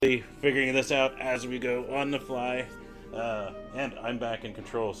totally figuring this out as we go on the fly. And I'm back in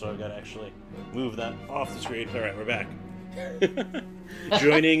control, so I've got to actually move that off the screen. Alright, we're back.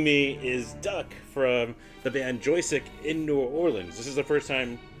 Joining me is Duck from the band Joystick in New Orleans. This is the first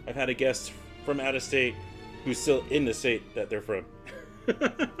time I've had a guest from out of state who's still in the state that they're from.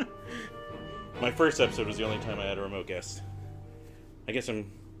 My first episode was the only time I had a remote guest. I guess I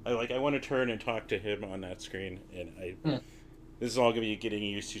want to turn and talk to him on that screen, and this is all going to be getting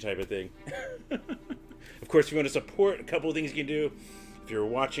used to type of thing. Of course, if you want to support, a couple of things you can do. If you're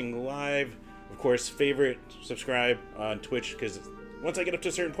watching live, of course, favorite, subscribe on Twitch, because once I get up to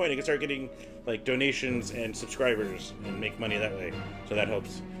a certain point, I can start getting like donations and subscribers and make money that way. So that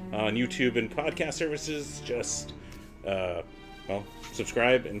helps. On YouTube and podcast services, just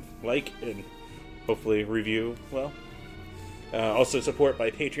subscribe and like and hopefully review well. Also support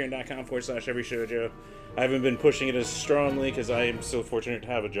by patreon.com/everyshowjoe. I haven't been pushing it as strongly because I am so fortunate to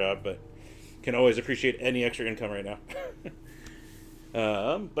have a job, but can always appreciate any extra income right now.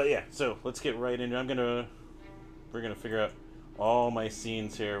 But yeah, so let's get right into it. We're gonna figure out all my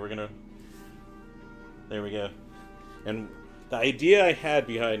scenes here. There we go. And the idea I had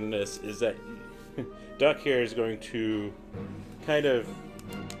behind this is that Duck here is going to kind of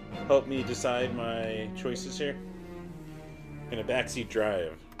help me decide my choices here in a backseat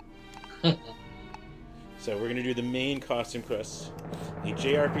drive. So we're going to do the main costume quest, a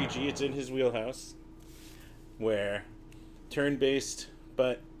JRPG. It's in his wheelhouse, where turn-based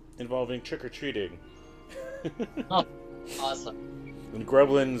but involving trick-or-treating. Oh, awesome. And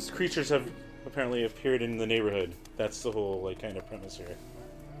Grublin's creatures have apparently appeared in the neighborhood. That's the whole kind of premise here.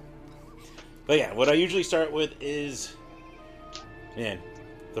 But yeah, what I usually start with is, man,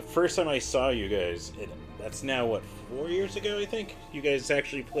 the first time I saw you guys, that's now, 4 years ago, I think? You guys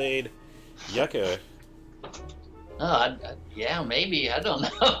actually played Yucca. Oh, yeah, maybe. I don't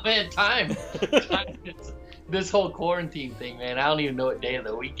know, man. Time. This whole quarantine thing, man. I don't even know what day of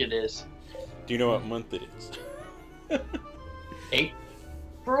the week it is. Do you know what month it is?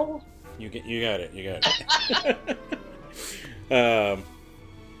 April? You got it.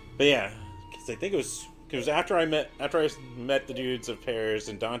 But yeah, because I think it was after I met the dudes of Pears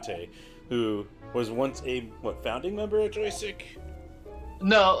and Dante, who was once a founding member of Joystick.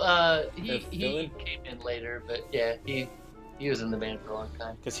 No, he came in later, but yeah, he was in the band for a long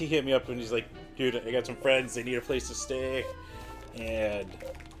time. Because he hit me up and he's like, dude, I got some friends, they need a place to stay, and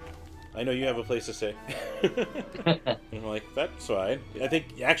I know you have a place to stay. And I'm like, that's fine. I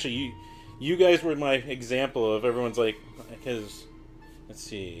think, actually, you guys were my example of everyone's like, because, let's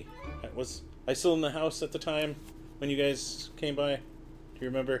see, was I still in the house at the time when you guys came by? Do you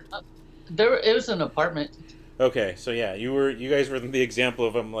remember? It was an apartment. Okay, so yeah, you guys were the example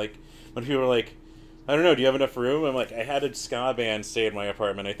of them, like, when people were like, I don't know, do you have enough room? I'm like, I had a ska band stay in my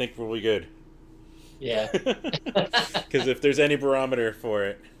apartment. I think we'll be good. Yeah. Because if there's any barometer for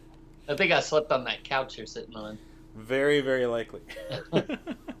it. I think I slept on that couch you're sitting on. Very, very likely.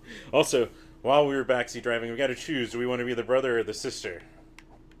 Also, while we were backseat driving, we got to choose. Do we want to be the brother or the sister?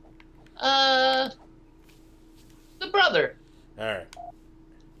 The brother. Alright.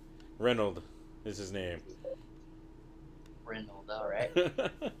 Reynold is his name. Reynold, alright.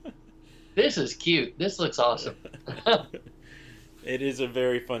 This is cute. This looks awesome. It is a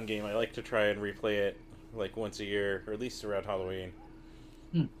very fun game. I like to try and replay it like once a year, or at least around Halloween.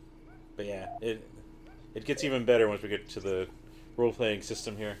 But yeah, it gets even better once we get to the role-playing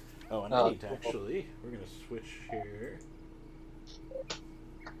system here. Oh, and I need to actually, we're going to switch here.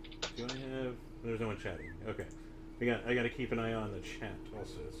 Do I have, there's no one chatting. Okay. I got to keep an eye on the chat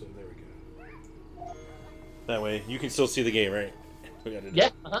also, so there we go. That way, you can still see the game, right? We got to do. Yeah.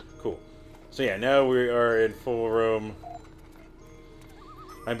 Cool. So yeah, now we are in full roam.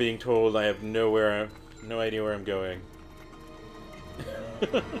 I'm being told I have no idea where I'm going.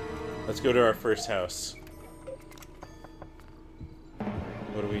 Let's go to our first house.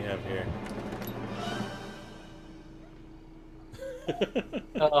 What do we have here?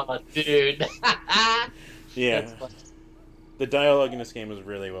 Oh, dude. Yeah. The dialogue in this game is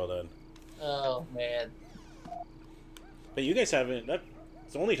really well done. Oh, man. But you guys haven't... That's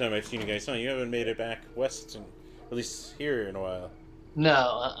the only time I've seen you guys, huh? You haven't made it back west, at least here in a while.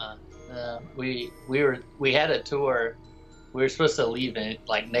 No, we had a tour. We were supposed to leave in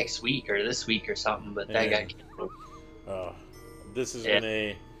like next week or this week or something, but that got canceled. Oh, this has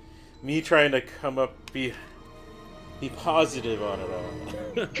been me trying to come up, be positive on it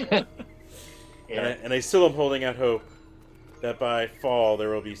all. Yeah. And I still am holding out hope that by fall there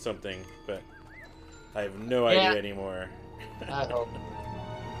will be something, but I have no idea anymore. I hope.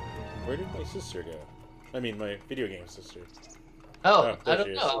 Where did my sister go? I mean, my video game sister. Oh, Oh, I there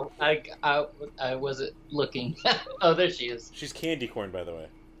she don't is. know. I wasn't looking. Oh, there she is. She's candy corn, by the way.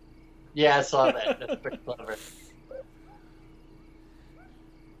 Yeah, I saw that. That's pretty clever.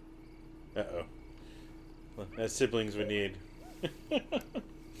 Uh-oh. As siblings would need.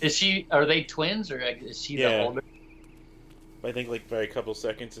 Is she? Are they twins, or is she the Yeah. older? I think like by a couple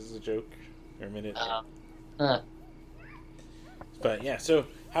seconds is a joke. Or a minute. Huh. But yeah, so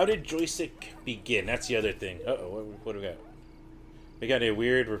how did joystick begin? That's the other thing. Uh-oh, what do we got? We got a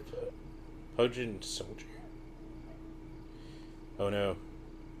weird repugnant soldier. Oh no.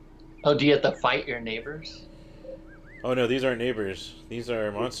 Oh, do you have to fight your neighbors? Oh no, these aren't neighbors. These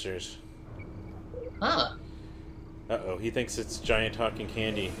are monsters. Huh. Uh-oh, he thinks it's giant talking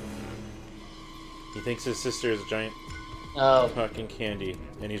candy. He thinks his sister is a giant Oh. talking candy,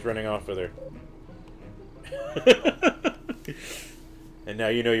 and he's running off with her. And now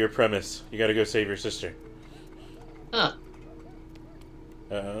you know your premise. You gotta go save your sister. Huh.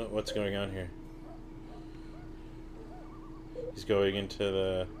 What's going on here? He's going into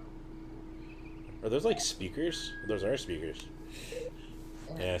the... Are those like speakers? Those are speakers.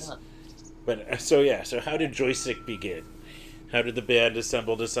 Yes. Huh. But, so how did joystick begin? How did the band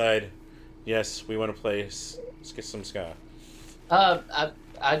assemble decide, yes, we want to play some ska?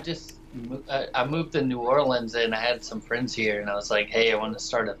 I just I moved to New Orleans and I had some friends here and I was like, hey, I want to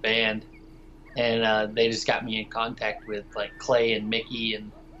start a band, and they just got me in contact with like Clay and Mickey,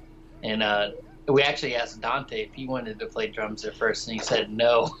 and we actually asked Dante if he wanted to play drums at first, and he said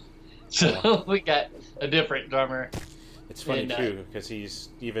no. So we got a different drummer. It's funny And, too, because he's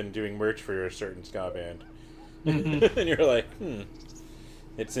even doing merch for a certain ska band. Mhm. And you're like,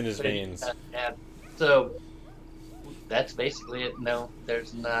 it's in his But, veins. yeah. So that's basically it. No,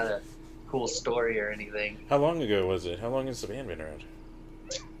 there's not a cool story or anything. How long ago was it? How long has the band been around?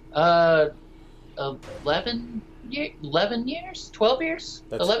 11 years, 12 years,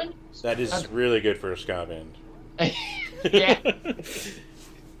 That's- 11. That is really good for a ska band. Yeah.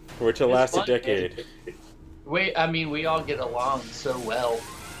 For it to It's last a fun. decade. We all get along so well.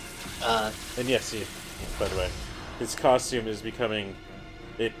 And yes, by the way, his costume is becoming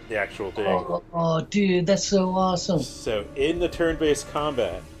the actual thing. Oh, dude, that's so awesome. So, in the turn-based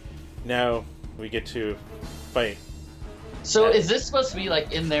combat, now we get to fight. So is this supposed to be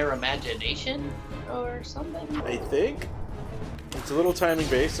like in their imagination or something? I think it's a little timing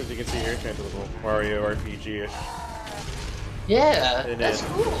based, as you can see here, kind of a little Mario RPG-ish. Yeah, And that's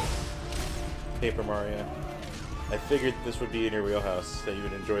then- cool. Paper Mario. I figured this would be in your wheelhouse, that you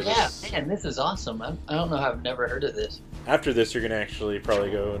would enjoy Yeah, this. man, this is awesome. I don't know how I've never heard of this. After this, you're going to actually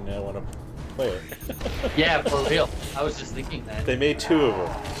probably go and want to play it. Yeah, for real. I was just thinking that. They made 2 of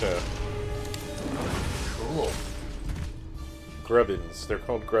them, so... Cool. Grubbins. They're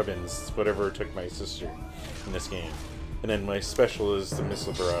called Grubbins. It's whatever took my sister in this game. And then my special is the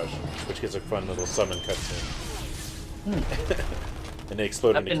Missile Barrage, which gives a fun little summon cutscene. And they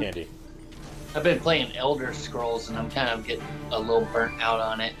explode I've into been- candy. I've been playing Elder Scrolls and I'm kind of getting a little burnt out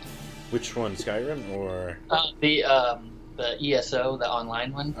on it. Which one, Skyrim or... The ESO, the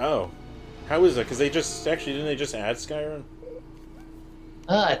online one. Oh. How is it? Because didn't they just add Skyrim?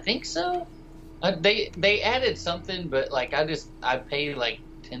 I think so. They added something, but like I pay like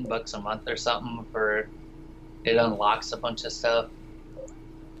 $10 a month or something for it unlocks a bunch of stuff.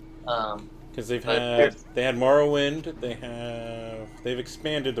 Because they But had Morrowind, they've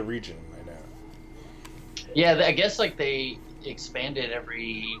expanded the region right now. Yeah, I guess like they expanded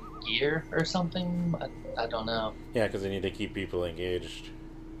every year or something. I don't know. Yeah, because they need to keep people engaged.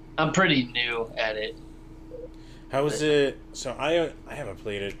 I'm pretty new at it. How is it? So I haven't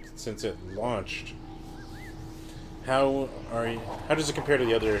played it since it launched. How does it compare to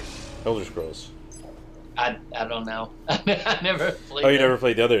the other Elder Scrolls? I don't know. I never played. Oh, you it. never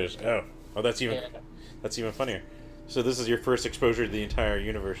played the others. Oh, that's even Yeah. funnier. So this is your first exposure to the entire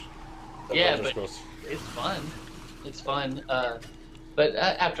universe of Yeah, Elder but- Scrolls. It's fun. It's fun. But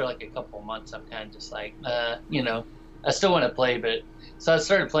after like a couple of months, I'm kind of just like, I still want to play, but so I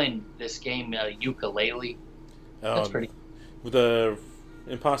started playing this game, Yooka-Laylee. That's pretty. The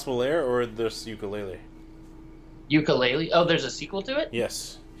Impossible Lair or this ukulele? Yooka-Laylee. Oh, there's a sequel to it.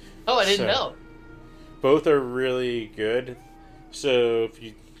 Yes, Oh, I didn't So- know. both are really good. So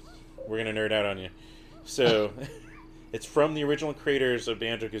we're gonna nerd out on you. So it's from the original creators of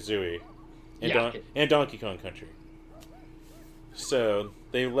Banjo-Kazooie and, Yeah. and Donkey Kong Country. So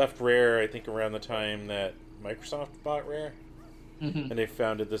they left Rare, I think, around the time that Microsoft bought Rare, Mhm. and they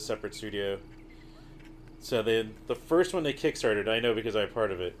founded this separate studio. So the first one they kickstarted, I know because I'm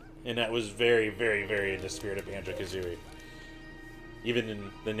part of it, and that was very, very, very in the spirit of Banjo-Kazooie. Even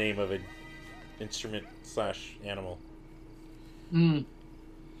in the name of an instrument/animal. Mm.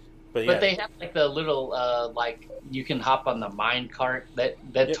 But yeah, But they have like the little like you can hop on the mine cart. That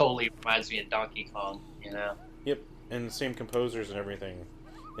yep, totally reminds me of Donkey Kong. You know. yep, and the same composers and everything.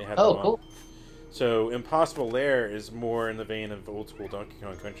 They had them Oh, on. cool. So Impossible Lair is more in the vein of old school Donkey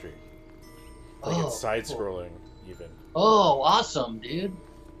Kong Country. Like it's Oh, side cool. scrolling even. Oh, awesome, dude.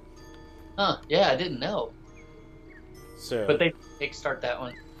 Huh? Yeah, I didn't know. But So they kickstart that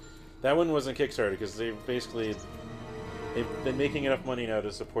one. that one wasn't Kickstarter because they've been making enough money now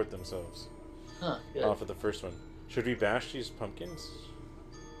to support themselves Huh? Good. off of the first one. Should we bash these pumpkins?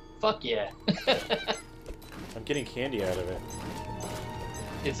 Fuck yeah. I'm getting candy out of it.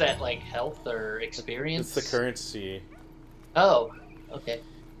 Is that like health or experience? It's the currency. Oh, okay.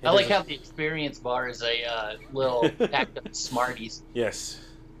 Hey, I like there's how the experience bar is a little pack of Smarties. Yes.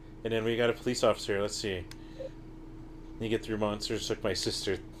 And then we got a police officer. Let's see. You get through monsters. Took my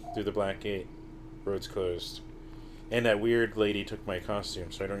sister through the black gate. Roads closed. And that weird lady took my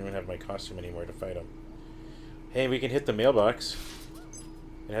costume, so I don't even have my costume anymore to fight him. Hey, we can hit the mailbox.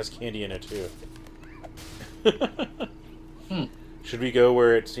 It has candy in it too. Hmm. Should we go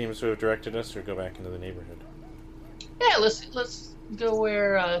where it seems to have directed us, or go back into the neighborhood? Yeah, let's go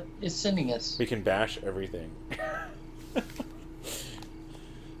where it's sending us. We can bash everything.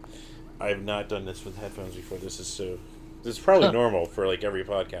 I have not done this with headphones before. This is probably normal for like every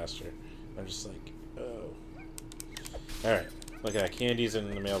podcaster. I'm just like, oh. All right, look at that. Candy's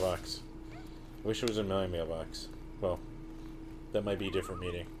in the mailbox. I wish it was in my mailbox. Well, that might be a different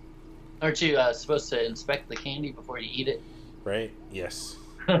meeting, Aren't you supposed to inspect the candy before you eat it? right? Yes.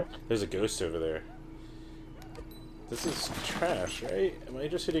 There's a ghost over there. This is trash, right? Am I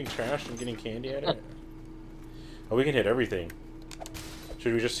just hitting trash and getting candy out of it? Oh, we can hit everything.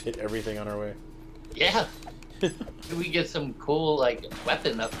 Should we just hit everything on our way? Yeah. Maybe we get some cool like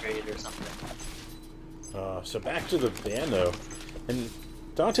weapon upgrade or something. So back to the band though, and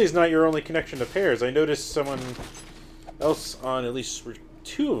Dante's not your only connection to pairs. I noticed someone else on at least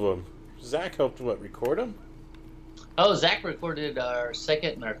two of them. Zach helped record them, Oh, Zach recorded our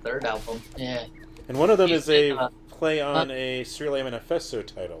second and our third album. Yeah. and one of them is a Uh, play on a Serial Manifesto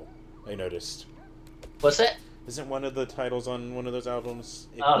title. I noticed. What's that? Isn't one of the titles on one of those albums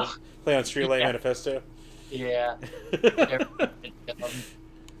a Oh, play on Serial yeah. Manifesto? Yeah.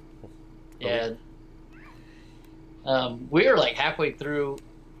 Yeah. We were like halfway through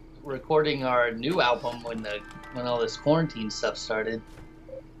recording our new album when all this quarantine stuff started.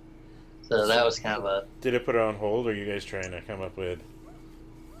 So that was kind of a Did it put it on hold, or are you guys trying to come up with?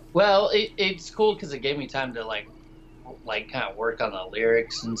 well. It's cool because it gave me time to like kind of work on the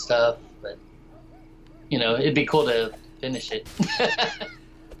lyrics and stuff. But it'd be cool to finish it.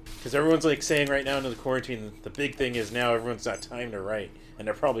 Because everyone's like saying right now into the quarantine, the big thing is now everyone's got time to write, and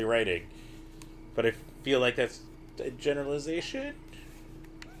they're probably writing. But I feel like that's a generalization.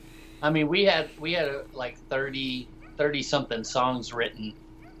 I mean, we had like 30 something songs written,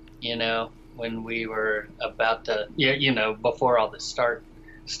 when we were about to, before all this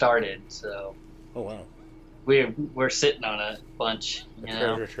started. So Oh wow, we're sitting on a bunch, a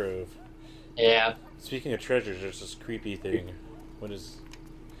treasure trove. Yeah. Speaking of treasures, there's this creepy thing. What is?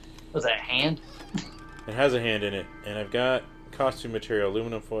 Was that a hand? It has a hand in it, and I've got costume material,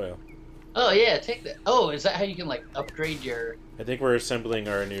 aluminum foil. Oh yeah, take that. Oh, is that how you can like upgrade your? I think we're assembling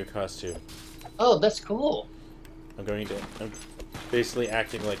our new costume. Oh, that's cool. I'm basically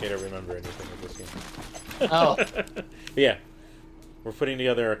acting like I don't remember anything of this game. Oh. But yeah, we're putting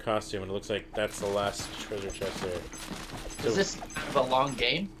together our costume, and it looks like that's the last treasure chest there. Is this kind of a long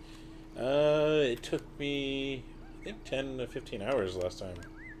game? It took me, I think, 10 to 15 hours last time.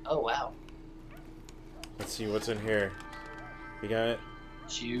 Oh wow. Let's see what's in here. We got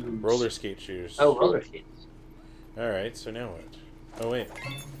Shoes. roller skate shoes. Oh, roller skates. Alright, so now what? Oh, wait.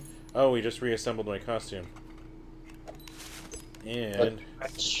 Oh, we just reassembled my costume. And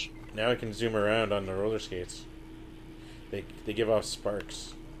now I can zoom around on the roller skates. They give off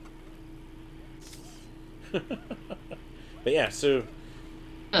sparks. But yeah, so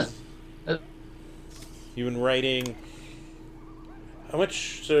Huh. you've been writing. How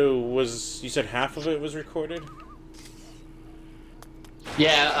much? So you said half of it was recorded?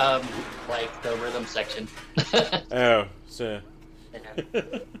 Yeah, like the rhythm section. Oh, so Yeah.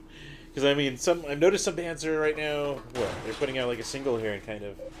 because I mean, I've noticed some bands are right now. Well, they're putting out like a single here and kind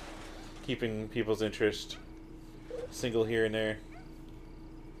of keeping people's interest. Single here and there.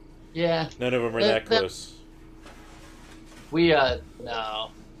 Yeah. None of them are that close. We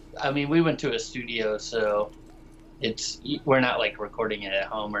no. I mean, we went to a studio, so we're not like recording it at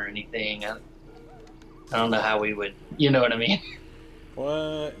home or anything. I don't know how we would, you know what I mean?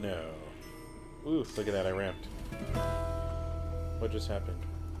 What? No. Ooh, look at that! I ramped. What just happened?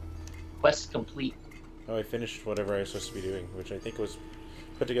 Quest complete. Oh, I finished whatever I was supposed to be doing, which I think was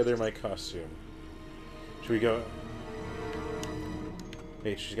put together my costume. Should we go?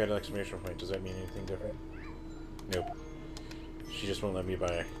 Wait, she's got an exclamation point. Does that mean anything different? Nope. She just won't let me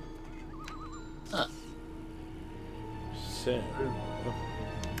buy. Huh. So,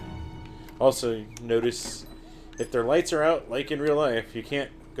 also, notice if their lights are out, like in real life, you can't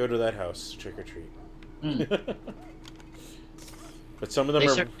go to that house trick or treat. Mm. But some of them They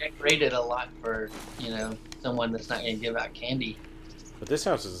are. sure decorated a lot for, someone that's not going to give out candy. But this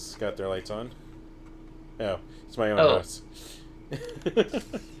house has got their lights on. Oh, it's my own house. Why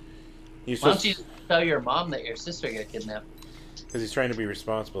don't you tell your mom that your sister got kidnapped? Because he's trying to be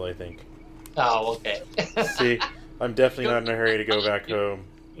responsible, I think. Oh, okay. See, I'm definitely not in a hurry to go back home.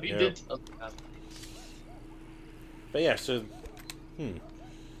 We did tell them. But yeah, so,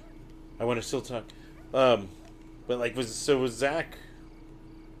 I want to still talk. But like, was Zach?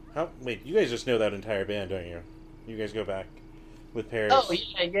 Wait, you guys just know that entire band, don't you? You guys go back with Paris. Oh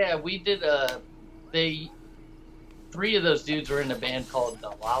yeah. We did. Three of those dudes were in a band called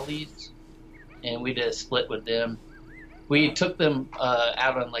the Lollies, and we did a split with them. We took them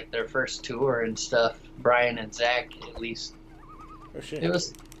out on like their first tour and stuff. Brian and Zach, at least. Oh shit! It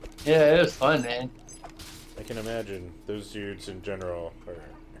was fun, man. I can imagine those dudes in general are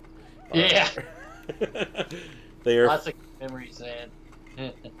Yeah. They are. Lots of memories, man.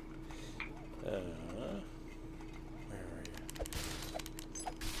 Where are you?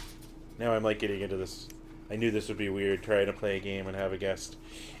 Now I'm like getting into this. I knew this would be weird, trying to play a game and have a guest.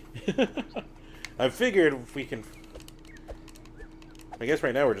 I figured if we can. I guess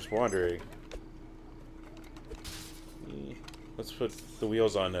right now we're just wandering. Let's put the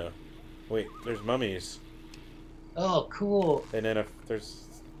wheels on now. Wait, there's mummies. Oh, cool. And then if there's...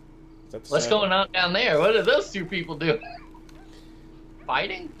 What's going on down there? What are those two people doing?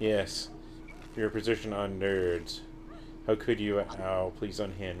 Fighting? Yes. Your position on nerds. How could you... Ow, please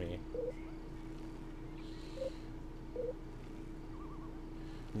unhand me.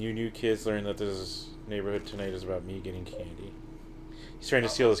 You new kids learn that this neighborhood tonight is about me getting candy. He's trying to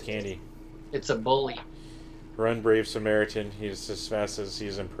steal his candy. It's a bully. Run, brave Samaritan. He's as fast as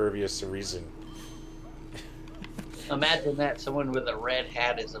he's impervious to reason. Imagine that. Someone with a red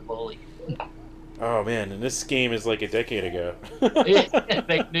hat is a bully. Oh, man. And this game is like a decade ago.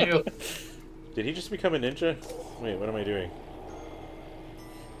 They knew. Did he just become a ninja? Wait, what am I doing?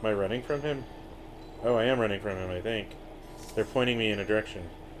 Am I running from him? Oh, I am running from him, I think. They're pointing me in a direction.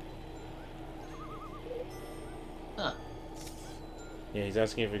 Huh. Yeah, he's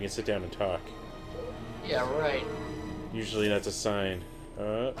asking if we can sit down and talk. Yeah, right. Usually that's a sign.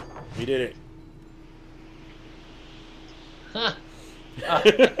 We did it. Huh.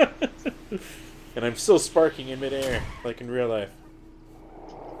 And I'm still sparking in midair, like in real life.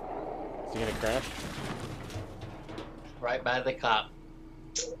 Is he gonna crash? Right by the cop.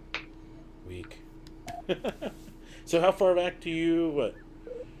 Weak. So how far back do you... What?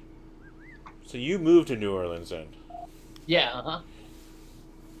 So you moved to New Orleans then? Yeah, uh-huh.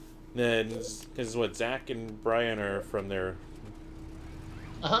 Then, because what, Zach and Brian are from there?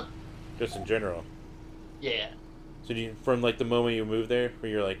 Uh-huh. Just in general. Yeah. So from like the moment you moved there,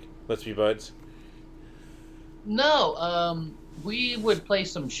 where you're like, let's be buds? No, we would play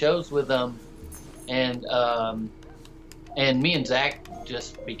some shows with them, and me and Zach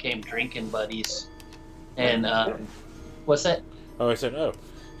just became drinking buddies. And what's that? Oh, I said, oh.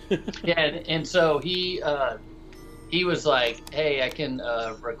 Yeah, and so he was like, hey, I can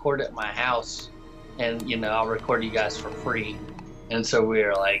record at my house, and I'll record you guys for free. And so we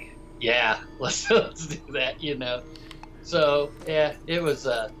were like, yeah, let's do that, So yeah, it was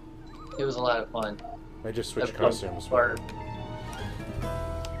a lot of fun. I just switched costumes. Weird.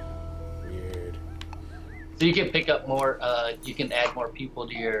 So you can pick up more. You can add more people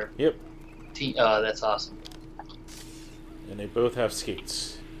to your team. Oh, that's awesome. And they both have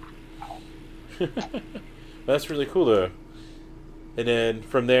skates. That's really cool, though. And then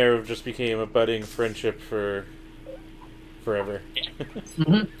from there, it just became a budding friendship for forever.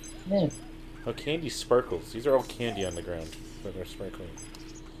 Mm-hmm. Yeah. Oh, candy sparkles. These are all candy on the ground that are sparkling.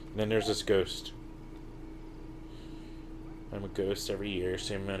 And then there's this ghost. I'm a ghost every year.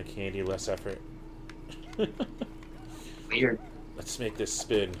 Same amount of candy, less effort. Weird. Let's make this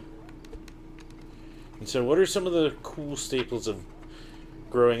spin. And so, what are some of the cool staples of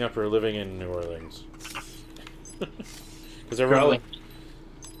growing up or living in New Orleans? Because Growing.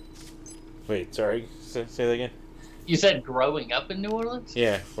 Wait, sorry. Say that again. You said growing up in New Orleans?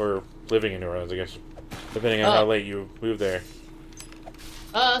 Yeah, or living in New Orleans, I guess, depending on how late you moved there.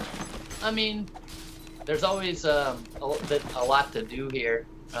 I mean, there's always a lot to do here,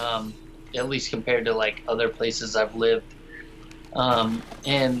 at least compared to like other places I've lived.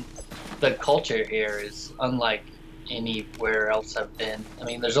 And the culture here is unlike anywhere else I've been. I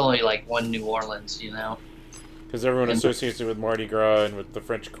mean, there's only like one New Orleans, you know. Because everyone And associates it with Mardi Gras and with the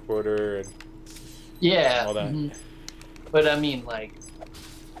French Quarter and yeah, all that. but I mean, like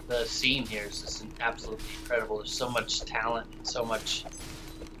the scene here is just absolutely incredible. There's so much talent, so much.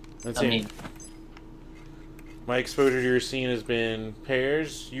 Let's I see. mean, My exposure to your scene has been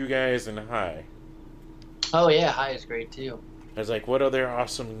Pairs, you guys, and High. oh yeah, High is great too. I was like, what other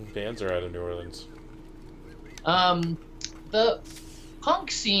awesome bands are out of New Orleans? The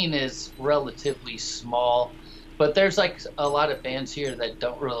punk scene is relatively small, but there's like a lot of bands here that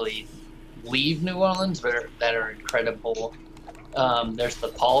don't really leave New Orleans, but that are incredible. There's the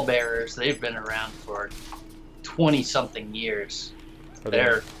Pallbearers. They've been around for 20-something years.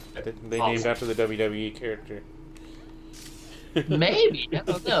 They're They awesome. named after the WWE character. Maybe, I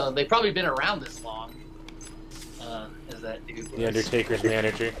don't know. They've probably been around this long. As that dude was. The Undertaker's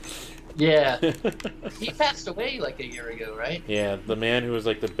manager. Yeah, he passed away like a year ago, right? Yeah, the man who was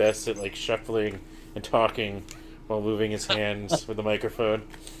like the best at like shuffling and talking while moving his hands with the microphone.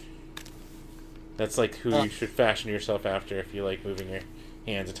 That's like who you should fashion yourself after if you like moving your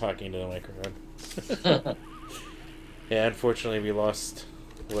hands and talking to the microphone. Yeah, unfortunately we lost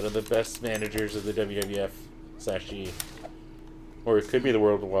one of the best managers of the WWF/E. Or it could be the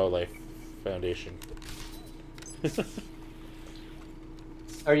World Wildlife Foundation.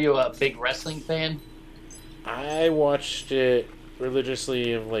 Are you a big wrestling fan? I watched it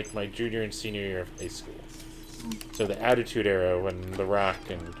religiously in like my junior and senior year of high school. So the Attitude Era when The Rock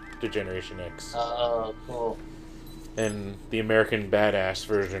and Generation X. Oh, cool. And the American Badass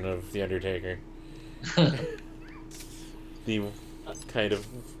version of The Undertaker. The kind of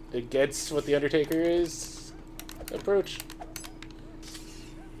against what The Undertaker is approach.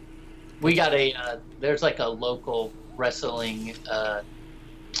 We got there's like a local wrestling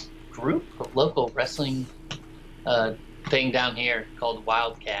group, a local wrestling thing down here called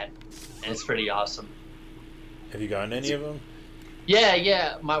Wildcat, and it's pretty awesome. Have you gotten any of them?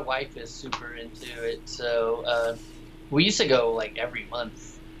 Yeah, my wife is super into it, so we used to go like every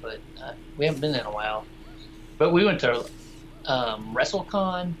month, but we haven't been in a while. But we went to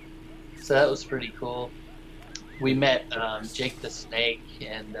WrestleCon, so that was pretty cool. We met Jake the Snake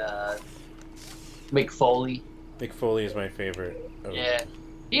and Mick Foley. Mick Foley is my favorite. Yeah,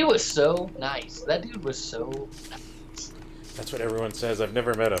 he was so nice. That dude was so nice. That's what everyone says. I've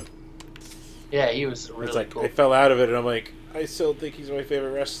never met him. Yeah, he was really It's like, cool. I fell out of it and I'm like, I still think he's my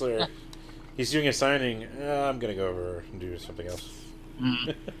favorite wrestler. He's doing a signing. I'm going to go over and do something else.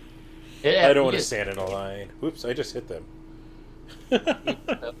 Mm. Yeah, I don't he want to is stand in a line. Whoops, I just hit them.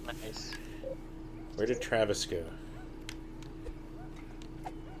 so nice. Where did Travis go?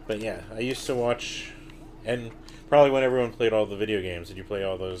 But yeah, I used to watch, and probably when everyone played all the video games, did you play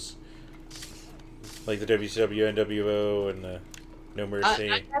all those? Like the WCW, NWO, and the No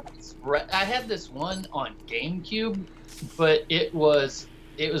Mercy? I had this one on GameCube, but it was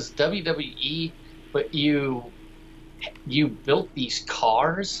WWE, but you built these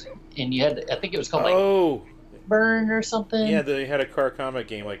cars, and you had, I think it was called like Oh! Burn or something. Yeah, they had a car comic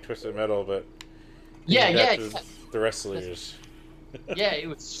game like Twisted Metal, but yeah. the wrestlers. Yeah, it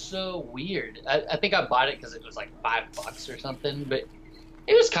was so weird. I think I bought it because it was like $5 or something, but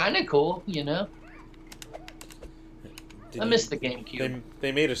it was kind of cool, you know. I missed the GameCube.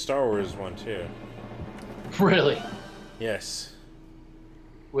 They made a Star Wars one too. Really? Yes,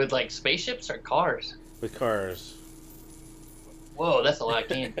 With like spaceships or cars? with cars. Whoa, that's a lot of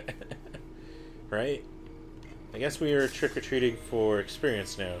candy. Right? I guess we are trick-or-treating for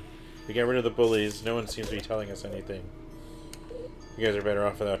experience now. We got rid of the bullies. No one seems to be telling us anything. You guys are better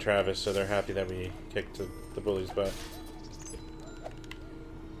off without Travis, so they're happy that we kicked the bullies' butt.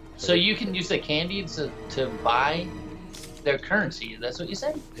 So you can use the candy to buy their currency. That's what you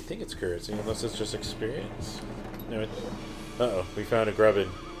said? I think it's currency, unless it's just experience. No. Uh-oh, we found a grubbin.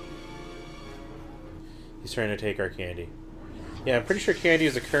 He's trying to take our candy. Yeah, I'm pretty sure candy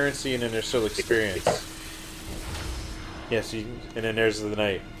is a currency, and then there's still experience. Yes, and then there's the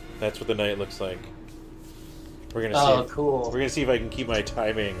knight. That's what the knight looks like. We're gonna see. Oh, cool. We're gonna see if I can keep my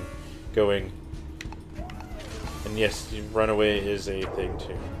timing going. And yes, runaway is a thing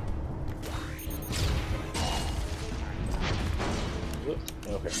too.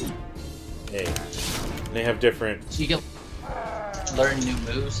 Okay. Hey, and they have different. So you can learn new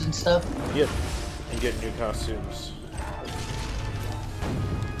moves and stuff? Yep, and get new costumes.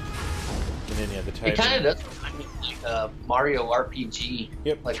 And then yeah, the timing. It kind of does remind me of like Mario RPG.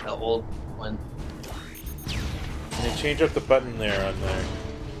 Yep. Like the old one. They change up the button there on there,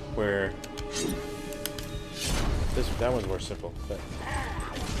 where that one's more simple. But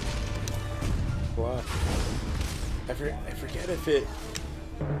blah. I forget if it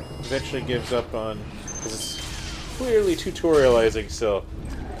eventually gives up on, because it's clearly tutorializing still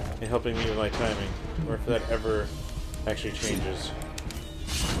and helping me with my timing, or if that ever actually changes.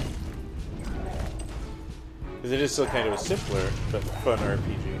 Because it is still kind of a simpler but fun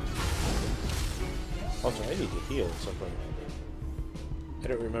RPG. Also, I need to heal at some point. I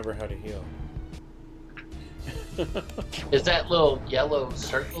don't remember how to heal. Is that little yellow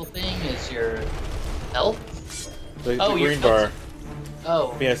circle thing is your health? The green bar.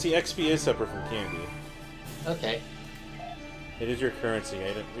 Oh. Yeah, see, XP is separate from candy. Okay. It is your currency.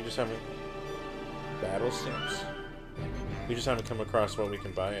 We just haven't... Battle stamps? We just haven't come across what we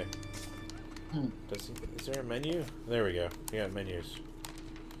can buy it. Is there a menu? There we go. We got menus.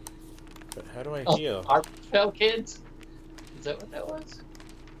 But how do I heal? Our Shell Kids? Is that what that was?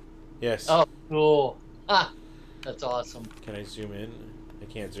 Yes. Oh, cool. Ah, that's awesome. Can I zoom in? I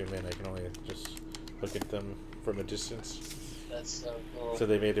can't zoom in. I can only just look at them from a distance. That's so cool. So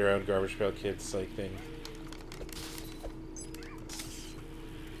they made their own Garbage Pail Kids like thing.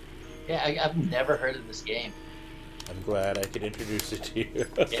 Yeah, I've never heard of this game. I'm glad I could introduce it to you.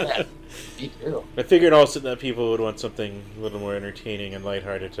 Yeah, me too. I figured also that people would want something a little more entertaining and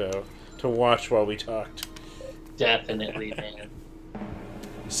lighthearted to watch while we talked. Definitely, man.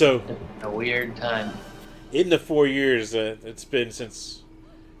 So, a weird time. In the 4 years it's been since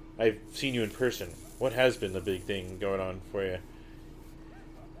I've seen you in person, what has been the big thing going on for you?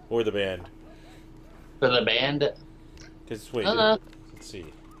 Or the band? For the band? Because, wait, let's see.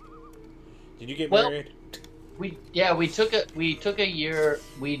 Did you get married? We took a year.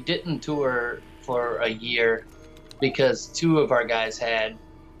 We didn't tour for a year because two of our guys had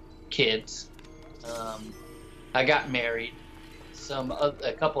kids. I got married.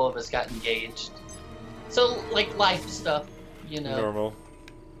 A couple of us got engaged. So like life stuff, you know. Normal.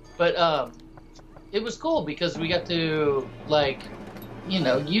 But it was cool because we got to like, you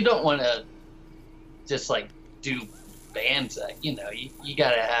know, you don't want to just like do bands. You know, you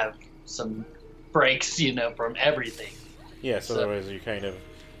got to have some breaks, you know, from everything. Yes, so, otherwise you kind of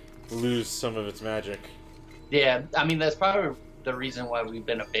lose some of its magic. Yeah, I mean, that's probably the reason why we've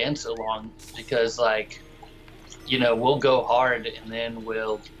been a band so long, because, like, you know, we'll go hard and then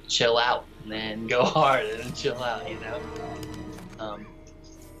we'll chill out, and then go hard and then chill out, you know?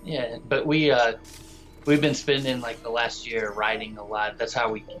 Yeah, but we've been spending, like, the last year writing a lot. That's how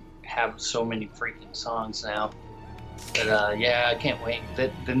we have so many freaking songs now. But, yeah, I can't wait.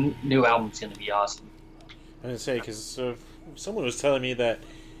 The new album's going to be awesome. I was going to say, because someone was telling me that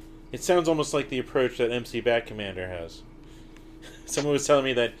it sounds almost like the approach that MC Bat Commander has. Someone was telling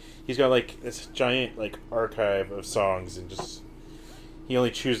me that he's got, like, this giant, like, archive of songs, and just... He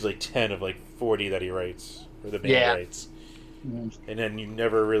only chooses, like, 10 of, like, 40 that he writes, or the band writes. Mm-hmm. And then you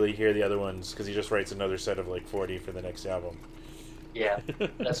never really hear the other ones, because he just writes another set of, like, 40 for the next album. Yeah,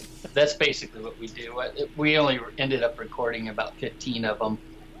 that's basically what we do. We only ended up recording about 15 of them.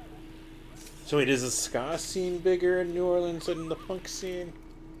 So wait, is the ska scene bigger in New Orleans than the punk scene?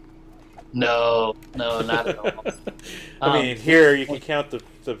 No, not at all. I mean, here you can count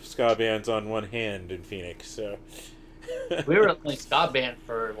the ska bands on one hand in Phoenix. So we were only ska band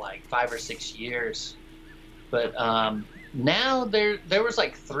for like 5 or 6 years, but now there was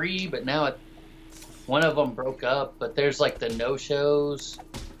like 3, but now one of them broke up. But there's like the no shows,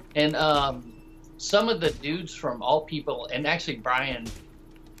 and some of the dudes from All People, and actually Brian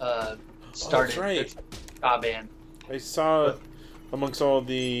started the ska band. I saw amongst all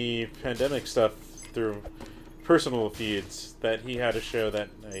the pandemic stuff through personal feeds that he had a show that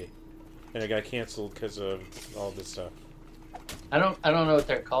night, and it got canceled because of all this stuff. I don't know what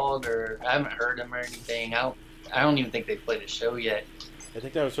they're called, or I haven't heard them or anything. I don't even think they played a show yet. I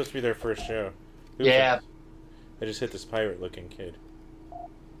think that was supposed to be their first show. Yeah. I just hit this pirate-looking kid.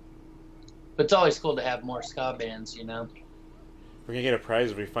 But it's always cool to have more ska bands, you know? We're gonna get a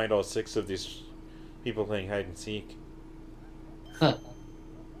prize if we find all 6 of these people playing hide and seek. Huh.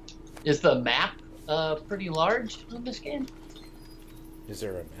 Is the map pretty large on this game? Is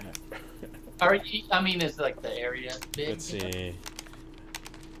there a map? Is like the area big? Let's see.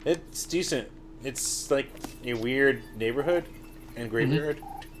 It's decent. It's like a weird neighborhood and graveyard. Mm-hmm.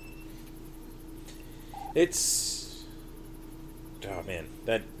 It's... Oh man,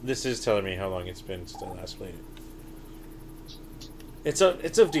 this is telling me how long it's been since I last played it. It's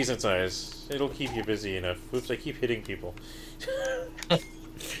of decent size. It'll keep you busy enough. Oops, I keep hitting people.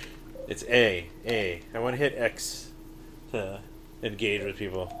 It's A. I want to hit X to engage with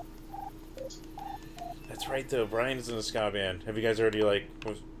people. That's right, though. Brian's in the ska band. Have you guys already, like...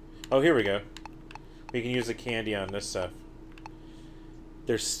 Oh, here we go. We can use the candy on this stuff.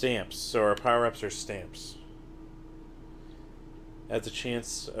 They're stamps, so our power-ups are stamps. Adds a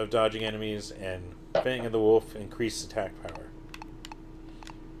chance of dodging enemies, and Fang of the Wolf increased attack power.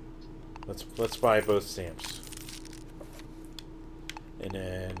 Let's buy both stamps. And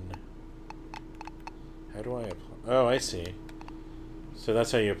then... How do I apply? Oh, I see. So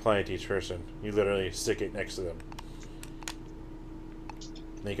that's how you apply it to each person. You literally stick it next to them.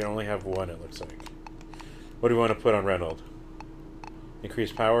 They can only have one, it looks like. What do we want to put on Reynold?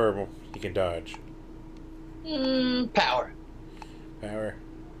 Increase power, or he can dodge? Power. Power?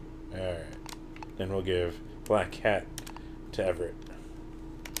 Alright. Then we'll give Black Cat to Everett.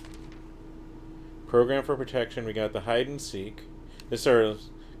 Program for protection, we got the hide and seek. This is our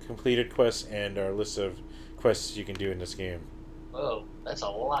completed quests and our list of quests you can do in this game. Whoa, that's a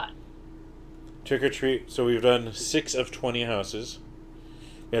lot. Trick or treat. So we've done 6 of 20 houses.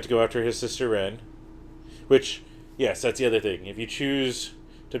 We have to go after his sister Ren. Which, yes, that's the other thing. If you choose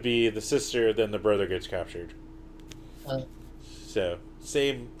to be the sister, then the brother gets captured. So,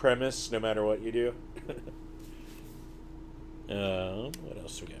 same premise no matter what you do. What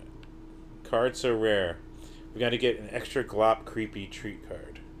else we got? Card so rare. We got to get an extra glop creepy treat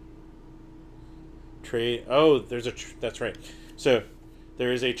card. Trade. Oh, there's a. That's right. So,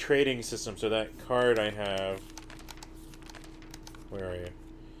 there is a trading system. So that card I have. Where are you?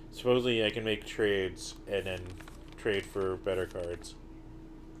 Supposedly I can make trades and then trade for better cards.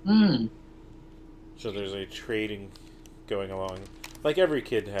 So there's a trading going along, like every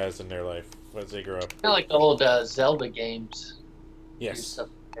kid has in their life as they grow up. Kind of like the old Zelda games. Yes. Stuff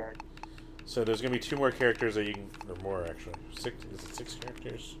like that. So there's gonna be 2 more characters that you can, or more actually. 6? Is it 6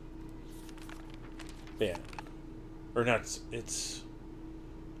 characters? Yeah. Or not? It's.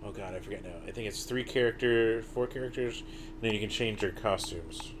 Oh god, I forget now. I think it's 4 characters, and then you can change their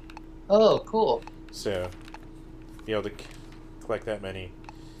costumes. Oh, cool. So, be able to collect that many.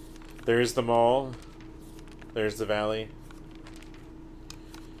 There's the mall. There's the valley.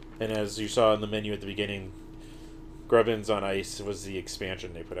 And as you saw in the menu at the beginning, Grubbins on Ice was the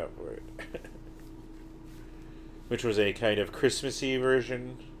expansion they put out for it. Which was a kind of Christmassy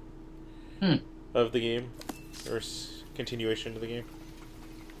version of the game. Or continuation of the game.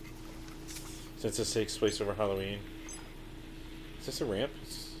 Since this takes place over Halloween. Is this a ramp?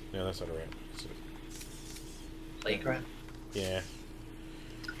 No, that's not a ramp. Playground? Yeah.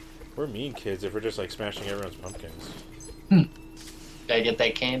 We're mean kids if we're just like smashing everyone's pumpkins. Gotta get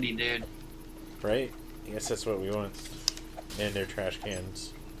that candy, dude. Right? I guess that's what we want. And their trash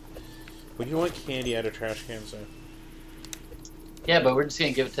cans. Would you want candy out of trash cans, though? Yeah, but we're just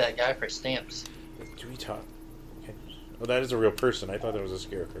gonna give it to that guy for stamps. Do we talk? Okay. Oh, that is a real person. I thought that was a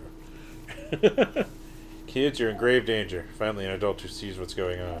scarecrow. Kids, you're in grave danger. Finally, an adult who sees what's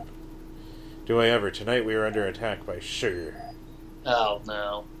going on. Do I ever? Tonight we are under attack by Sugar. Oh,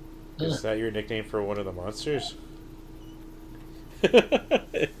 no. Is that your nickname for one of the monsters?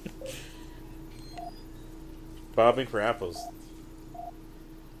 Bobbing for apples.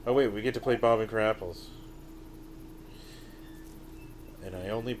 Oh wait, we get to play bobbing for apples. And I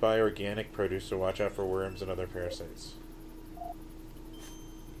only buy organic produce, so watch out for worms and other parasites.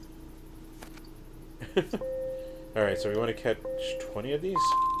 Alright, so we want to catch 20 of these?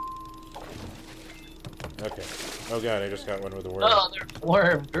 Okay. Oh god, I just got one with a worm. Oh, there's a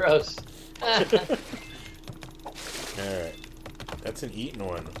worm. Gross. Alright. That's an eaten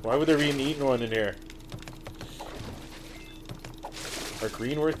one. Why would there be an eaten one in here? Are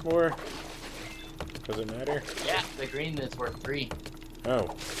green worth more? Does it matter? Yeah, the green is worth 3. Oh.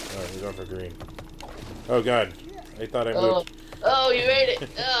 Alright, we're going for green. Oh god. I thought I moved. Oh, you ate it!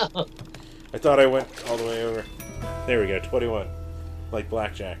 Oh. I thought I went all the way over. There we go, 21. Like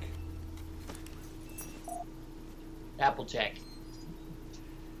blackjack. Applejack.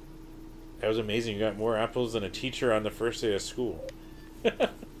 That was amazing. You got more apples than a teacher on the first day of school.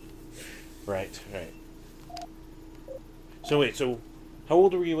 Right. So wait, how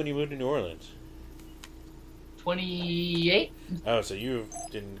old were you when you moved to New Orleans? 28? Oh, so you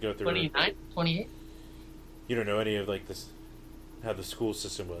didn't go through... 29? 28? You don't know any of, like, this... how the school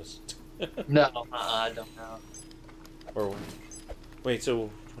system was? No, I don't know. Or... Wait,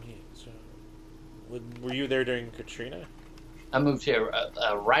 so... 28, so... Were you there during Katrina? I moved here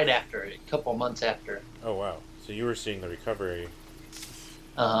right after, a couple months after. Oh, wow. So you were seeing the recovery.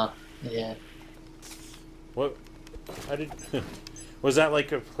 Yeah. What... How did... Was that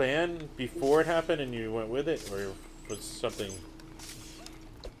like a plan before it happened and you went with it? Or was something...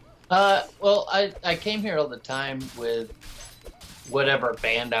 Well, I came here all the time with whatever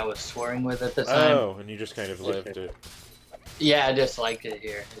band I was touring with at the time. Oh, and you just kind of lived it. Yeah, I just liked it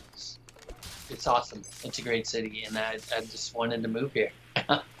here. It's awesome. It's a great city, and I just wanted to move here.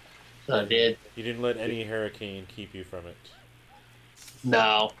 So I did. You didn't let any hurricane keep you from it.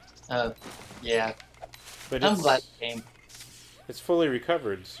 No. Yeah. But I'm glad it came. It's fully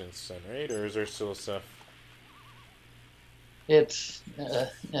recovered since then, right? Or is there still stuff? It's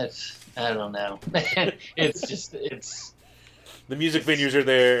I don't know. It's The music venues are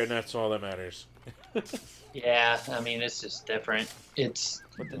there, and that's all that matters. yeah. I mean, it's just different. It's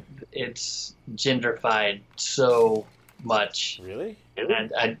gentrified so much. Really?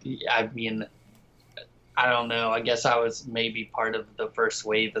 And I mean, I don't know. I guess I was maybe part of the first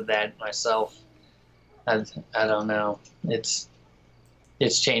wave of that myself. I don't know. It's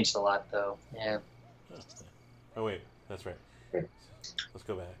changed a lot though. Yeah. Oh wait, that's right. Let's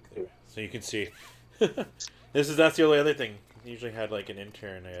go back there so you can see. That's the only other thing. I usually had like an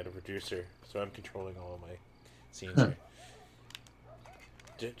intern. I had a producer, so I'm controlling all of my scenes here.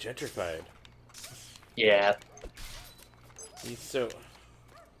 Gentrified. Yeah. So,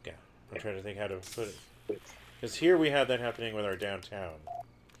 yeah, I'm trying to think how to put it. Because here we had that happening with our downtown.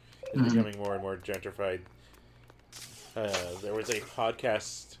 It's becoming more and more gentrified. There was a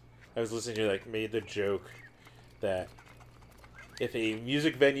podcast I was listening to that made the joke that if a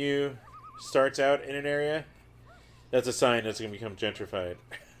music venue starts out in an area, that's a sign that's going to become gentrified.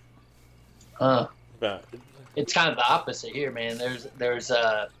 It's kind of the opposite here, man. There's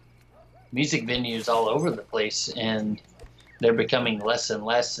music venues all over the place, and they're becoming less and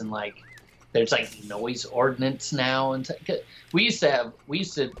less. And like, there's like noise ordinance now, and we used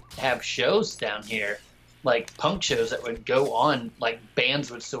to have shows down here, like punk shows that would go on. Like bands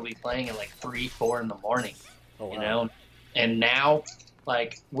would still be playing at like 3, 4 in the morning. Oh, wow. You know, and now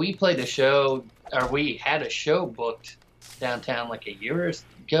like we played a show, or we had a show booked downtown like a year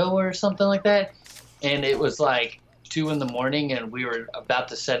ago or something like that, and it was like 2 in the morning, and we were about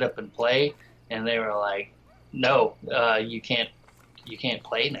to set up and play, and they were like, "No, you can't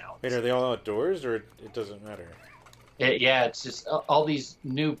play now." Wait, are they all outdoors, or it doesn't matter? Yeah, it's just all these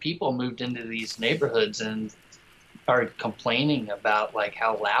new people moved into these neighborhoods and are complaining about like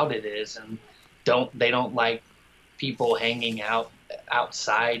how loud it is, and they don't like people hanging out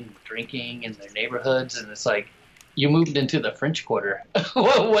outside and drinking in their neighborhoods, and it's like, you moved into the French Quarter.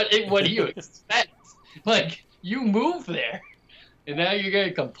 what do you expect? Like, you moved there, and now you're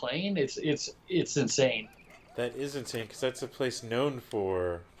gonna complain? It's insane. That is insane, because that's a place known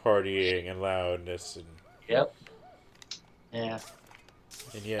for partying and loudness and. Yep. Yeah.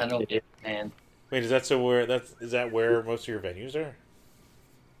 And yeah. I don't get it, man. Wait, is that where most of your venues are?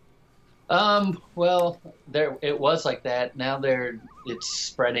 Well, it was like that. Now it's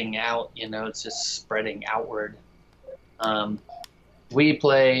spreading out. You know, it's just spreading outward. We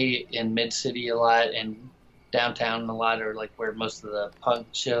play in Mid City a lot, and downtown a lot, or like where most of the punk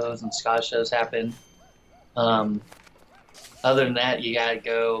shows and ska shows happen. Other than that, you gotta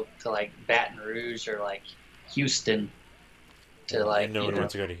go to like Baton Rouge or like Houston to like. No one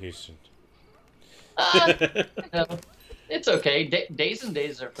wants to go to Houston. No, it's okay. Days and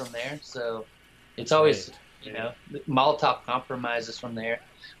Days are from there, so it's always right. You know, Molotov Compromise is from there.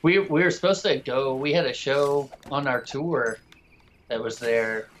 We were supposed to go. We had a show on our tour that was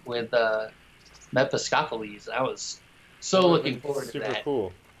there with Mephiskapheles. I was so looking forward to that. Super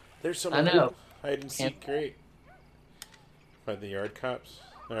cool. There's some. I know. Hide and seek, great. Find the yard cops.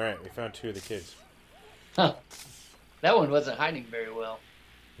 All right, we found 2 of the kids. Huh. That one wasn't hiding very well.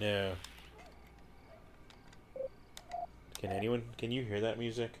 No. Can you hear that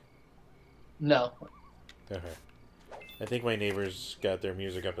music? No. Okay. I think my neighbors got their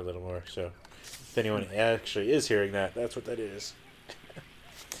music up a little more, so if anyone actually is hearing that, that's what that is.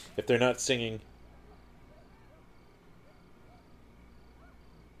 If they're not singing.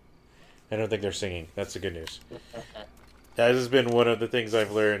 I don't think they're singing. That's the good news. That has been one of the things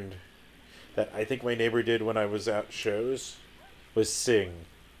I've learned that I think my neighbor did when I was out shows was sing.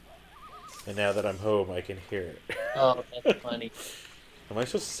 And now that I'm home, I can hear it. Oh, that's funny. Am I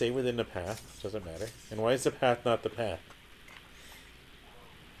supposed to stay within the path? Doesn't matter. And why is the path not the path?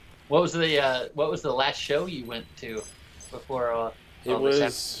 What was the last show you went to before? It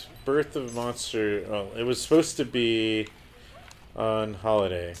was Birth of Monster. Well, it was supposed to be on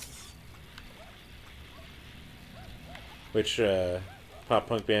Holiday, which pop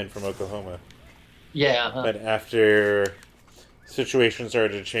punk band from Oklahoma. Yeah. Uh-huh. But after situations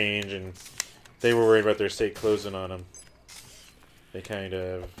started to change and they were worried about their state closing on them, they kind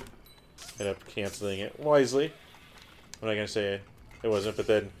of ended up canceling it wisely. I'm not going to say it wasn't, but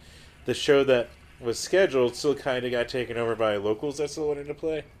then the show that was scheduled still kind of got taken over by locals that still wanted to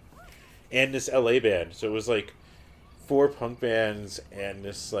play, and this LA band. So it was like 4 punk bands and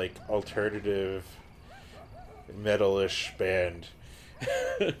this like alternative metal-ish band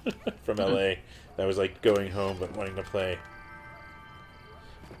from LA that was like going home but wanting to play.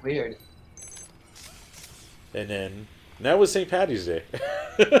 Weird. And then that was St. Paddy's Day.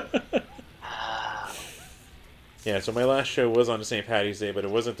 Yeah, so my last show was on St. Paddy's Day, but it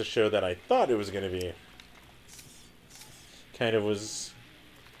wasn't the show that I thought it was going to be. Kind of was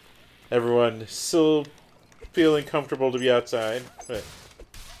everyone still feeling comfortable to be outside, but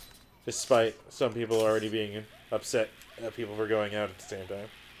despite some people already being upset that people were going out at the same time.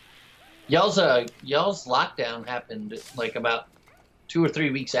 Y'all's lockdown happened like about 2 or 3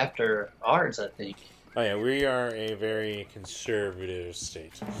 weeks after ours, I think. Oh yeah, we are a very conservative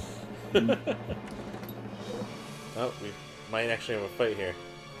state. Oh, we might actually have a fight here.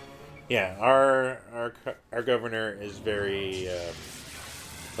 Yeah, our governor is very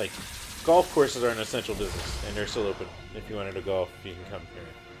like golf courses are an essential business, and they're still open. If you wanted to golf, you can come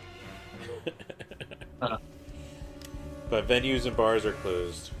here. But venues and bars are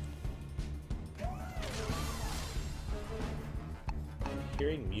closed. I'm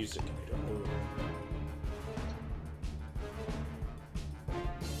hearing music. I don't know.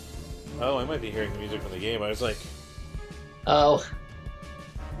 Oh, I might be hearing the music from the game. I was like, oh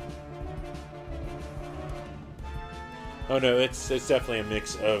no, it's definitely a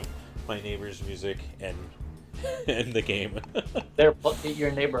mix of my neighbor's music and the game.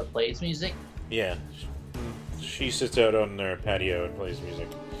 Your neighbor plays music? Yeah, she sits out on their patio and plays music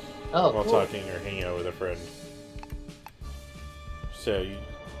while cool. talking or hanging out with a friend. So,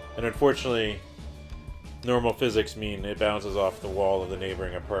 and unfortunately, normal physics mean it bounces off the wall of the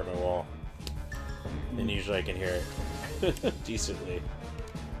neighboring apartment wall, and usually I can hear it decently.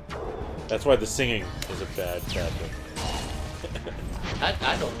 That's why the singing is a bad thing.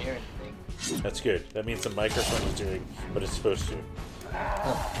 I don't hear anything. That's good. That means the microphone is doing what it's supposed to.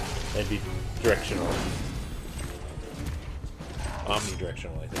 And be directional.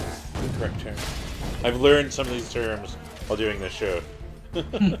 Omnidirectional, I think is the correct term. I've learned some of these terms while doing this show.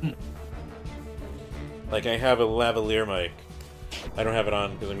 Like, I have a lavalier mic. I don't have it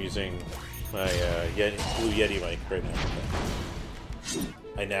on because I'm using my Blue Yeti mic right now.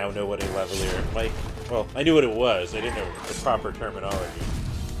 I now know what a lavalier mic... Well, I knew what it was. I didn't know the proper terminology.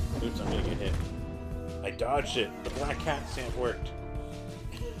 Oops, I'm gonna get hit. I dodged it. The black cat stamp worked.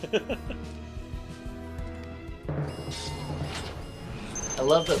 I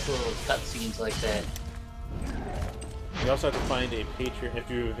love those little cutscenes like that. We also have to find a patriot. If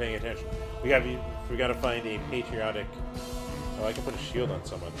you were paying attention, we gotta find a patriotic. Oh, I can put a shield on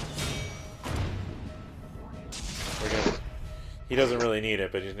someone. He doesn't really need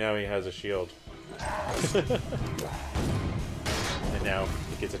it, but now he has a shield. And now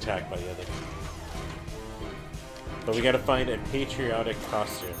he gets attacked by the other. But we gotta find a patriotic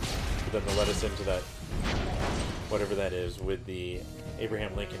costume for them to let us into that, whatever that is, with the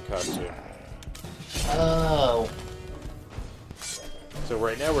Abraham Lincoln costume. Oh. So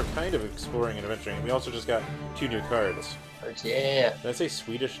right now we're kind of exploring and adventuring. We also just got 2 new cards. Yeah. Did I say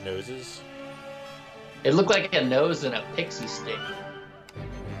Swedish noses? It looked like a nose and a pixie stick.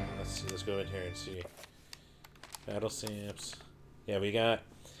 Let's see. Let's go in here and see. Battle Stamps. Yeah, we got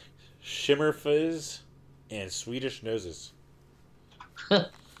Shimmer Fizz and Swedish noses. Yeah,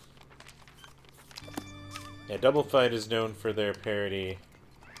 Double Fight is known for their parody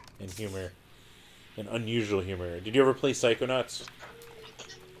and humor. And unusual humor. Did you ever play Psychonauts?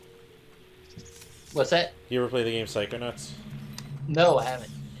 What's that? You ever play the game Psychonauts? No, I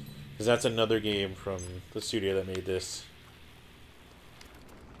haven't. Because that's another game from the studio that made this.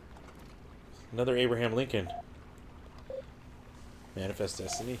 Another Abraham Lincoln. Manifest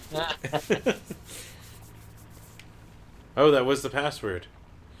Destiny. Oh, that was the password.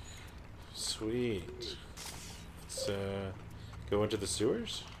 Sweet. Let's go into the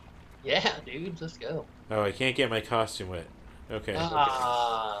sewers? Yeah, dude, let's go. Oh, I can't get my costume wet. Okay.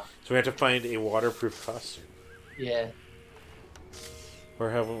 Ah. So we have to find a waterproof costume. Yeah. Or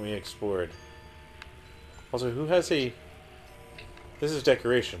haven't we explored? Also, who has a... This is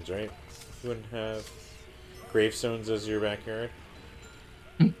decorations, right? You wouldn't have gravestones as your backyard?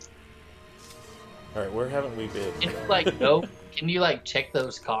 Alright, where haven't we been? Can you, like, go... Can you, like, check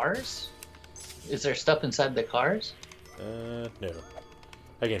those cars? Is there stuff inside the cars? No.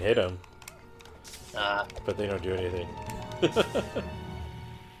 I can hit them. Ah. But they don't do anything.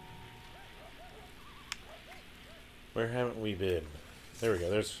 Where haven't we been? There we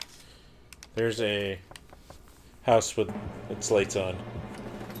go. There's a house with its lights on.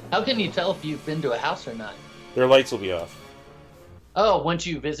 How can you tell if you've been to a house or not? Their lights will be off. Oh, once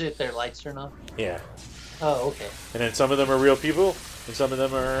you visit, their lights turn off? Yeah. Oh, okay. And then some of them are real people, and some of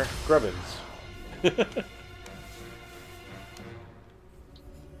them are grubbins.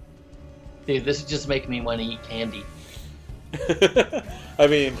 Dude, this is just making me want to eat candy. I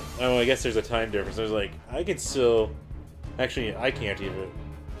mean, oh, I guess there's a time difference. I was like, I can still... Actually, I can't even.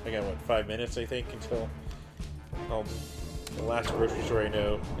 I got, what, 5 minutes, I think, until the last grocery store I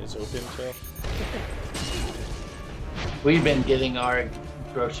know is open, so... We've been getting our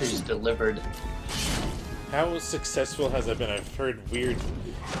groceries delivered. How successful has that been? I've heard weird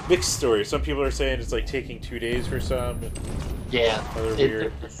mixed stories. Some people are saying it's like taking 2 days for some. Yeah, Other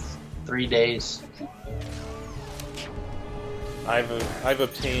weird. it's 3 days. I've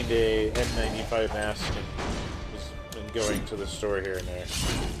obtained a N95 mask and just been going to the store here and there.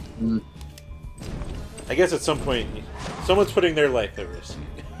 Mm. I guess at some point, someone's putting their life at risk.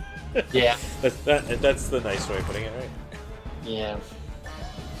 Yeah. That's the nice way of putting it, right? Yeah.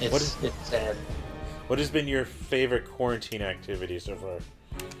 It's sad. What has been your favorite quarantine activity so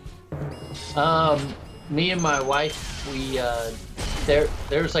far? Me and my wife, we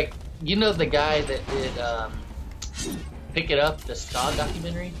there's like, you know, the guy that did Pick It Up, the Ska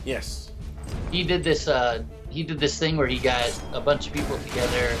documentary. Yes. He did this thing where he got a bunch of people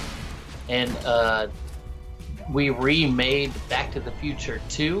together, and we remade Back to the Future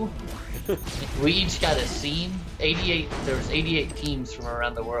 2. We each got a scene. There was 88 teams from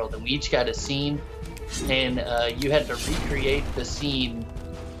around the world, and we each got a scene, and you had to recreate the scene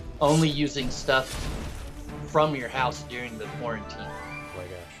only using stuff from your house during the quarantine. Oh my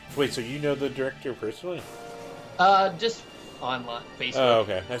gosh. Wait, so you know the director personally? Just online, Facebook. Oh,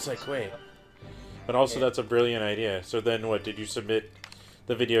 okay. I was like, wait. But also, Yeah. that's a brilliant idea. So then what, did you submit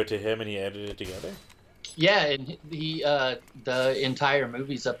the video to him and he edited it together? Yeah, and he the entire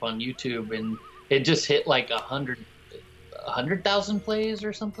movie's up on YouTube, and it just hit like 100,000 plays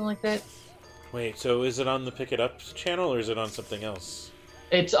or something like that. Wait, so is it on the Pick It Up channel or is it on something else?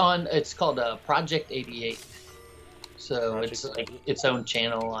 It's called Project 88. So it's like its own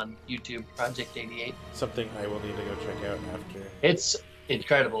channel on YouTube, Project 88. Something I will need to go check out after. It's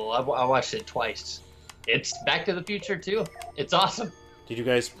incredible. I watched it twice. It's Back to the Future too. It's awesome. Did you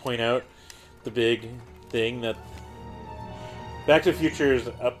guys point out the big thing that Back to the Future is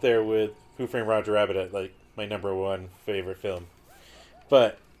up there with Who Framed Roger Rabbit at like my #1 favorite film?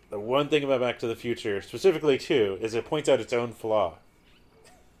 But the one thing about Back to the Future, specifically too, is it points out its own flaw.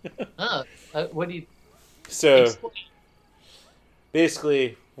 What do you... So Explain.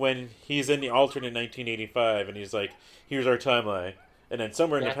 basically, when he's in the alternate 1985 and he's like, here's our timeline, and then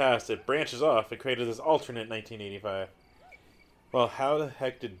somewhere in the past it branches off and created this alternate 1985. Well, how the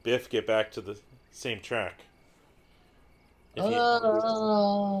heck did Biff get back to the same track? If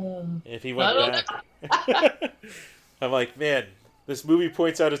he went back. I'm like, man, this movie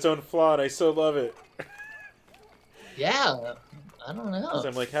points out its own flaw and I so love it. Yeah, I don't know. So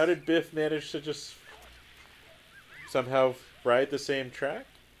I'm like, how did Biff manage to just somehow ride the same track?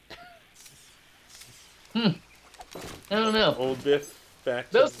 I don't know. Old Biff back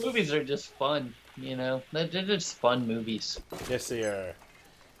to... Those movies are just fun, you know. They're just fun movies. Yes, they are.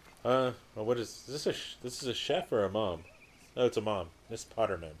 Well, what is this? This is a chef or a mom? Oh, it's a mom. Miss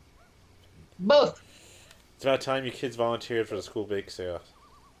Potterman. Both. It's about time you kids volunteered for the school bake sale.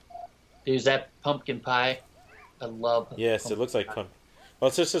 Dude, is that pumpkin pie? I love. Yes, it looks like pumpkin. Well,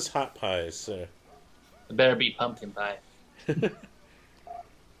 it's just this hot pies. So. It better be pumpkin pie.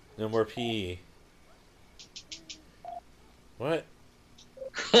 No more PE. What?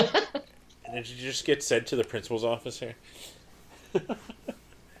 Did you just get sent to the principal's office here?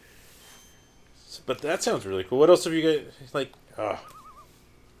 But that sounds really cool. What else have you guys like?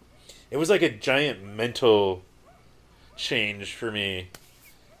 It was like a giant mental change for me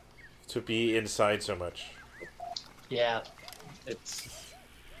to be inside so much. Yeah, it's.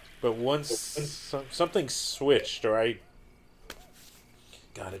 But once something switched, or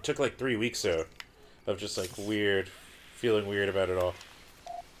God, it took like 3 weeks though, of just like feeling weird about it all.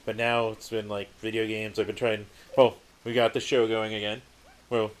 But now it's been like video games. I've been trying. Oh, we got the show going again.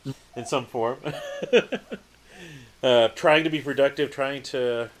 Well, in some form. Trying to be productive, trying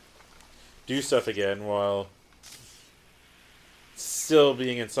to do stuff again while still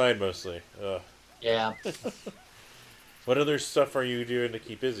being inside mostly. Yeah. What other stuff are you doing to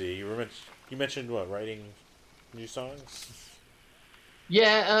keep busy? You mentioned what, writing new songs?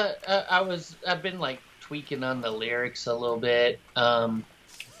 Yeah, I've been like tweaking on the lyrics a little bit. But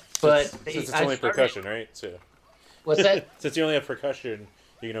since it's only percussion, right? So what's that? Since you only have percussion,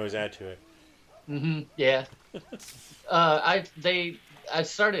 you can always add to it. Yeah. I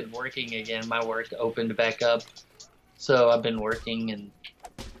started working again. My work opened back up, so I've been working, and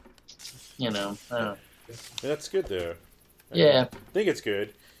I don't know. That's good though. Yeah. I think it's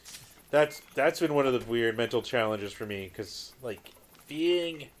good. That's been one of the weird mental challenges for me because like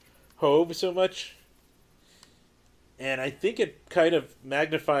being home so much, and I think it kind of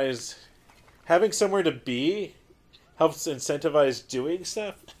magnifies having somewhere to be helps incentivize doing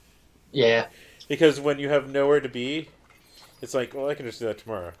stuff. Yeah. Because when you have nowhere to be, it's like, well, I can just do that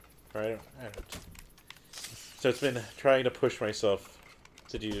tomorrow, right? I don't. So it's been trying to push myself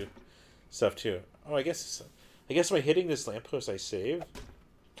to do stuff too. Oh, I guess by hitting this lamppost, I save.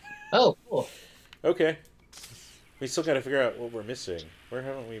 Oh, cool. Okay. We still got to figure out what we're missing. Where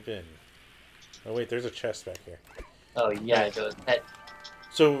haven't we been? Oh wait, there's a chest back here. Oh yeah, it does.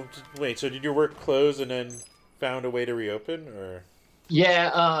 So wait, so did your work close and then found a way to reopen, or?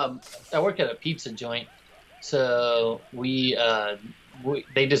 Yeah. I work at a pizza joint, so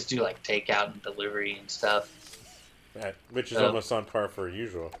they just do like takeout and delivery and stuff. Which is almost on par for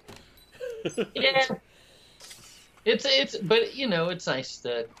usual. Yeah. But it's nice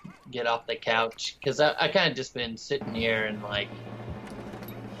to get off the couch because I kind of just been sitting here and like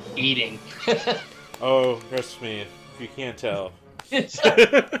eating. Oh, trust me, if you can't tell.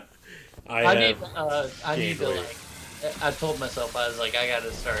 I need to like. I told myself I was like I got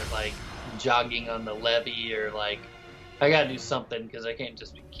to start like jogging on the levee or like I got to do something because I can't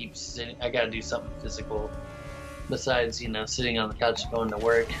just keep sitting. I got to do something physical besides sitting on the couch going to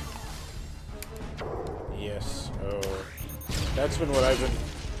work. Yes. Oh, that's been what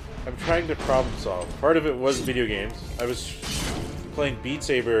I'm trying to problem solve. Part of it was video games. I was playing Beat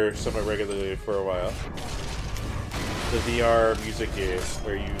Saber somewhat regularly for a while. The VR music game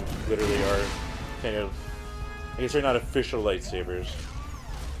where you literally are kind of, I guess they're not official lightsabers,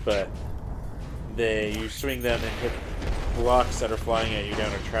 but you swing them and hit blocks that are flying at you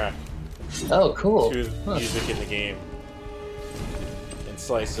down a track. Oh, cool. To the music in the game. And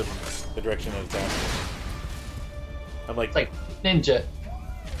slice them the direction of attack. I'm like, it's like ninja.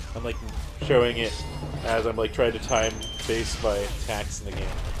 I'm like showing it as I'm like trying to time base my attacks in the game.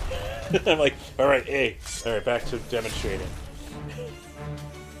 I'm like, alright, back to demonstrating.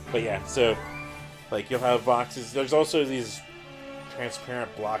 But yeah, so like you'll have boxes. There's also these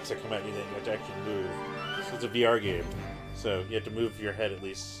transparent blocks that come at you that you have to actually move. So it's a VR game. So you have to move your head at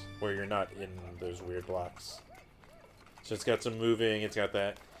least where you're not in those weird blocks. So it's got some moving, it's got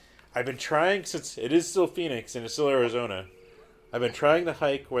that. I've been trying, since it is still Phoenix and it's still Arizona, I've been trying to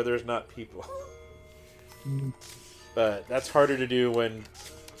hike where there's not people. But that's harder to do when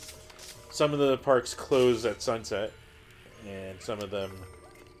some of the parks close at sunset, and some of them,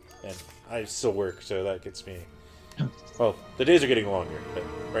 and I still work, so that gets me. Well, the days are getting longer, but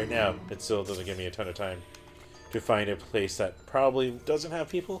right now it still doesn't give me a ton of time to find a place that probably doesn't have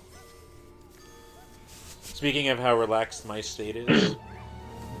people. Speaking of how relaxed my state is,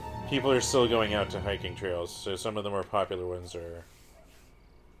 people are still going out to hiking trails, so some of the more popular ones are,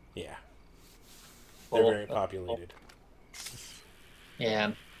 yeah, they're very populated.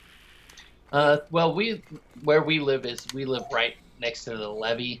 Yeah. Well, where we live right next to the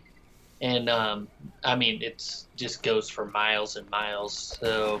levee, and I mean it's just goes for miles and miles,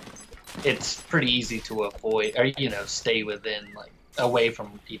 so it's pretty easy to avoid or stay within like away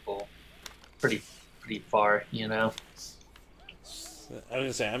from people, pretty far. I was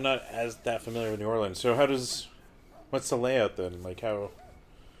gonna say I'm not that familiar with New Orleans, so what's the layout then? Like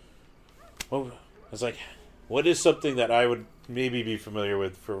it's like, what is something that I would maybe be familiar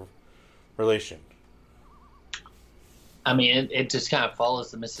with for relation? I mean, it just kind of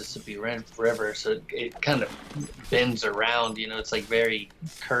follows the Mississippi River, so it kind of bends around. It's like very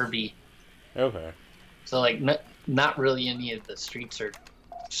curvy. Okay. So like not really any of the streets are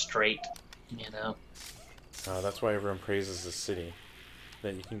straight. That's why everyone praises the city.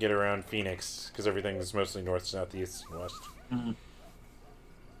 That you can get around Phoenix because everything is mostly north, south, east, and west. Mm-hmm.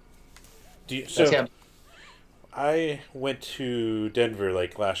 I went to Denver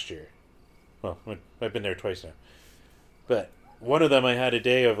like last year. Well, I've been there twice now. But one of them I had a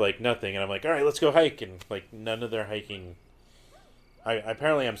day of like nothing, and I'm like, all right, let's go hike, and like none of their hiking.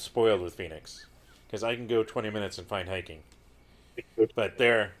 Apparently I'm spoiled with Phoenix because I can go 20 minutes and find hiking. But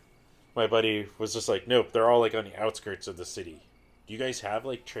there, my buddy was just like, nope, they're all like on the outskirts of the city. Do you guys have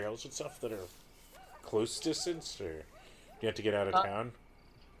like trails and stuff that are close distance, or do you have to get out of town?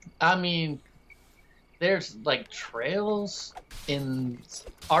 I mean, there's like trails in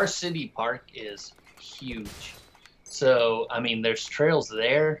our city park is huge. So, I mean, there's trails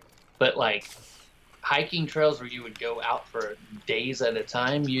there, but like hiking trails where you would go out for days at a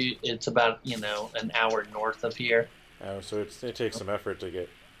time, it's about, an hour north of here. Oh, so it takes some effort to get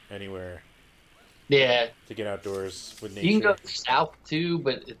anywhere, Yeah, to get outdoors with you can go nature. south too,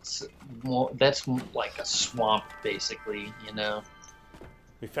 but it's more. That's like a swamp, basically.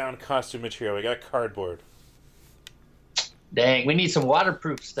 We found costume material. We got cardboard, Dang, we need some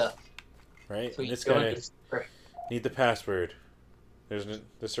waterproof stuff. right? So And you this go guy into. need the password. There's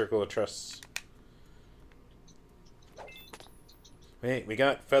the circle of trusts. Wait, we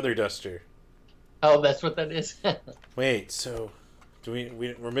got feather duster. Oh, that's what that is. Wait, so do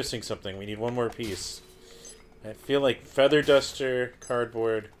we're missing something. We need one more piece. I feel like feather duster,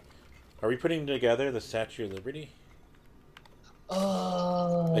 cardboard. Are we putting together the Statue of Liberty?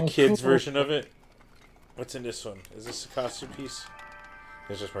 Oh, A kid's cool. version of it? What's in this one? Is this a costume piece?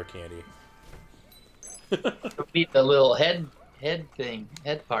 There's just more candy. We need the little head thing,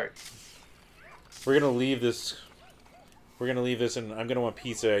 head part. We're gonna leave this. We're gonna leave this, and I'm gonna want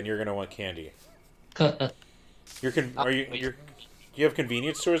pizza, and you're gonna want candy. Are you? Do you have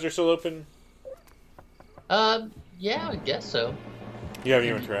convenience stores that are still open? Yeah, I guess so. You haven't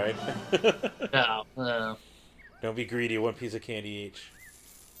even tried. No. Don't be greedy. One piece of candy each.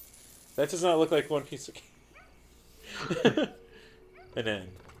 That does not look like one piece of candy. And then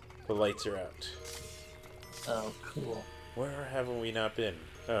the lights are out. Oh, cool. Where haven't we not been?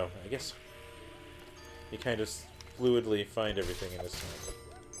 Oh, I guess you kind of fluidly find everything in this one.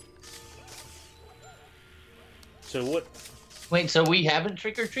 So what? Wait, so we haven't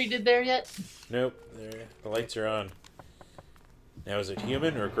trick-or-treated there yet? Nope. The lights are on. Now, is it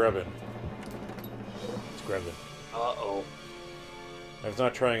human or grubbin? It's grubbin. Uh-oh. I was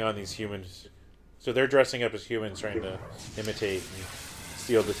not trying on these humans. So they're dressing up as humans, trying to imitate and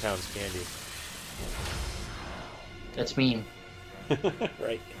steal the town's candy. That's mean.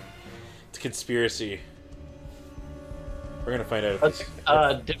 Right. It's a conspiracy. We're gonna find out if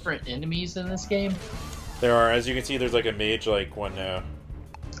Are different enemies in this game? there are. As you can see, there's like a mage-like one now.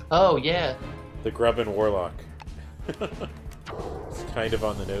 Oh, yeah. The Grubbin Warlock. It's kind of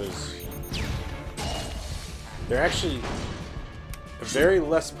on the nose. They're actually very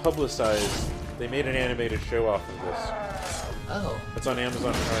less publicized. They made an animated show off of this. Oh. It's on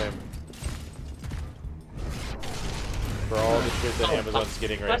Amazon Prime. For all the shit that Amazon's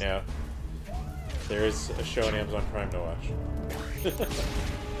getting right now, there is a show on Amazon Prime to watch.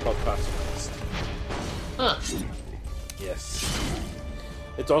 Called Costume Quest. Huh. Yes.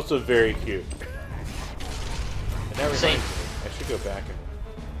 It's also very cute. And that reminds me, I should go back and...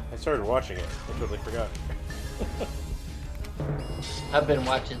 I started watching it. I totally forgot. I've been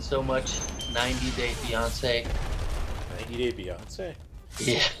watching so much 90 Day Fiancé. 90 Day Beyonce?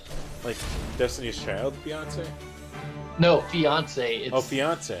 Yeah. Like Destiny's Child Beyonce? No, Fiancé. Oh,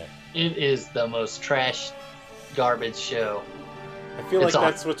 Fiance. It is the most trash garbage show. I feel like It's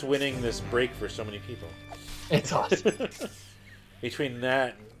that's what's winning this break for so many people. It's awesome. Between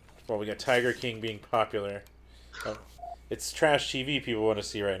that, well, we got Tiger King being popular. Oh, it's trash TV people want to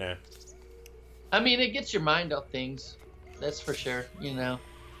see right now. I mean, it gets your mind off things. That's for sure,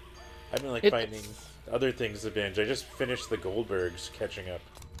 I've been It- finding other things to binge. I just finished the Goldbergs catching up.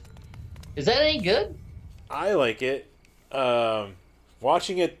 Is that any good? I like it.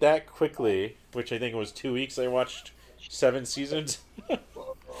 Watching it that quickly, which I think was 2 weeks, I watched 7 seasons.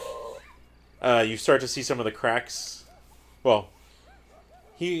 You start to see some of the cracks. Well,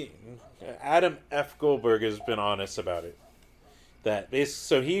 Adam F. Goldberg has been honest about it.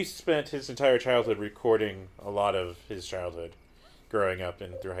 So he spent his entire childhood recording a lot of his childhood, growing up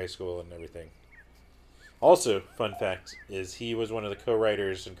and through high school and everything. Also, fun fact is he was one of the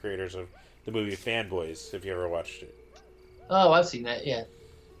co-writers and creators of the movie Fanboys, if you ever watched it. Oh, I've seen that, yeah.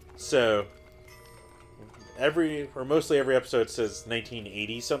 So, mostly every episode says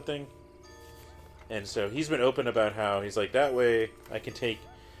 1980 something. And so he's been open about how he's like, that way I can take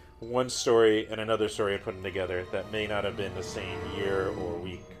one story and another story and put them together that may not have been the same year or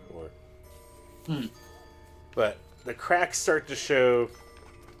week or... But the cracks start to show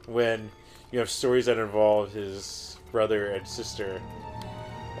when you have stories that involve his brother and sister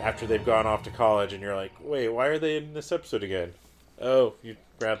after they've gone off to college, and you're like, wait, why are they in this episode again? Oh, you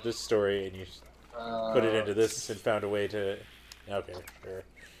grabbed this story and you put it into this and found a way to... Okay, sure.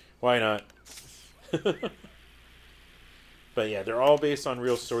 Why not? But yeah, they're all based on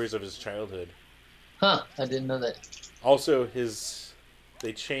real stories of his childhood. Huh, I didn't know that. Also,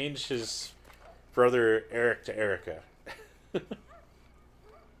 they changed his brother Eric to Erica.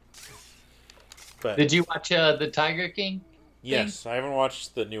 But Did you watch the Tiger King? yes, I haven't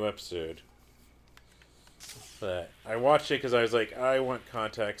watched the new episode. But I watched it because I was like, I want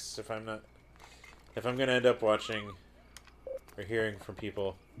context if I'm going to end up watching or hearing from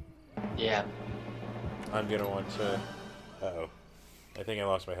people. Yeah. I'm gonna want to. Uh-oh. I think I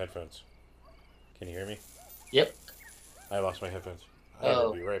lost my headphones. Can you hear me? Yep. I lost my headphones. I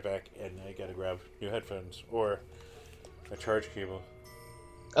will be right back, and I gotta grab new headphones or a charge cable.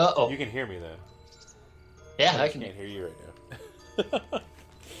 Uh-oh. You can hear me though. Yeah, I can't hear you right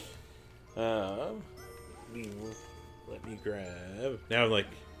now. Let me grab. Now I'm like,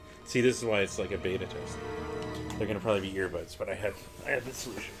 see, this is why it's like a beta test. They're gonna probably be earbuds, but I had the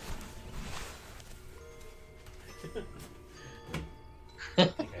solution. I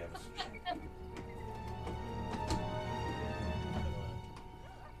think I have a solution.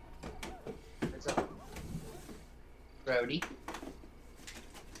 What's up, Brody?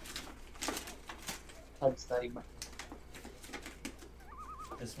 How'd study my...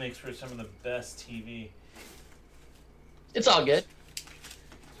 This makes for some of the best TV. It's all good.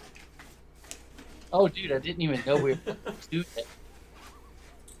 Oh, dude, I didn't even know we were doing it.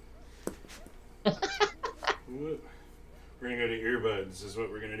 We're gonna go to earbuds. Is what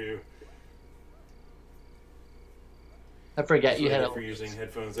we're gonna do. I forgot you had for using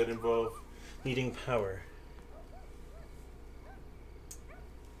headphones that involve needing power.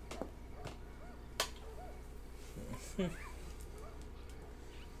 And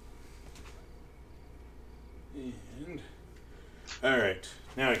all right,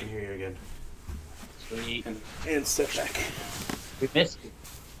 now I can hear you again. Sweet. And step back. We missed you.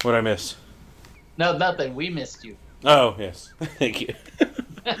 What'd I miss? No, nothing. We missed you. Oh yes, thank you.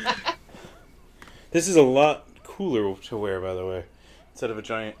 This is a lot cooler to wear, by the way, instead of a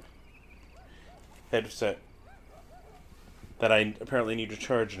giant headset that I apparently need to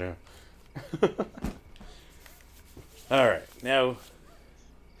charge now. All right, now.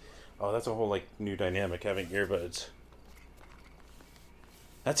 Oh, that's a whole like new dynamic having earbuds.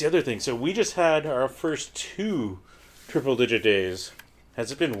 That's the other thing. So we just had our first 2 triple-digit days.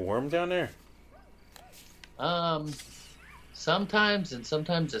 Has it been warm down there? Sometimes, and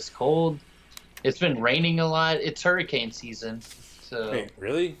sometimes it's cold. It's been raining a lot. It's hurricane season, so Wait,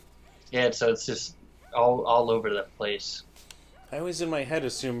 really? yeah. So it's just all over the place. I always in my head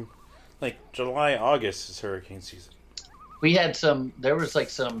assume like July, August is hurricane season. We had some. There was like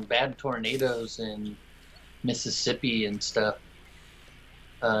some bad tornadoes in Mississippi and stuff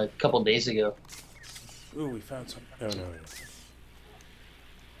a couple days ago. Ooh, we found some. Oh no.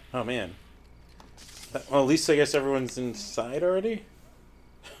 Oh man. Well, at least I guess everyone's inside already.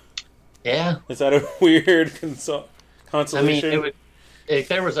 Yeah. Is that a weird consolation? I mean, it would. If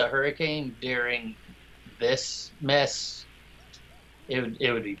there was a hurricane during this mess, it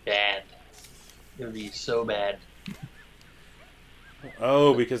would be bad. It would be so bad.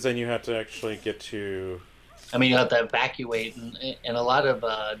 Oh, because then you have to actually get to. I mean, you have to evacuate, and a lot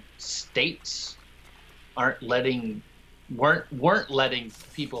of states weren't letting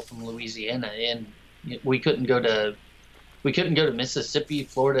people from Louisiana in. We couldn't go to Mississippi,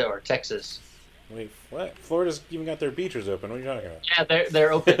 Florida, or Texas. Wait, what? Florida's even got their beaches open. What are you talking about? Yeah,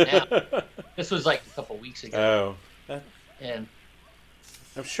 they're open now. This was like a couple weeks ago. Oh, and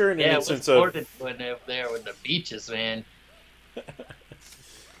I'm sure in an instance Florida went over there with the beaches, man.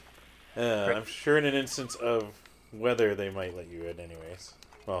 I'm sure in an instance of weather they might let you in, anyways.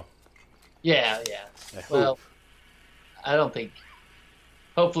 Well. Yeah. I hope. Well, I don't think.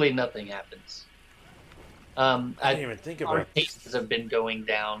 Hopefully, nothing happens. I didn't even think about our cases have been going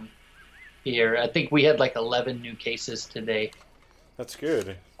down here. I think we had like 11 new cases today. That's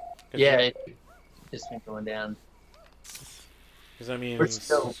good. Yeah, it's been going down. Because I mean,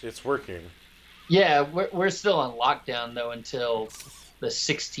 it's working. Yeah, we're still on lockdown though until the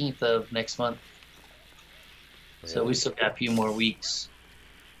 16th of next month. Really? So we still got a few more weeks.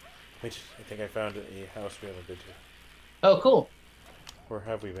 Wait, I think I found a house we haven't been to. Oh, cool. Or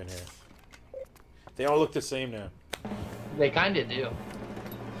have we been here? They all look the same now. They kind of do.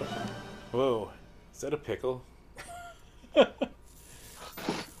 Whoa, is that a pickle? I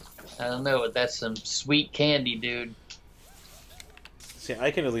don't know, but that's some sweet candy, dude. See,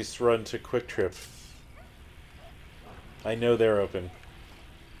 I can at least run to Quick Trip. I know they're open.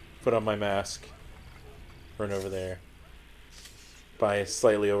 Put on my mask. Run over there. Buy a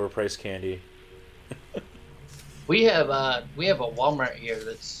slightly overpriced candy. We have a Walmart here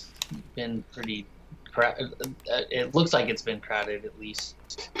that's been pretty crowded. It looks like it's been crowded at least.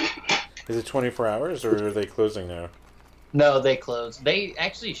 Is it 24 hours or are they closing now? No, they closed. They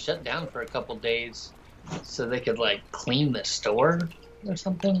actually shut down for a couple days so they could like clean the store or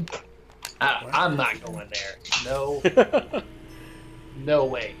something. I'm not going there. No. No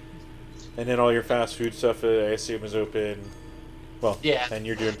way. And then all your fast food stuff, I assume, is open. Well, yeah. And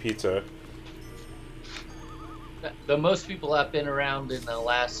you're doing pizza. The most people I've been around in the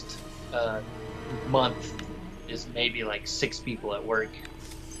last month is maybe like 6 people at work.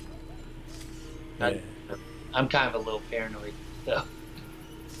 Yeah. I'm kind of a little paranoid, though.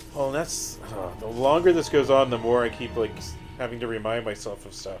 Well, that's the longer this goes on, the more I keep like having to remind myself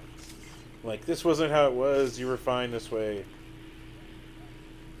of stuff. Like, this wasn't how it was. You were fine this way.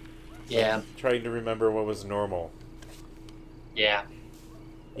 Yeah. Trying to remember what was normal. Yeah.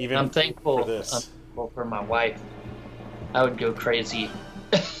 Even I'm thankful. for this. I'm thankful for my wife. I would go crazy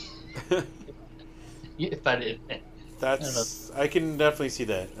if I didn't. I can definitely see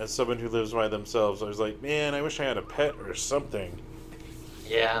that. As someone who lives by themselves, I was like, man, I wish I had a pet or something.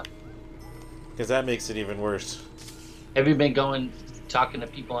 Yeah. Because that makes it even worse. Have you been talking to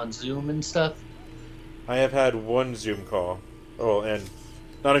people on Zoom and stuff? I have had one Zoom call. Oh, and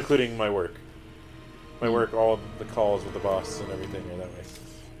not including my work. My work, all the calls with the boss and everything are that way.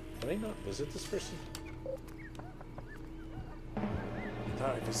 Did I not visit this person? I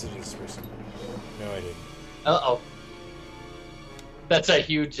thought I visited this person. No, I didn't. Uh-oh. That's a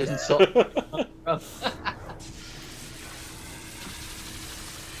huge insult.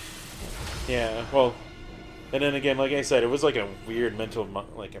 Yeah, well, and then again, like I said, it was like a weird mental,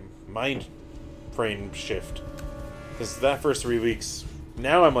 like a mind frame shift. Because that first 3 weeks,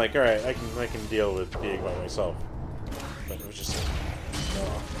 now I'm like, all right, I can deal with being by myself. But it was just like,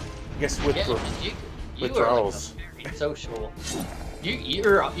 I guess you withdrawals. are like a very social.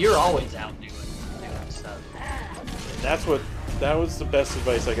 You're always out doing stuff. That was the best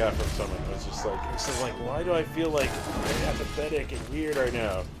advice I got from someone. It was just like, why do I feel like apathetic and weird right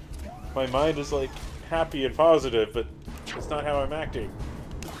now? My mind is like happy and positive, but it's not how I'm acting.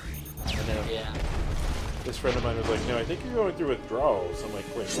 And then this friend of mine was like, no, I think you're going through withdrawals. I'm like,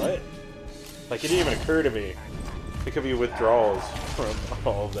 wait, what? Like, it didn't even occur to me. It could be withdrawals from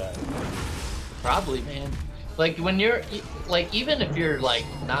all of that. Probably, man. Like, when you're, like, even if you're, like,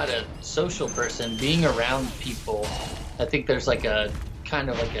 not a social person, being around people, I think there's, like, a kind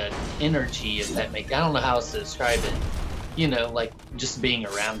of like an energy, if that makes, I don't know how else to describe it. You know, like, just being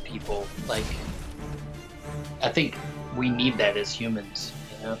around people. Like, I think we need that as humans,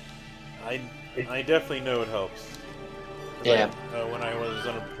 you know? I definitely know it helps. Yeah. Like, when I was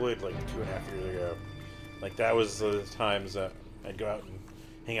unemployed, like, 2.5 years ago, like, that was the times that I'd go out and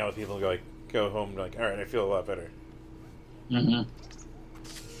hang out with people and go home, like, all right, I feel a lot better. Mm-hmm.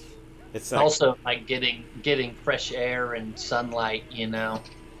 It's also like getting fresh air and sunlight, you know.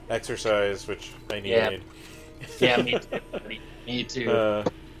 Exercise, which I need. Yeah, me too. Me too.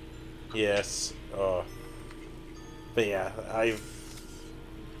 Yes. But yeah, I've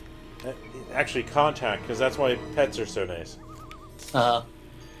actually contact, because that's why pets are so nice.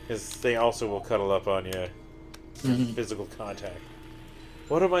 Because they also will cuddle up on you. Mm-hmm. Physical contact.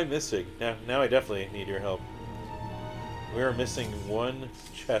 What am I missing? Now I definitely need your help. We are missing one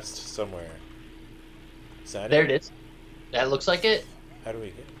chest somewhere. Is that there it is. That looks like it. How do we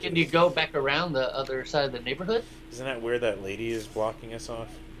get? Can you go back around the other side of the neighborhood? Isn't that where that lady is blocking us off?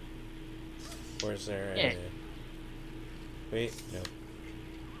 Or is there? Yeah. Wait, no.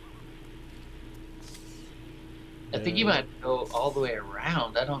 I think you might go all the way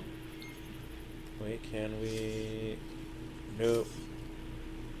around. I don't. Wait, can we? Nope.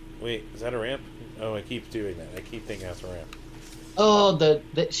 Wait, is that a ramp? Oh, I keep doing that. I keep thinking that's a ramp. Oh,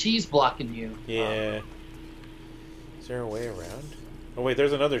 she's blocking you. Yeah. Is there a way around? Oh wait,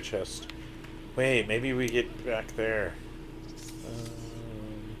 there's another chest. Wait, maybe we get back there.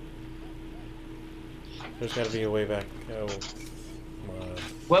 There's got to be a way back. Oh, come on.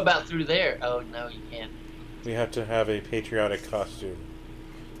 What about through there? Oh no, you can't. We have to have a patriotic costume.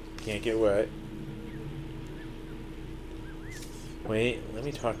 Can't get wet. Wait, let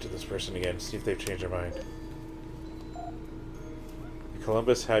me talk to this person again, see if they've changed their mind. If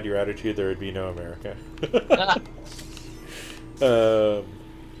Columbus had your attitude, there would be no America.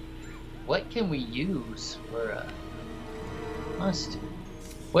 What can we use for a must?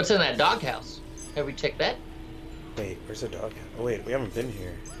 What's in that doghouse? Have we checked that? Wait, where's the dog? Oh wait, we haven't been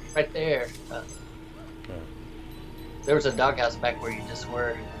here. Right there. No. There was a doghouse back where you just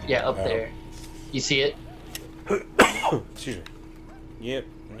were. Yeah, up there. You see it? Excuse me. Yep.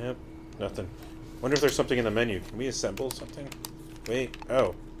 Nope. Nothing. Wonder if there's something in the menu. Can we assemble something? Wait.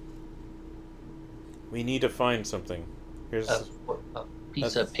 Oh. We need to find something. Here's a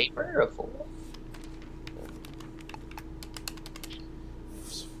piece of paper.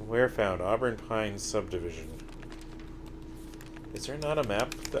 Where found? Auburn Pines subdivision. Is there not a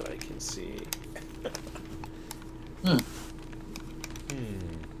map that I can see?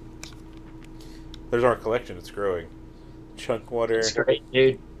 There's our collection. It's growing. Chunkwater. That's great,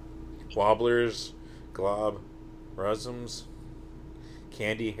 dude. Wobblers. Glob. Rusums.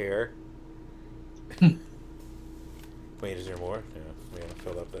 Candy hair. Wait, is there more? No, we haven't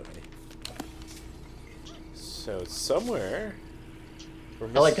filled up that many. So somewhere... I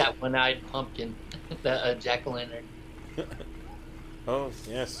like that one-eyed pumpkin, the jack-o'-lantern. Oh,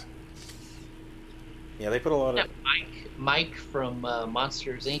 yes. Yeah, they put a lot of... Mike from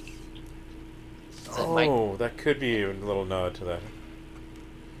Monsters, Inc. Oh, that could be a little nod to that.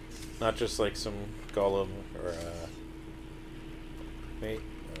 Not just like some golem or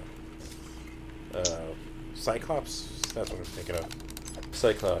Cyclops. That's what I'm thinking of.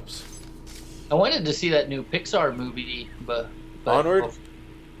 Cyclops. I wanted to see that new Pixar movie, but Onward.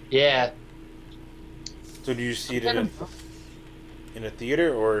 Yeah. So did you see it in a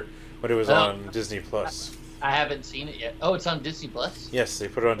theater or when it was on Disney Plus? I haven't seen it yet. Oh, it's on Disney Plus? Yes, they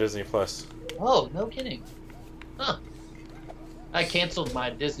put it on Disney Plus. Oh, no kidding. Huh. I canceled my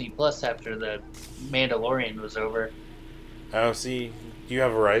Disney Plus after the Mandalorian was over. Oh, see, do you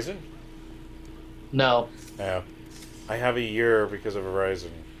have Verizon? No. No. I have a year because of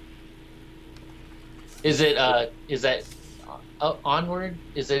Verizon. Is that Onward?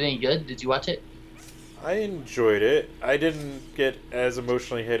 Is it any good? Did you watch it? I enjoyed it. I didn't get as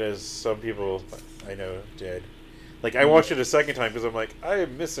emotionally hit as some people I know did. Like, I watched it a second time because I'm like, I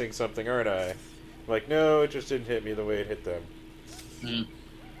am missing something, aren't I? I'm like, no, it just didn't hit me the way it hit them.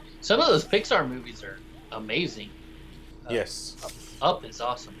 Some of those Pixar movies are amazing. Yes. Up is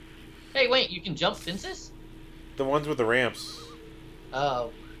awesome. Hey, wait, you can jump fences? The ones with the ramps.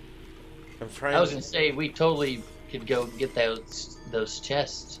 Oh. I'm trying. I was gonna say we totally could go get those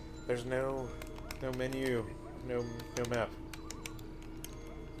chests. There's no menu, no map.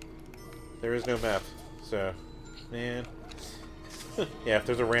 There is no map, so man. Yeah, if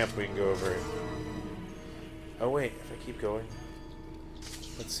there's a ramp, we can go over it. Oh wait, if I keep going,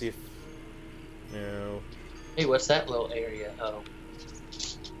 let's see if no. Hey, what's that little area? Oh,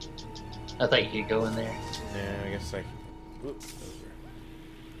 I thought you could go in there. No, I guess I. Whoop,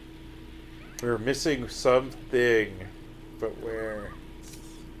 we're missing something, but where?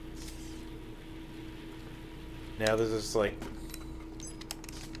 Now this is like.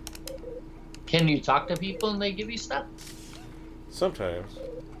 Can you talk to people and they give you stuff? Sometimes.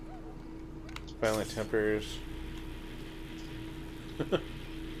 Violent tempers.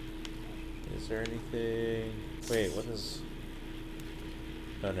 Is there anything? Wait, what is?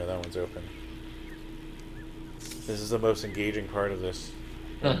 Oh no, that one's open. This is the most engaging part of this.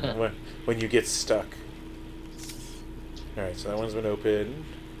 when you get stuck. Alright, so that one's been opened.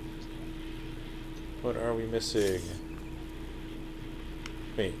 What are we missing?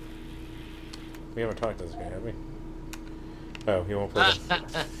 Wait. We haven't talked to this guy, have we? Oh, he won't play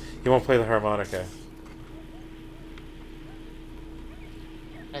he won't play the harmonica.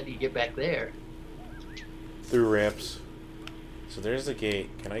 How do you get back there? Through ramps. So there's the gate.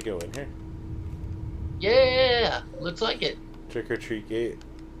 Can I go in here? Yeah, looks like it. Trick or treat gate.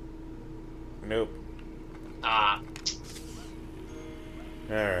 Nope. Ah.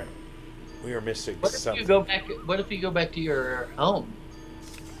 Alright. We are missing What if something. you go back? What if you go back to your home?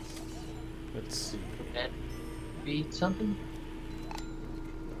 Let's see. Would that be something?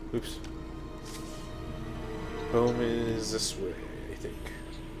 Oops. Home is this way, I think.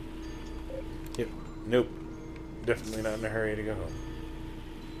 Yep. Nope. Definitely not in a hurry to go home.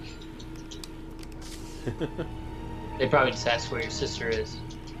 They probably just asked where your sister is.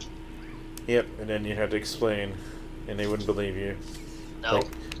 Yep, and then you had to explain, and they wouldn't believe you. No.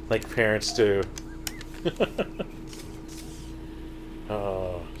 Like parents do.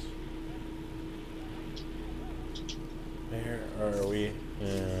 Oh. Where are we?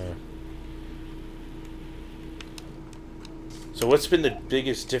 So what's been the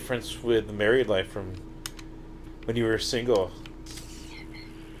biggest difference with the married life from when you were single?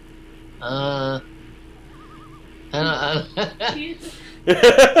 I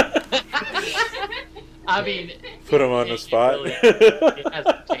mean, Put him on the spot. It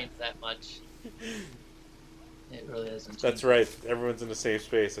hasn't changed that much. It really hasn't changed. That's right. Everyone's in the same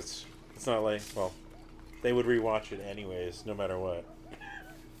space. It's not like, well, they would rewatch it anyways, no matter what.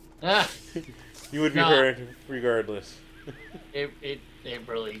 You would be heard regardless. It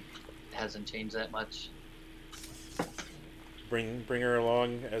really hasn't changed that much. Bring her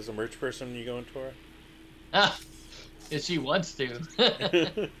along as a merch person when you go on tour. If she wants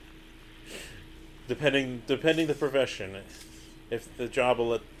to. Depending the profession, if the job will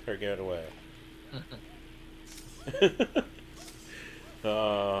let her get away.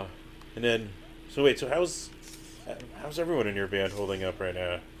 And then, so wait, so how's everyone in your band holding up right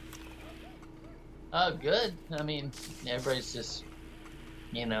now? Oh, good. I mean, everybody's just,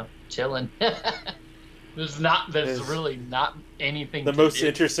 chilling. There's really not anything. The most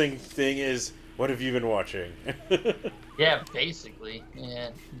interesting thing is What have you been watching? Yeah, basically.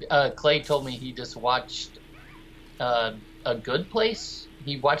 Yeah. Clay told me he just watched A Good Place.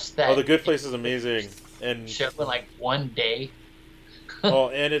 He watched that. Oh, The Good Place is amazing, and show in like one day. oh,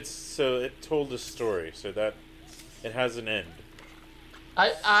 and it told a story, so that it has an end.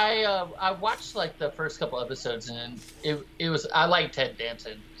 I watched like the first couple episodes, and it was, I like Ted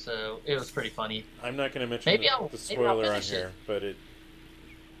Danson, so it was pretty funny. I'm not going to mention Maybe the spoiler on finish here, but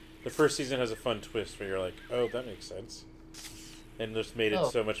the first season has a fun twist where you're like, oh, that makes sense, and just made it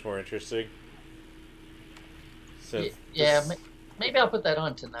so much more interesting. So yeah, maybe I'll put that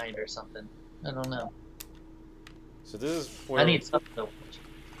on tonight or something. I don't know. So this is where I need something to watch.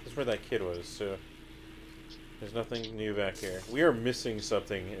 This is where that kid was. So there's nothing new back here. We are missing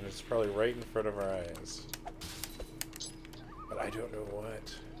something, and it's probably right in front of our eyes, but I don't know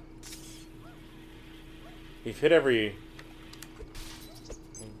what. We've hit every.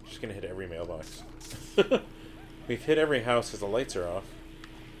 I'm just gonna hit every mailbox. We've hit every house because the lights are off.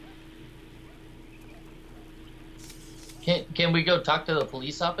 Can we go talk to the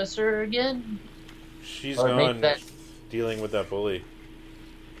police officer again? She's or gone dealing with that bully.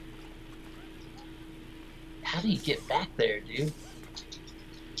 How do you get back there, dude?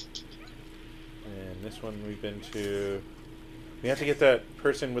 And this one we've been to. We have to get that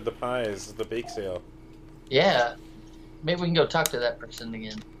person with the pies, the bake sale. Yeah. Maybe we can go talk to that person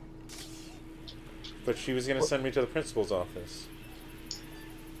again. But she was going to send me to the principal's office.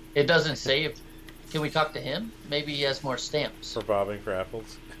 It doesn't say if... Can we talk to him? Maybe he has more stamps. For bobbing for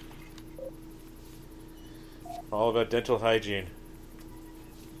apples. All about dental hygiene.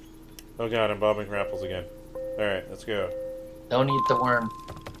 Oh god, I'm bobbing for apples again. Alright, let's go. Don't eat the worm.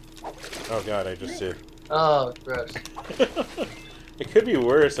 Oh god, I just did. Oh, gross. It could be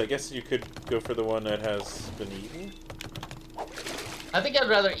worse. I guess you could go for the one that has been eaten. I think I'd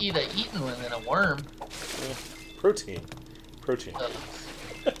rather eat a eaten one than a worm. Protein. Protein.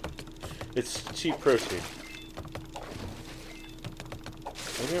 It's cheap protein.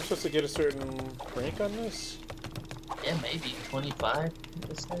 Maybe I'm supposed to get a certain rank on this? Yeah, maybe 25.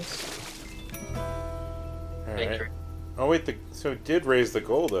 This says. Alright. Oh wait, so it did raise the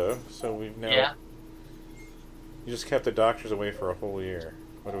goal though. So we've now. Yeah. You just kept the doctors away for a whole year.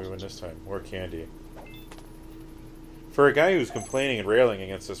 What do we win this time? More candy. For a guy who's complaining and railing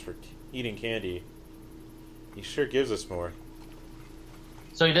against us for eating candy, he sure gives us more.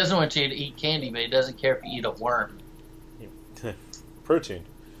 So he doesn't want you to eat candy, but he doesn't care if you eat a worm. Protein.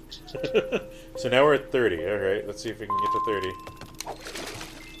 So now we're at 30. Alright, let's see if we can get to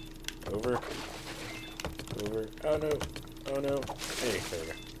 30. Over. Over. Oh no. Oh no. Hey, there we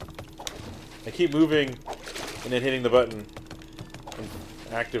go. I keep moving and then hitting the button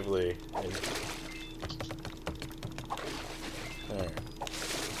actively. Alright.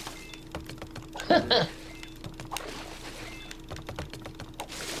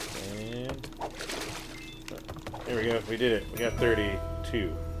 And there we go. We did it. We got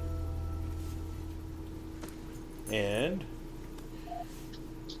 32. And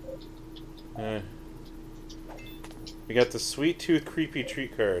we got the Sweet Tooth Creepy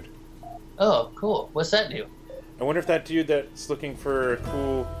Treat card. Oh, cool. What's that do? I wonder if that dude that's looking for a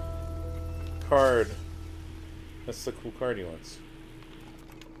cool card, that's the cool card he wants.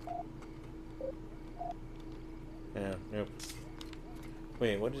 Yeah, nope.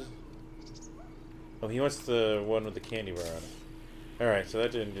 Wait, what is... Oh, he wants the one with the candy bar on it. Alright, so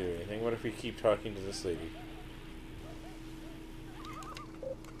that didn't do anything. What if we keep talking to this lady?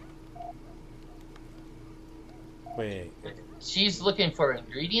 Wait. She's looking for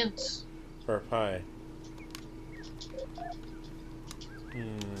ingredients? For a pie.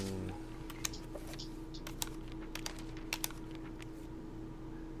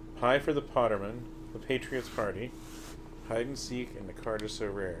 Pie for the Potterman, the Patriots Party, hide and seek, and the card is so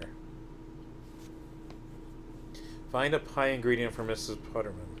rare. Find a pie ingredient for Mrs.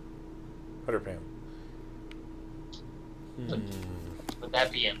 Potterpam. Would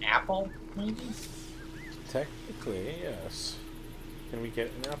that be an apple, maybe? Technically, yes. Can we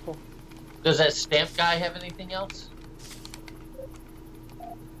get an apple? Does that stamp guy have anything else?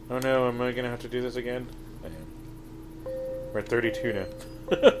 Oh no, am I gonna have to do this again? I am. We're at 32 now.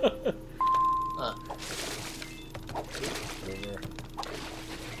 Huh.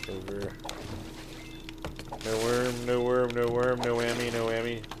 Over. No worm, no worm, no worm, no whammy, no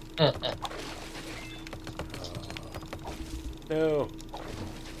whammy. No.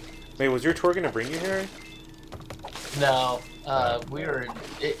 Wait, was your tour gonna bring you here? No, we were.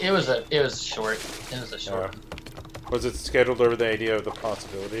 It was short. It was a short. Was it scheduled over the idea of the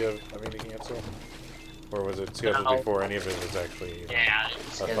possibility of having to cancel, or was it scheduled before any of it was actually? Yeah, it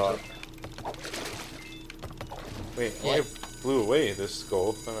was scheduled. Wait, Yeah. I blew away this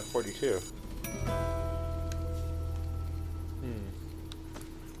gold. I'm at 42.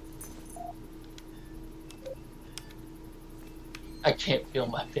 I can't feel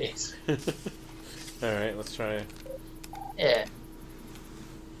my face. Alright, let's try. Yeah.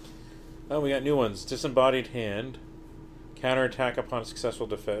 Oh, we got new ones. Disembodied hand. Counterattack upon successful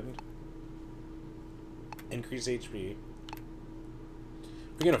defend. Increase HP.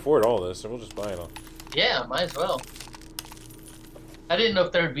 We can afford all this, so we'll just buy it all. Yeah, might as well. I didn't know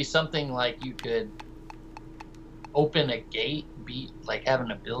if there would be something like you could open a gate, like have an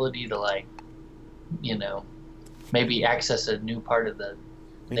ability to like, you know, maybe access a new part of the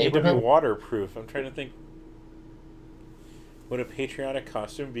We need to be neighborhood. waterproof. I'm trying to think. Would a patriotic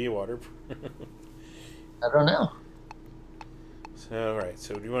costume be waterproof? I don't know. So, alright,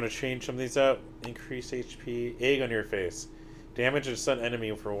 so do you want to change some of these out? Increase HP. Egg on your face. Damage a stun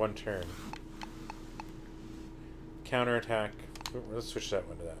enemy for 1 turn. Counterattack. Let's switch that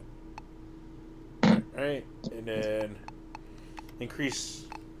one to that. Alright, and then increase.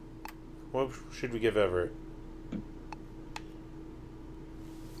 What should we give Everett?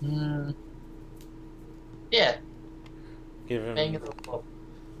 Yeah. Give him. Bang it up.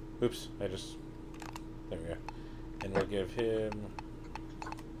 Oops, I just. There we go. And we'll give him.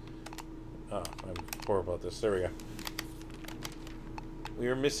 Oh, I'm horrible at this. There we go. We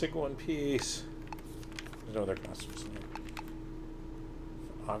are missing one piece. There's no other costumes in there.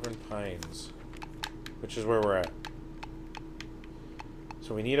 Auburn Pines, which is where we're at.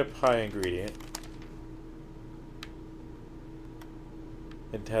 So we need a pie ingredient.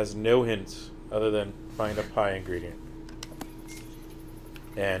 It has no hints other than find a pie ingredient.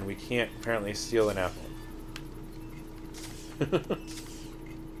 And we can't apparently steal an apple.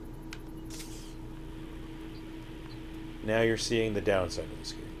 Now you're seeing the downside of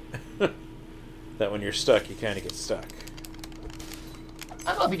this game. That when you're stuck, you kind of get stuck.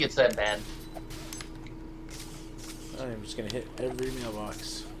 I don't think it's that bad. I'm just gonna hit every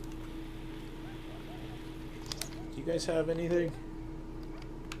mailbox. Do you guys have anything?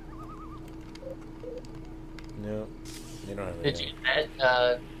 No, they don't have Did anything. you get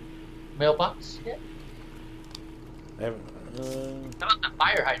that mailbox yet? I haven't. How about the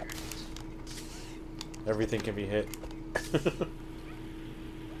fire hydrant? Everything can be hit.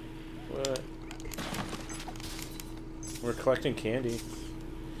 What? We're collecting candy.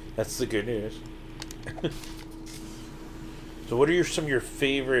 That's the good news. So, what are some of your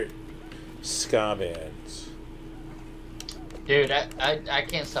favorite ska bands? Dude, I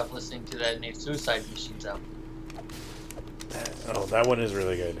can't stop listening to that new Suicide Machines album. Oh, that one is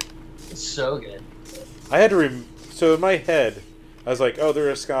really good. It's so good. I had to so in my head, I was like, "Oh, they're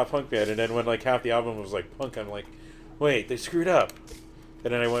a ska punk band," and then when like half the album was like punk, I'm like, "Wait, they screwed up."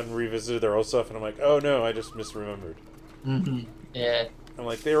 And then I went and revisited their old stuff, and I'm like, "Oh no, I just misremembered." Mm-hmm. Yeah. I'm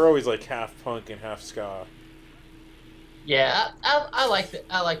like, they were always like half punk and half ska. Yeah, I like that.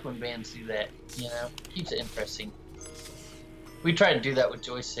 I like when bands do that. You know, keeps it interesting. We try to do that with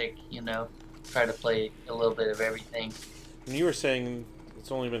Joystick. You know, try to play a little bit of everything. And you were saying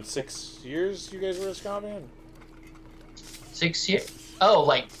it's only been 6 years you guys were a ska band? 6 years? Oh,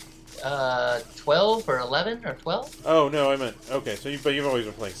 like 12 or 11 or 12? Oh no, I meant okay. So but you've always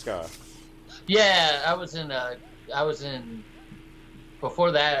been playing ska. Yeah, I was in.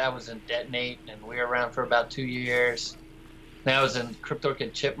 Before that, I was in Detonate, and we were around for about 2 years. Then I was in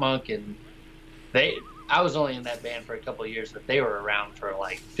Cryptorchid Chipmunk, and I was only in that band for a couple of years, but they were around for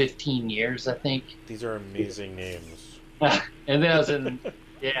like 15 years, I think. These are amazing names. And then I was in,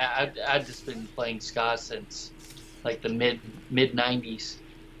 yeah, I've just been playing ska since like the mid 90s.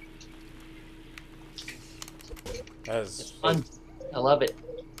 It's fun. I love it.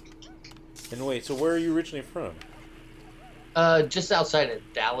 And wait, so where are you originally from? Just outside of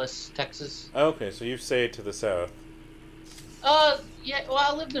Dallas, Texas. Oh, okay, so you stayed to the south. Yeah, well,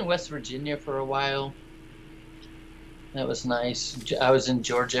 I lived in West Virginia for a while. That was nice. I was in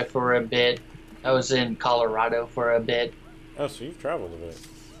Georgia for a bit. I was in Colorado for a bit. Oh, so you've traveled a bit.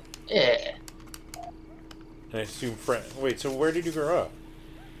 Yeah. And I assume Wait, so where did you grow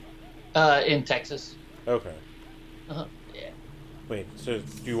up? In Texas. Okay. Yeah. Wait, so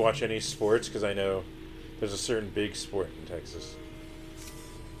do you watch any sports? Because I know there's a certain big sport in Texas.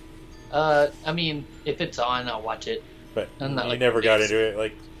 I mean, if it's on, I'll watch it. But I'm not you like never got this. into it?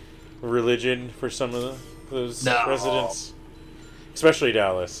 Like, religion for some of those No. residents? Especially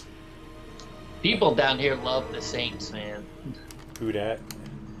Dallas. People down here love the Saints, man. Who dat?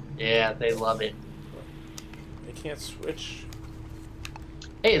 Yeah, they love it. I can't switch.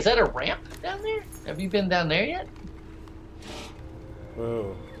 Hey, is that a ramp down there? Have you been down there yet?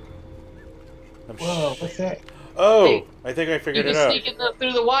 Whoa. Whoa, what's that? Oh, Hey, I think I you figured can it out. sneak it up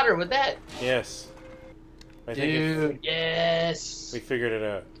through the water with that. Yes. I think Dude, yes. we figured it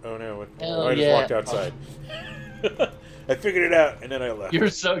out. Oh no, Hell I just yeah. walked outside. I figured it out and then I left. You're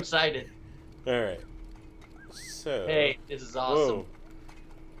so excited. Alright. So. Hey, this is awesome. Whoa.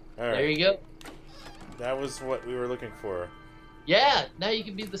 Alright. There you go. That was what we were looking for. Yeah, now you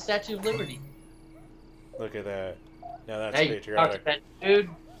can be the Statue of Liberty. Look at that. Now that's Now you can talk to patriotic. that dude.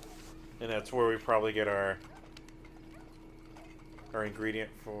 And that's where we probably get our ingredient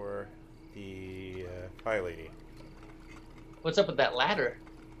for the pie lady. What's up with that ladder?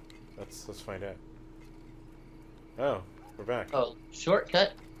 Let's find out. Oh, we're back. Oh,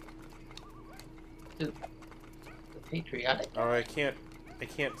 shortcut to the patriotic. Oh, I can't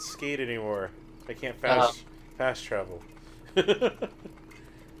skate anymore. I can't Oh. fast travel. We're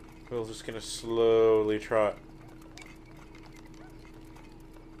just gonna slowly trot.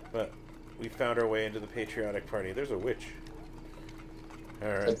 But we found our way into the patriotic party. There's a witch.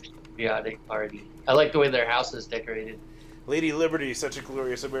 Alright. The patriotic party. I like the way their house is decorated. Lady Liberty, such a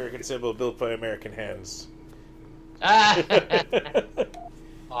glorious American symbol built by American hands. Ah!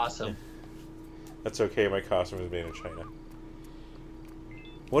 Awesome. That's okay, my costume is made in China.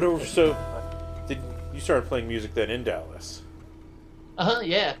 Did you started playing music then in Dallas?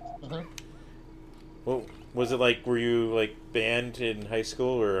 Yeah. Uh-huh. Well, was it like, were you like band in high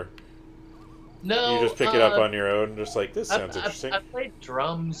school, or No. you just pick it up on your own, just like, this sounds interesting? I played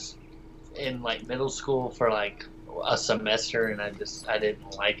drums in like middle school for like a semester, and I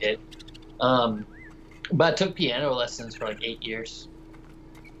didn't like it. But I took piano lessons for like 8 years,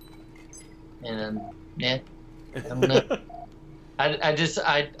 and yeah, I don't know. I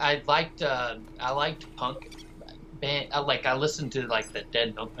liked punk band. I listened to like the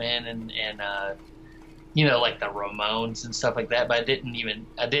Dead Milkmen and you know, like the Ramones and stuff like that. But I didn't even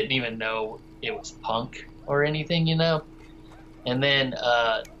know it was punk or anything, you know. And then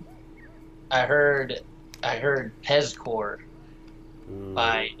I heard Pezcore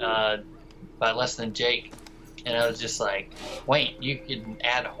by Less Than Jake, and I was just like, wait, you can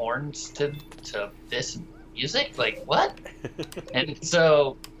add horns to this music? Like, what? And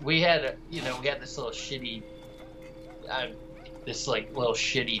so we had this little shitty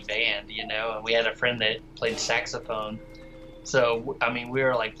band, you know, and we had a friend that played saxophone. So I mean, we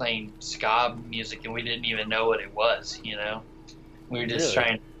were like playing ska music, and we didn't even know what it was, you know. We were just Really?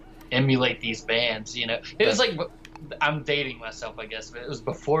 trying to emulate these bands, you know. It was like, I'm dating myself, I guess, but it was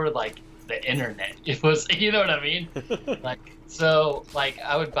before like the internet. It was, you know what I mean? Like, so like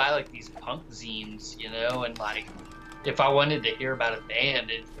I would buy like these punk zines, you know, and like if I wanted to hear about a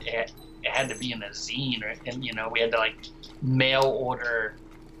band, it had to be in a zine, and you know, we had to like mail order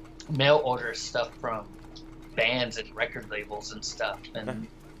stuff from bands and record labels and stuff, and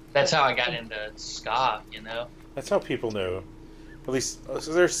that's how I got into ska, you know. That's how people know. At least,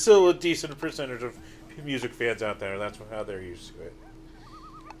 so there's still a decent percentage of music fans out there. That's how they're used to it.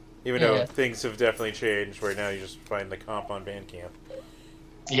 Even though things have definitely changed, where now you just find the comp on Bandcamp.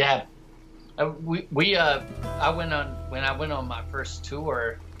 Yeah, I went on my first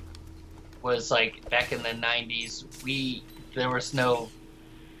tour. Was like back in the 90s. There was no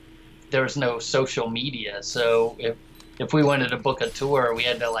social media, so if we wanted to book a tour, we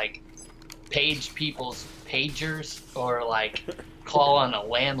had to like page people's pagers, or like call on a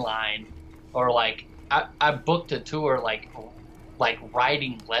landline, or like I booked a tour like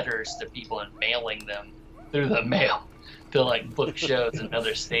writing letters to people and mailing them through the mail to like book shows in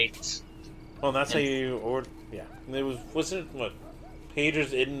other states. Well, that's how you order. Yeah, and wasn't what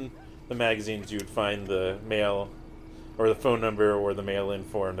pages in the magazines, you would find the mail or the phone number or the mail-in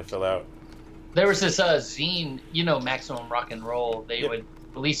form to fill out. There was this zine, you know, Maximum Rock and Roll. They would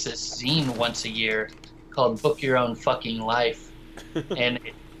release this zine once a year called "Book Your Own Fucking Life," and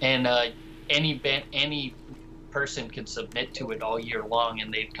any person could submit to it all year long,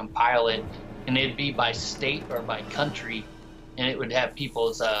 and they'd compile it, and it'd be by state or by country, and it would have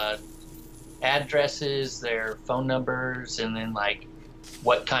people's addresses, their phone numbers, and then like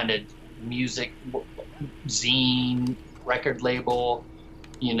what kind of music, zine, record label,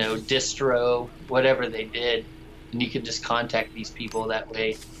 you know, distro, whatever they did, and you could just contact these people that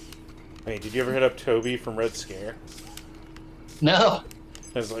way. Hey, did you ever hit up Toby from Red Scare? No.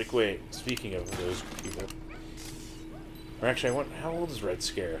 I was like, wait, speaking of those people. Or actually, how old is Red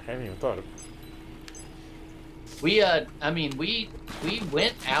Scare? I haven't even thought of it. We went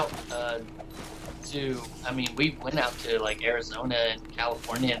out we went out to like Arizona and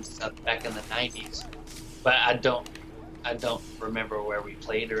California and stuff back in the 90s, but I don't remember where we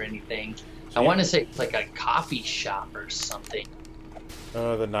played or anything. I want to say it's like a coffee shop or something.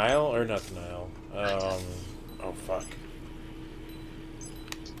 The Nile or not the Nile? Oh fuck.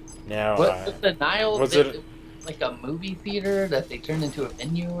 Now Was the Nile was it? like a movie theater that they turned into a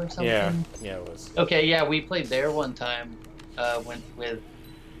venue or something? Yeah, it was. Okay, yeah, we played there one time. When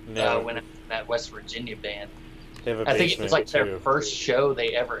I was in that West Virginia band. They have a I think it was like basement, their too. first show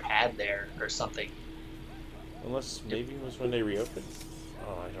they ever had there or something. Unless maybe it was when they reopened.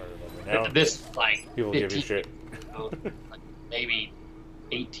 Oh, I don't remember now. This like People give 15 you shit. like maybe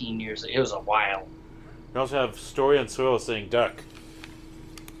 18 years. It was a while. We also have Story on Soil saying duck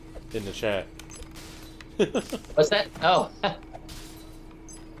in the chat. What's that? Oh.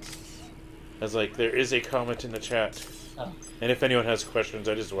 As like there is a comment in the chat. Oh. And if anyone has questions,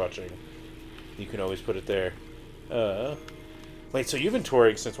 I'm just watching. You can always put it there. Wait, so you've been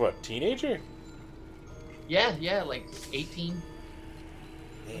touring since what? Teenager? Yeah, like 18.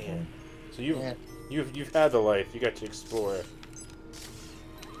 Man. So you've Yeah. you've had the life. You got to explore,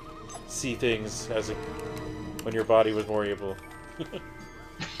 see things when your body was more able.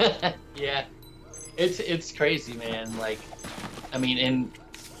 Yeah. It's crazy, man. Like, I mean, and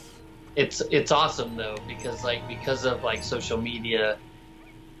it's awesome though because of like social media,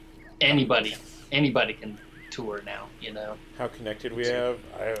 anybody can tour now, you know. How connected we have.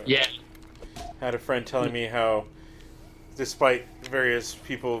 Yeah. Had a friend telling me how, despite various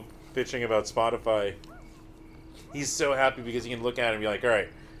people bitching about Spotify, he's so happy because he can look at it and be like, all right,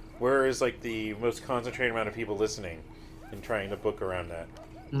 where is like the most concentrated amount of people listening, and trying to book around that.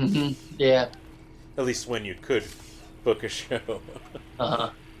 Yeah. At least when you could book a show.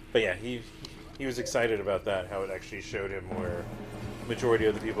 But yeah, he was excited about that, how it actually showed him where the majority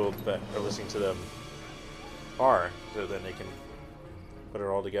of the people that are listening to them are, so then they can put it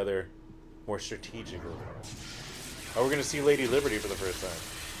all together more strategically. Oh, we're going to see Lady Liberty for the first time.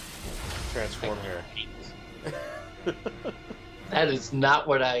 Transform her. That is not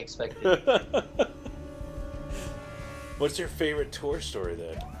what I expected. What's your favorite tour story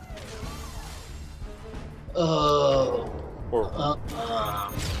then? Oh. Or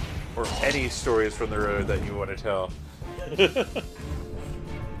any stories from the road that you want to tell.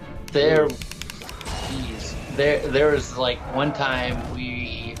 There was like one time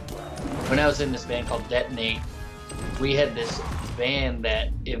when I was in this band called Detonate, we had this van that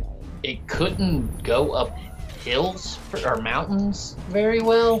it couldn't go up hills or mountains very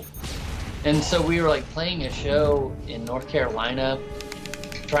well, and so we were like playing a show in North Carolina,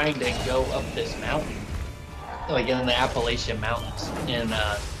 trying to go up this mountain, like in the Appalachian Mountains, and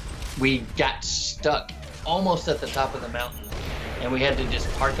we got stuck almost at the top of the mountain, and we had to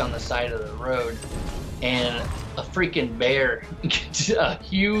just park on the side of the road, and a freaking bear, a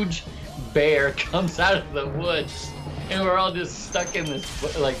huge bear comes out of the woods, and we're all just stuck in this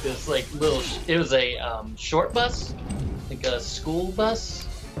little, it was a short bus, like a school bus.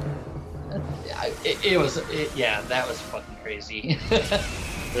 Yeah, that was fucking crazy.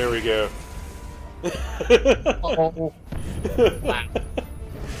 There we go. Oh. Wow.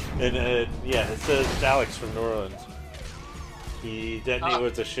 And yeah, it says Alex from New Orleans. He definitely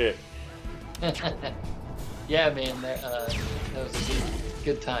was a shit. Yeah, man, that was a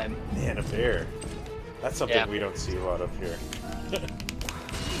good time. Man, a bear. That's something we don't see a lot of here.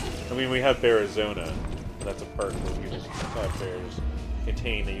 I mean, we have Bearizona. That's a park where you have bears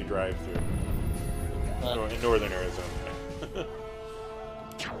contained that you drive through. In northern Arizona.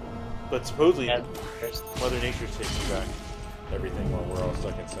 But supposedly, Mother Nature's taking back everything while we're all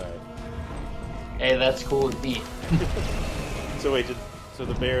stuck inside. Hey, that's cool with me. So wait, so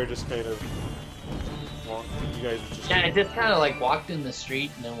the bear just kind of walked? You guys just... Yeah, it just kind of like walked in the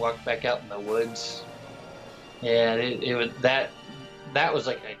street and then walked back out in the woods. Yeah, it was that was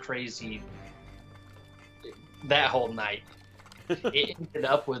like a crazy, that whole night. It ended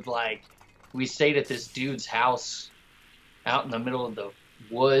up with like, we stayed at this dude's house out in the middle of the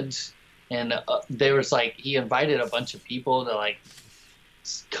woods, and there was like, he invited a bunch of people to like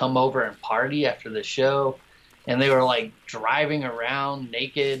come over and party after the show, and they were like driving around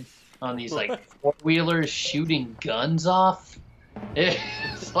naked on these like four-wheelers shooting guns off.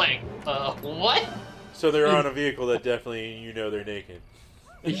 It's like, what? So they're on a vehicle that definitely, they're naked.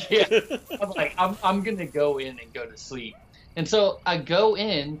 Yeah. I'm like, I'm gonna go in and go to sleep. And so I go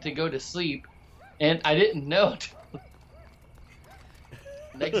in to go to sleep, and I didn't know.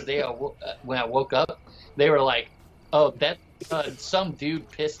 Next day, when I woke up, they were like, "Oh, that some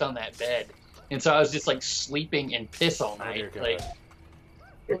dude pissed on that bed," and so I was just like sleeping in piss all night. I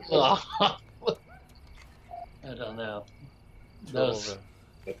don't know.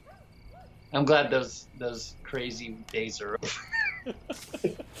 I'm glad those crazy days are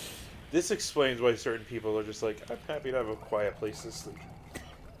over. This explains why certain people are just like, I'm happy to have a quiet place to sleep.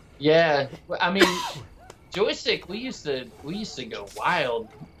 Yeah, I mean, joystick. We used to go wild,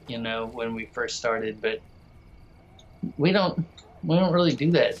 when we first started, but we don't we don't really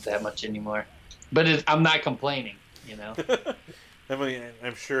do that much anymore. But I'm not complaining, you know. I mean,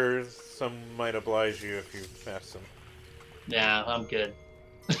 I'm sure some might oblige you if you ask them. Yeah, I'm good.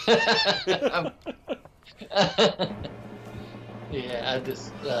 I'm, yeah, I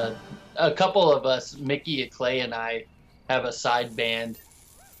just a couple of us, Mickey, Clay, and I, have a side band,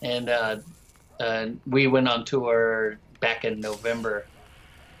 and we went on tour back in November,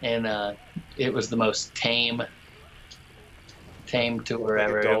 and it was the most tame tour Like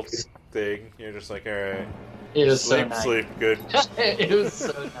ever. adult thing. You're just like, all right, It was so sleep, nice. sleep, good. It was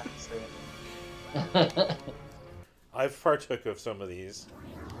so nice. I've partook of some of these.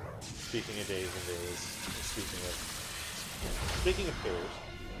 Speaking of days and days, speaking of tours,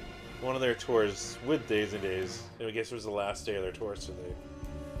 one of their tours with Days and Days, I guess it was the last day of their tour, so they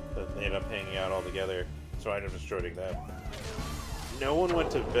ended up hanging out all together. So I ended up just joining them. No one went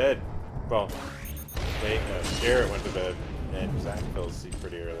to bed. Well, Garrett went to bed, and Zach fell asleep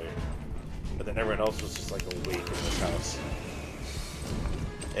pretty early. But then everyone else was just like awake in this house.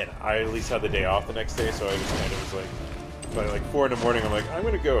 And I at least had the day off the next day, so I just kind of was like, by like 4 in the morning, I'm like, I'm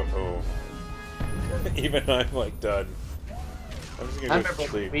gonna go home. Even though I'm like done. I'm just gonna I go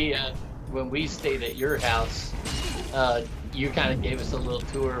remember sleep. when we stayed at your house, you kind of gave us a little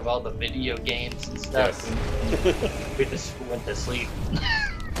tour of all the video games and stuff. Yes. And we just went to sleep.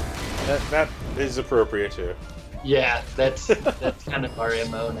 That is appropriate too. Yeah, that's kind of our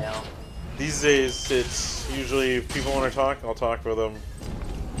MO now. These days, it's usually if people want to talk, I'll talk with them.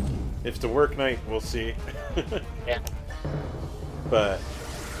 If it's a work night, we'll see. Yeah.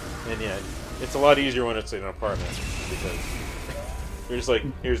 And yeah, it's a lot easier when it's in an apartment because you're just like,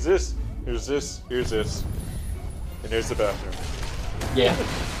 here's this, here's this, here's this, and there's the bathroom. Yeah.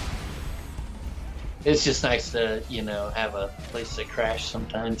 It's just nice to, have a place to crash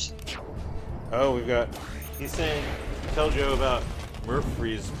sometimes. Oh, he's saying, tell Joe about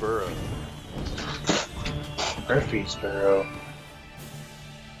Murfreesboro. Murfreesboro.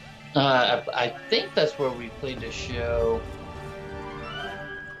 I think that's where we played a show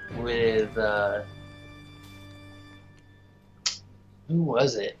with, who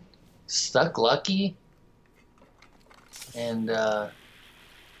was it? Stuck Lucky? And,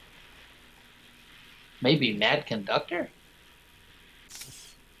 maybe Mad Conductor?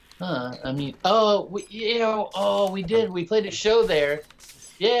 We did. We played a show there.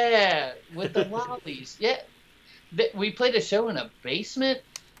 Yeah, with the Lollies. Yeah. We played a show in a basement.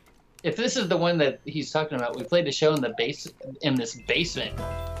 If this is the one that he's talking about, we played a show in this basement,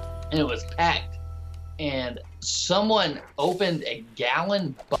 and it was packed. And someone opened a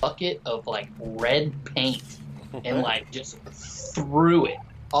gallon bucket of like red paint and like just threw it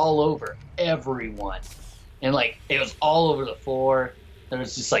all over everyone. And like it was all over the floor. There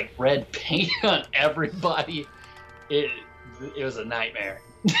was just like red paint on everybody. It was a nightmare.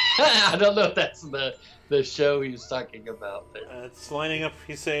 I don't know if that's the show he was talking about. But It's lining up,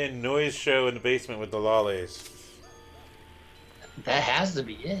 he's saying, noise show in the basement with the Lollies. that has to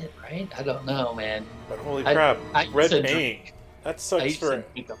be it, right? I don't know, man. But holy crap, I used red to paint. drink. That I sucks used to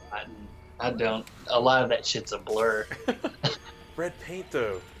drink a lot, and I don't. A lot of that shit's a blur. Red paint,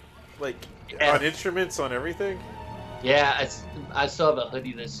 though. Like, Yeah. on instruments, on everything? Yeah, I still have a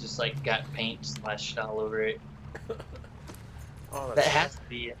hoodie that's just like got paint splashed all over it. Oh, That has to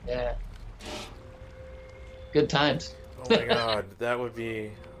be it, yeah. Good times. Oh my god, that would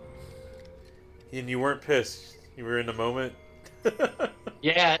be... And you weren't pissed. You were in the moment.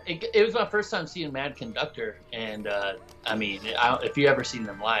 Yeah, it was my first time seeing Mad Conductor, and if you ever seen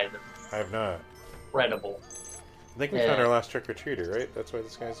them live, they're I have not. incredible. I think we found our last trick-or-treater, right? That's why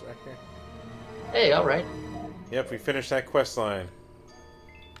this guy's back here? Hey, all right. Yep, we finished that quest line.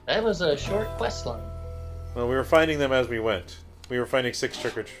 That was a short quest line. Well, we were finding them as we went. We were finding 6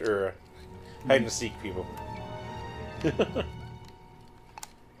 hide-and-seek people.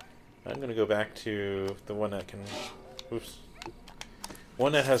 I'm gonna go back to the one that can... Oops.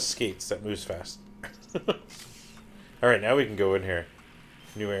 One that has skates that moves fast. Alright, now we can go in here.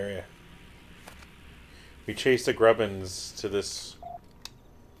 New area. We chased the Grubbins to this...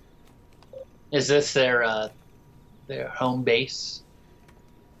 Is this their home base?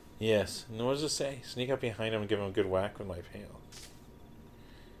 Yes. And what does it say? Sneak up behind him and give him a good whack with my pail.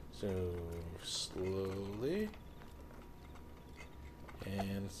 So, slowly...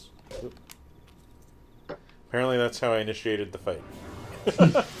 And... Oop. Apparently that's how I initiated the fight. Oh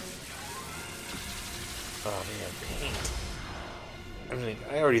man, paint.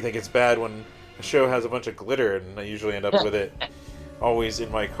 I already think it's bad when a show has a bunch of glitter, and I usually end up with it always in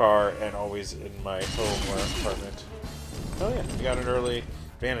my car and always in my home or apartment. Oh yeah, we got an early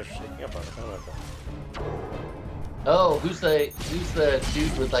advantage shaking up on it. How about that? Oh, who's the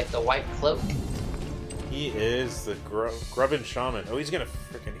dude with like the white cloak? He is the Grubbin Shaman. Oh, he's gonna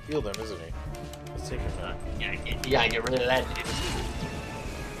freaking heal them, isn't he? Let's take him out. Yeah, get rid of that dude.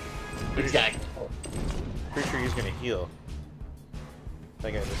 This guy. Pretty sure he's gonna heal.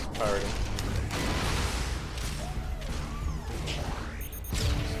 That guy just powered him.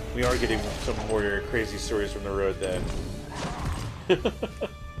 We are getting some more crazy stories from the road then.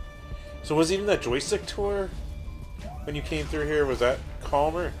 So was even that joystick tour when you came through here, was that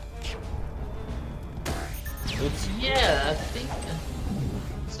calmer? Oops. Yeah, I think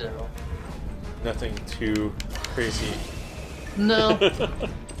so. Nothing too crazy. No.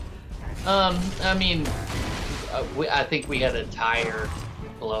 I mean, I think we had a tire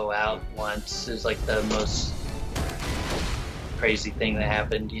blowout once. It was like the most crazy thing that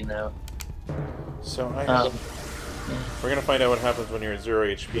happened, you know. So we're gonna find out what happens when you're at 0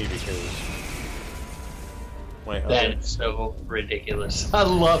 HP because that is so ridiculous. I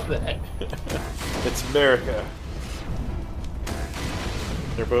love that. It's America.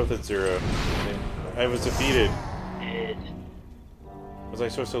 They're both at 0. And I was defeated. Was I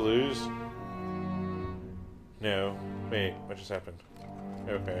supposed to lose? No. Wait, what just happened?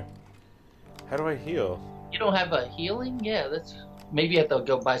 Okay. How do I heal? You don't have a healing? Yeah, that's... Maybe you have to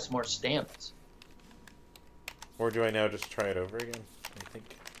go buy some more stamps. Or do I now just try it over again? I think.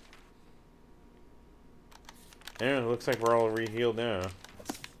 Yeah, it looks like we're all re-healed now.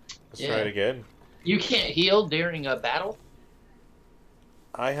 Let's try it again. You can't heal during a battle?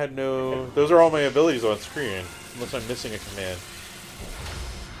 I had no... Those are all my abilities on screen. Unless I'm missing a command.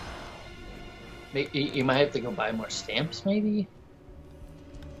 You might have to go buy more stamps, maybe?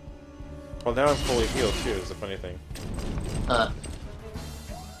 Well, now I'm fully healed, too, is the funny thing. So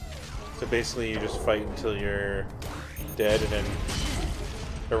basically, you just fight until you're dead, and then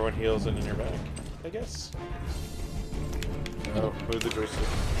everyone heals, and then you're back, I guess. Oh, move the joystick.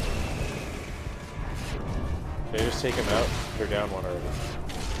 Did I just take him out? They're down one already.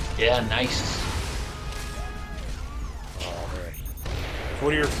 Yeah, nice. Oh, man.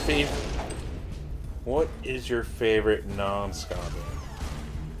 What are your favorite... What is your favorite non-ska band?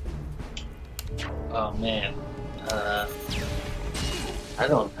 Oh, man. I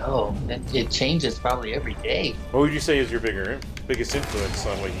don't know. It changes probably every day. What would you say is your biggest influence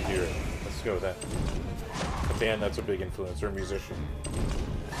on what you do? Let's go with that. A band that's a big influence, or a musician.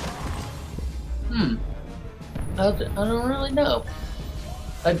 I don't really know.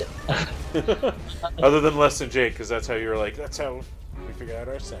 Other than Less Than Jake, because that's how you were like, that's how we figured out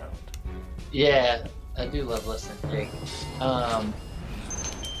our sound. Yeah, I do love Less Than Jake.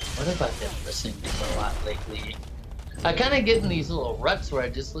 What have I been listening to a lot lately? I kind of get in these little ruts where I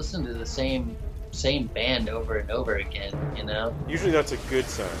just listen to the same band over and over again, you know? Usually that's a good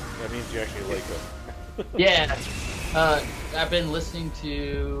sign. That means you actually like them. Yeah. I've been listening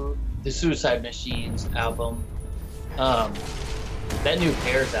to the Suicide Machines album. That new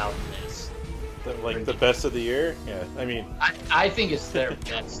Pears album is... Like the best of the year? Yeah, I mean... I think it's their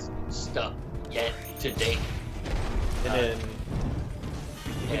best stuff yet to date. And then...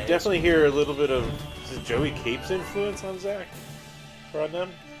 You can definitely hear a little bit of... Is it Joey Cape's influence on Zach? Or on them?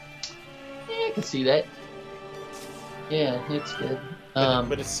 Yeah, I can see that. Yeah, it's good.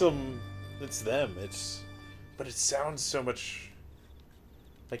 But it's still... It's them. But it sounds so much...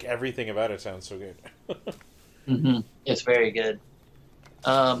 Like, everything about it sounds so good. It's very good.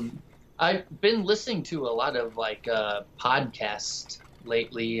 I've been listening to a lot of, like, podcasts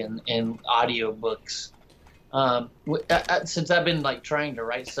lately and audiobooks. Since I've been, like, trying to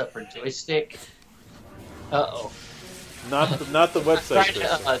write stuff for Joystick... Uh-oh. Not the website.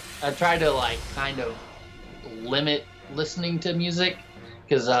 I try to like kind of limit listening to music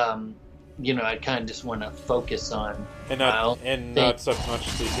because you know I kind of just want to focus on not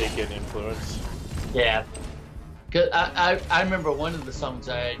subconsciously take in influence. Yeah, cause I remember one of the songs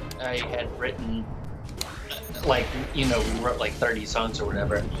I had written, like you know we wrote like 30 songs or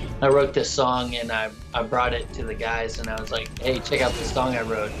whatever. I wrote this song and I brought it to the guys and I was like, hey, check out this song I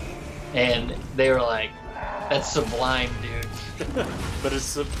wrote, and they were like, that's sublime, dude. But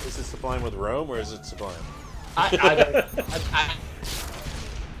is it sublime with Rome or is it sublime? I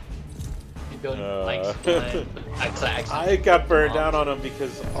don't like sublime. I got burned down on them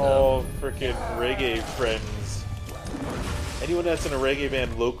because all freaking reggae friends, anyone that's in a reggae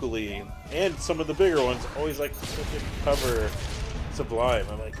band locally, and some of the bigger ones, always like to freaking cover Sublime.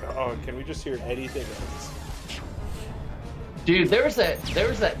 I'm like, oh, can we just hear anything else? Dude, there was that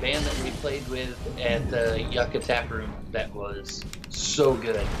band that we played with at the Yucca Tap Room that was so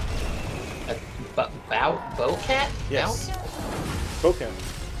good. Bowcat? Yes. Bowcat.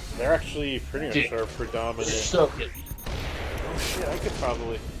 They're actually pretty much Dude, our predominant. So good. Oh shit, I could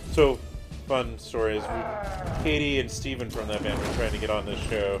probably. So, fun story is Katie and Steven from that band were trying to get on this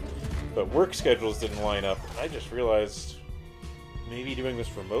show, but work schedules didn't line up. I just realized maybe doing this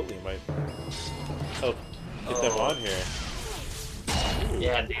remotely might help get them on here. Ooh.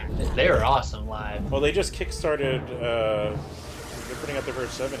 Yeah, dude, they were awesome live. Well, they just kickstarted. They're putting out their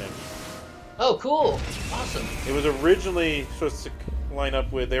first 7-inch. Oh, cool! Awesome. It was originally supposed to line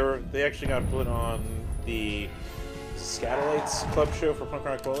up with they actually got put on the Scatolites Club show for Punk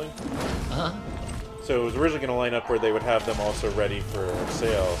Rock Bowling. Uh huh. So it was originally going to line up where they would have them also ready for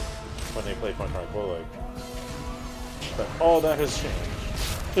sale when they play Punk Rock Bowling. But all that has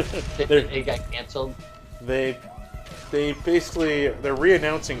changed. It got canceled. They basically they're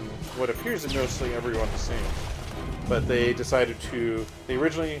re-announcing what appears to mostly everyone the same, but they decided to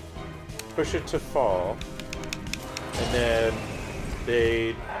originally push it to fall, and then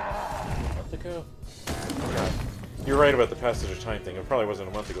they let it go. God, you're right about the passage of time thing. It probably wasn't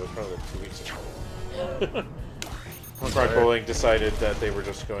a month ago. It was probably like 2 weeks ago. Punk Rock Bowling decided that they were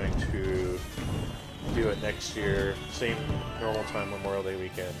just going to do it next year, same normal time, Memorial Day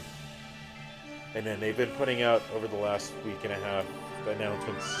weekend. And then they've been putting out, over the last week and a half,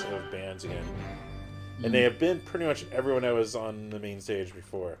 announcements of bands again. And they have been pretty much everyone that was on the main stage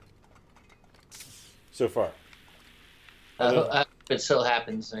before. So far. It still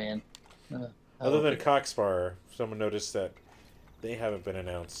happens, man. Other than Cockspar, someone noticed that they haven't been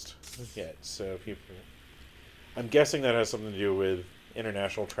announced yet. So people... I'm guessing that has something to do with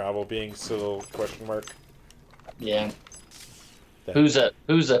international travel being still question mark. Yeah. Who's a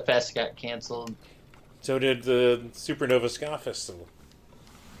fest got canceled? So did the Supernova Ska Festival.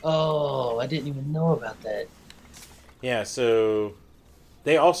 Oh, I didn't even know about that. Yeah, so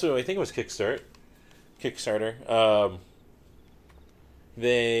they also, I think it was Kickstarter.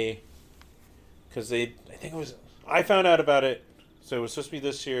 I found out about it. So it was supposed to be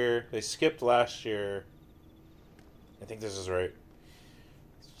this year. They skipped last year. I think this is right.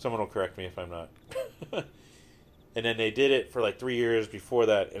 Someone will correct me if I'm not. And then they did it for like 3 years before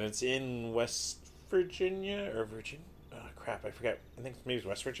that, and it's in West Virginia or Virginia. Oh crap, I forgot. I think maybe it's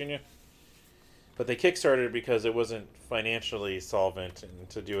West Virginia. But they kickstarted it because it wasn't financially solvent, and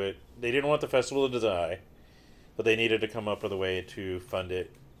to do it, they didn't want the festival to die, but they needed to come up with a way to fund it,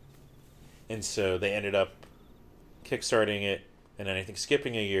 and so they ended up kickstarting it, and then I think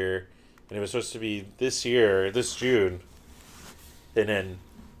skipping a year, and it was supposed to be this year, this June, and then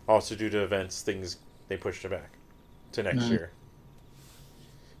also due to events, they pushed it back to next year.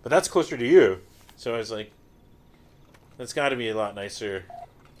 But that's closer to you, so I was like, that's got to be a lot nicer.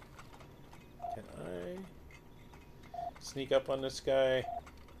 Can I sneak up on this guy?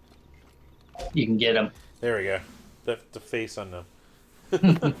 You can get him. There we go. The face on them.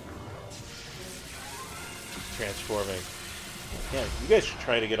 Transforming. Yeah, you guys should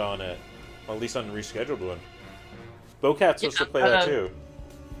try to get on it. Well, at least on the rescheduled one. Bowcat's supposed to play that too.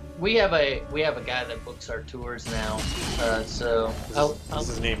 We have a guy that books our tours now. So this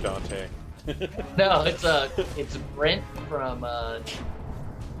is named Dante. No, it's Brent from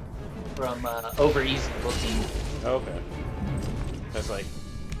Over Easy Booking. Okay. That's like,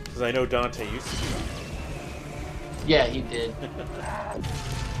 because I know Dante used to be on. Yeah, he did.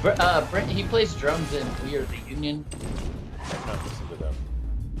 Brent, he plays drums in We Are the Union. I've not listened to them.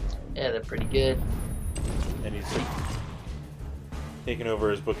 Yeah, they're pretty good. And he's taking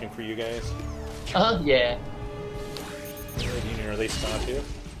over his booking for you guys? Yeah. Union, are they ska too?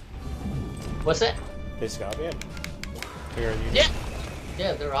 What's that? They ska band? Union? Yeah.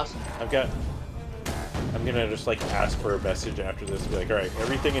 Yeah, they're awesome. I'm gonna just like ask for a message after this. Be like, all right,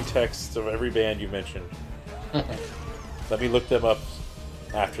 everything in text of every band you mentioned. Let me look them up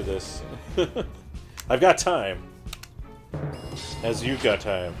after this. I've got time. As you've got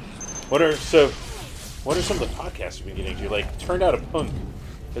time. What are some of the podcasts you've been getting to? Like, Turned Out a Punk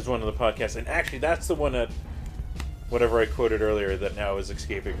is one of the podcasts, and actually that's the one that whatever I quoted earlier that now is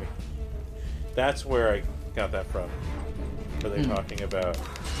escaping me. That's where I got that from. Where they're talking about...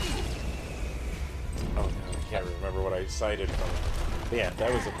 Oh, God, I can't remember what I cited from. But yeah,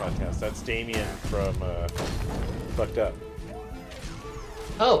 that was the podcast. That's Damien from Fucked Up.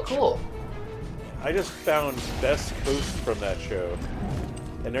 Oh, cool. I just found best hosts from that show.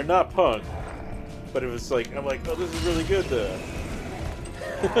 And they're not punk, but it was like, I'm like, oh, this is really good though.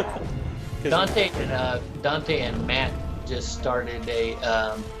 Dante and Matt just started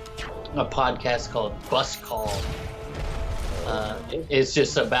a podcast called Bus Call. It's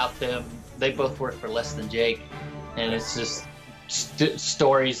just about them. They both work for Less Than Jake, and it's just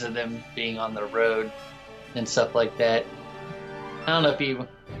stories of them being on the road and stuff like that. I don't know if you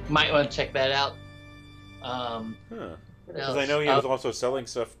might want to check that out. Because I know he was also selling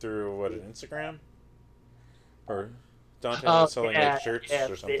stuff through what, Instagram, or Dante was selling like shirts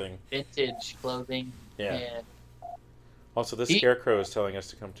or something. Vintage clothing. Yeah. Also, this scarecrow is telling us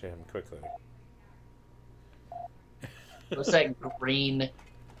to come to him quickly. What's that green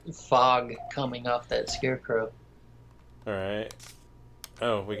fog coming off that scarecrow? All right.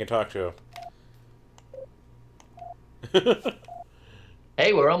 Oh, we can talk to him.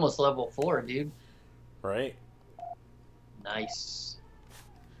 Hey, we're almost level 4, dude. Right? Nice.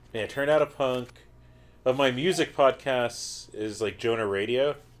 Yeah, Turn Out a Punk. Of my music podcasts is like Jonah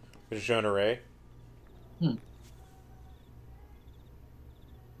Radio, which is Jonah Ray.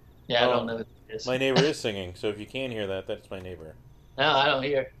 Yeah, I don't know what it is. My neighbor is singing, so if you can hear that, that's my neighbor. No, I don't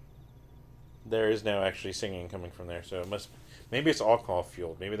hear. There is now actually singing coming from there, so it must. Maybe it's alcohol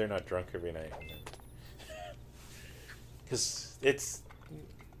fueled. Maybe they're not drunk every night. Because it's.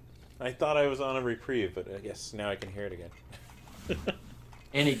 I thought I was on a reprieve, but I guess now I can hear it again.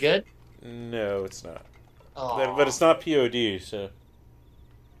 Any good? No, it's not. Aww. But it's not POD, so.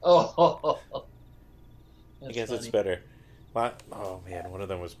 Oh. I guess funny. it's better. Oh man, one of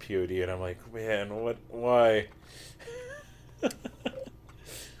them was POD, and I'm like, man, what? Why?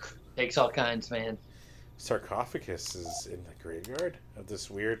 Takes all kinds, man. Sarcophagus is in the graveyard of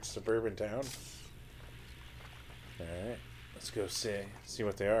this weird suburban town. All right, let's go see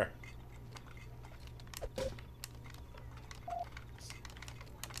what they are.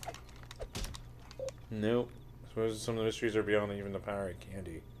 Nope. I suppose some of the mysteries are beyond even the power of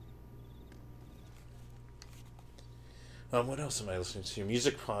candy. What else am I listening to?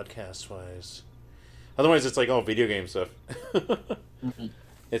 Music podcast wise. Otherwise, it's like all video game stuff. Mm-hmm.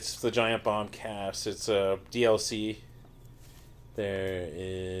 It's the Giant Bomb cast. It's a DLC. There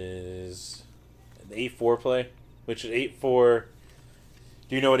is the 8-4 play, which is 8-4.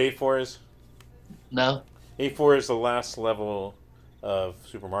 Do you know what 8-4 is? No. 8-4 is the last level of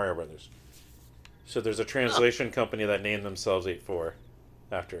Super Mario Brothers. So there's a translation company that named themselves 8-4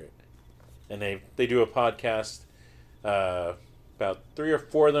 after it, and they do a podcast. About 3 or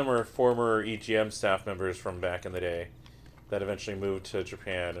 4 of them are former EGM staff members from back in the day that eventually moved to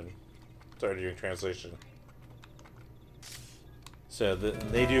Japan and started doing translation. So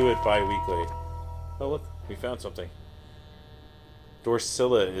they do it bi-weekly. Oh look, we found something.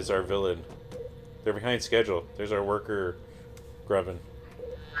 Dorsilla is our villain. They're behind schedule. There's our worker grubbin.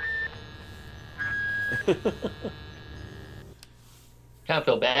 Kind of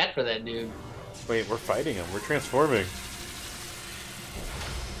feel bad for that dude. Wait, we're fighting him. We're transforming.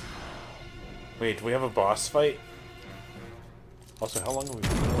 Wait, do we have a boss fight? Also, how long have we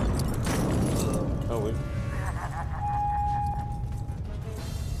been going?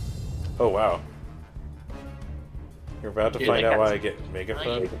 Oh, wow. You're about to find out why I get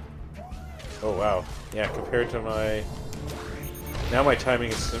megaphone? Oh, wow. Yeah, compared to my... Now my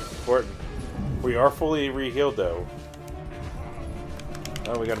timing is important. We are fully re-healed, though.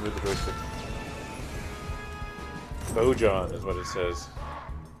 Oh, we gotta move the joystick. Bojan is what it says.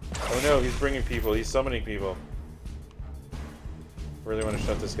 Oh no, he's bringing people. He's summoning people. Really want to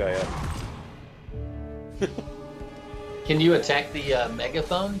shut this guy up. Can you attack the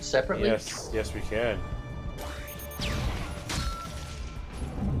megaphone separately? Yes, we can.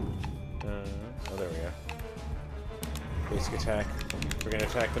 Oh, there we go. Basic attack. We're gonna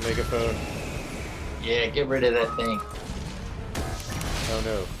attack the megaphone. Yeah, get rid of that thing. Oh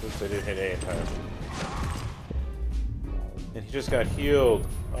no, oops, I didn't hit A in time. And he just got healed.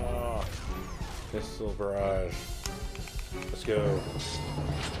 Oh, missile barrage. Let's go.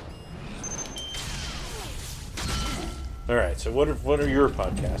 Alright, so what are your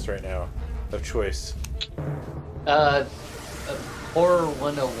podcasts right now of choice? Horror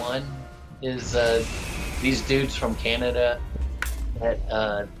 101 is these dudes from Canada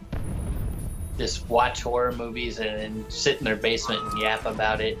that just watch horror movies and sit in their basement and yap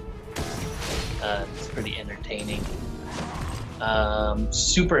about it. It's pretty entertaining.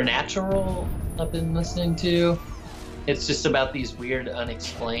 Supernatural I've been listening to. It's just about these weird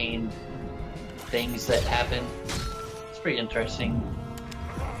unexplained things that happen. It's pretty interesting.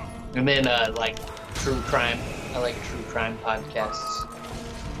 And then like true crime. I like true crime podcasts.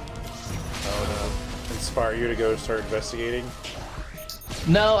 Inspire you to go start investigating?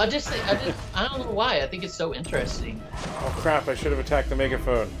 No, I don't know why. I think it's so interesting. Oh crap, I should have attacked the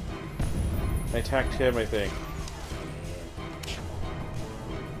megaphone. I attacked him, I think.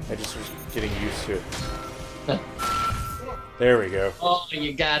 I just was getting used to it. There we go. Oh,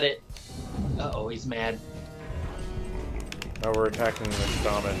 you got it. Uh-oh, he's mad. Oh, we're attacking the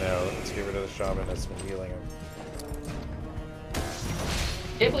shaman now. Let's get rid of the shaman that's been healing him. I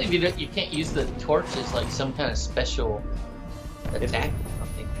can't believe you can't use the torch as like some kind of special attack or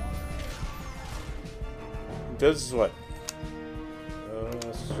something. Does what?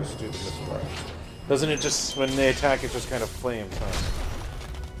 Let's just do the misfire. Doesn't it just, when they attack, it just kind of flames,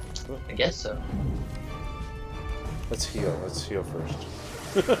 huh? I guess so. Let's heal. Let's heal first.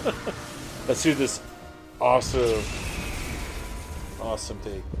 Let's do this awesome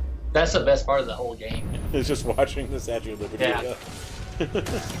thing. That's the best part of the whole game. It's just watching the Statue of Liberty. Yeah.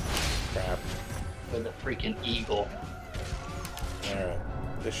 Crap. With a freaking eagle. Alright.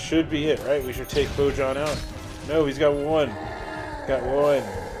 This should be it, right? We should take Bojan out. No, he's got one. Got one.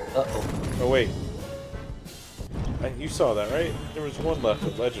 Uh-oh. Oh, wait. You saw that, right? There was one left,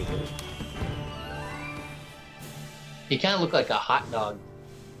 allegedly. He kind of looked like a hot dog.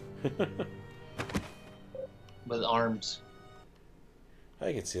 With arms.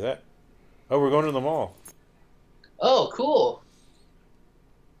 I can see that. Oh, we're going to the mall. Oh, cool.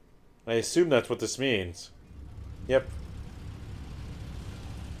 I assume that's what this means. Yep.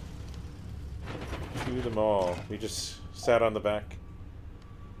 To the mall. We just sat on the back.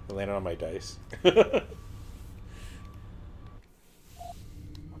 I landed on my dice.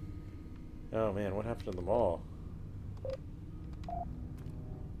 Oh man, what happened to the mall?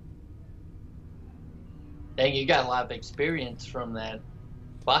 Dang, you got a lot of experience from that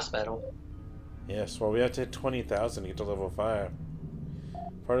boss battle. Yes, well we have to hit 20,000 to get to level 5.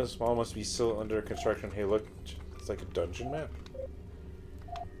 Part of the mall must be still under construction. Hey look, it's like a dungeon map.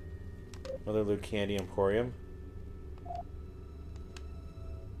 Mother Luke Candy Emporium.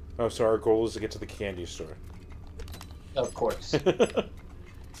 Oh, so our goal is to get to the candy store. Of course.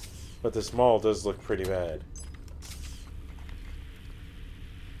 But this mall does look pretty bad.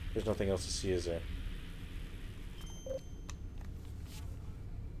 There's nothing else to see, is there?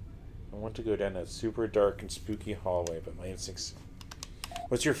 I want to go down that super dark and spooky hallway, but my instincts...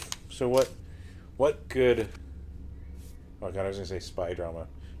 What's your... So what good... Oh god, I was going to say spy drama.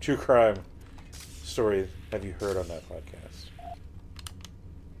 True crime story have you heard on that podcast?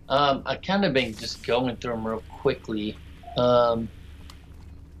 I kind of been just going through them real quickly. A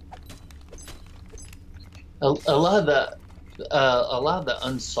lot of the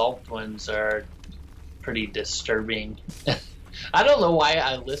unsolved ones are pretty disturbing. I don't know why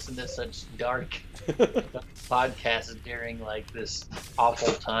I listen to such dark podcasts during like this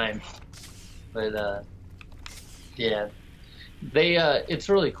awful time, but yeah, they it's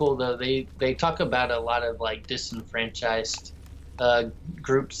really cool though. They talk about a lot of like disenfranchised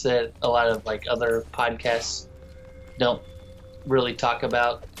groups that a lot of like other podcasts don't really talk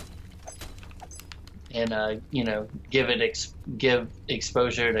about. And you know, give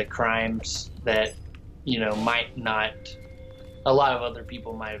exposure to crimes that, you know, might not. A lot of other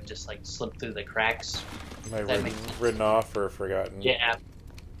people might have just like slipped through the cracks. Might written off or forgotten. Yeah.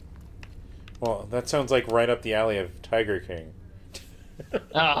 Well, that sounds like right up the alley of Tiger King.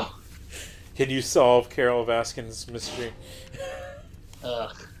 Oh. Can you solve Carol Baskin's mystery?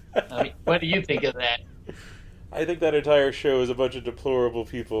 I mean, what do you think of that? I think that entire show is a bunch of deplorable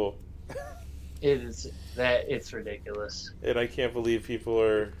people. It's ridiculous. And I can't believe people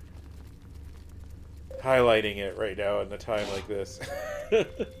are highlighting it right now in a time like this.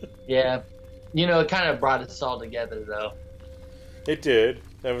 Yeah. You know, it kind of brought us all together though. It did.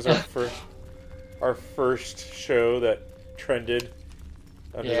 That was our first show that trended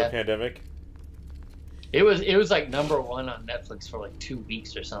under the pandemic. It was like #1 on Netflix for like 2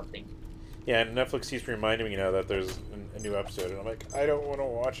 weeks or something. Yeah, and Netflix keeps reminding me now that there's a new episode, and I'm like, I don't want to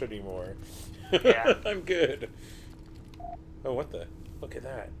watch anymore. Yeah. I'm good. Oh, what the? Look at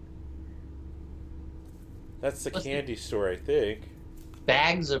that. That's the candy store, I think.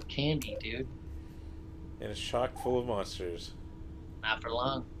 Bags of candy, dude. And it's chock full of monsters. Not for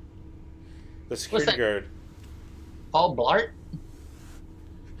long. The security guard. Paul Blart?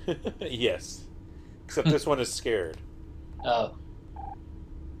 Yes. Except this one is scared. Oh.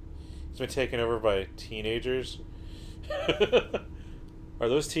 It's been taken over by teenagers. Are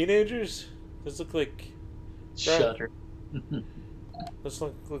those teenagers? Those look like... Shutter. Those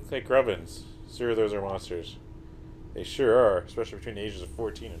look like grubbins. Sure, those are monsters. They sure are, especially between the ages of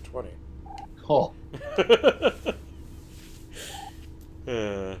 14 and 20. Oh.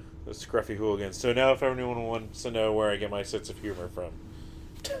 The scruffy hooligans. So now if anyone wants to know where I get my sense of humor from.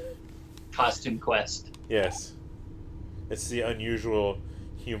 Costume Quest. Yes. It's the unusual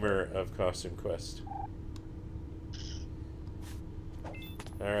humor of Costume Quest.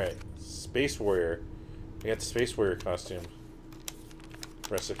 Alright. Space Warrior. We got the Space Warrior costume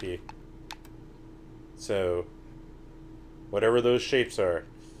recipe. So, whatever those shapes are.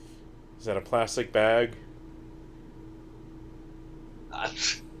 Is that a plastic bag?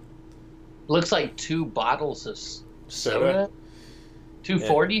 Looks like 2 bottles of soda. 2 Yeah.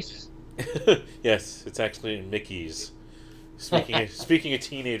 40s. Yes, it's actually Mickey's. Speaking of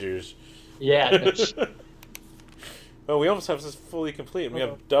teenagers. Yeah. Oh, we almost have this fully complete. We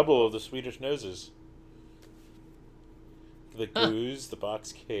have double of the Swedish noses. The goose, the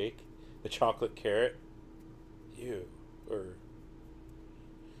box cake, the chocolate carrot. Ew. Or...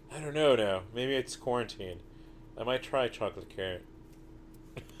 I don't know now. Maybe it's quarantine. I might try chocolate carrot.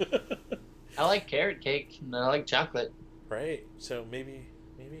 I like carrot cake, and I like chocolate. Right? So maybe...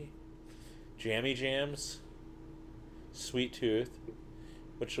 Jammy Jams. Sweet Tooth.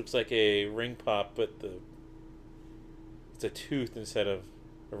 Which looks like a ring pop, but it's a tooth instead of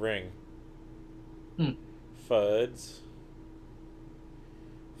a ring. Fuds.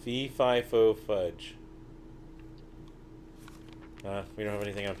 Fee-Fi-Fo Fudge. We don't have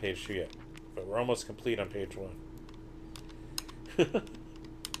anything on page 2 yet. But we're almost complete on page 1.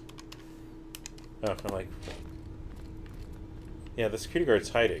 Oh, I'm like... Yeah, the security guard's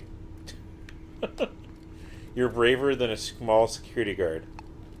hiding. You're braver than a small security guard.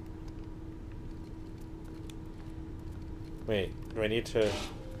 Wait, do I need to...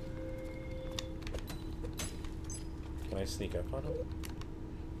 Can I sneak up on him?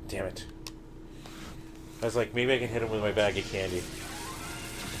 Damn it. I was like, maybe I can hit him with my bag of candy.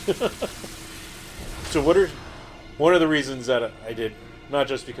 So one of the reasons that I did, not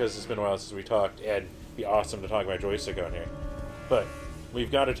just because it's been a while since we talked, and it'd be awesome to talk about joystick on here, but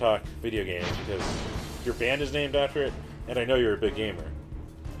we've got to talk video games because your band is named after it, and I know you're a big gamer.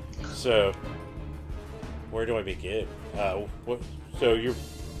 So, where do I begin? So are you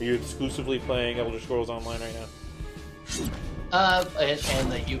exclusively playing Elder Scrolls Online right now?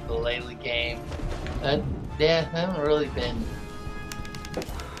 And the ukulele game. Yeah, I haven't really been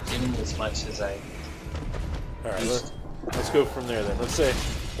doing as much as I... Alright, let's go from there then. Let's say,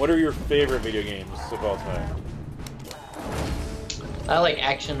 what are your favorite video games of all time? I like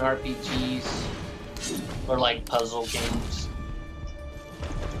action RPGs or like puzzle games.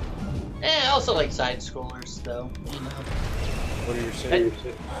 I also like side scrollers, though. You know. What are your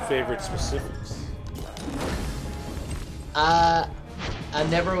favorite specifics? I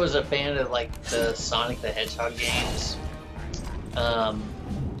never was a fan of like the Sonic the Hedgehog games.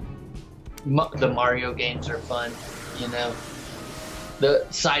 The Mario games are fun, you know. The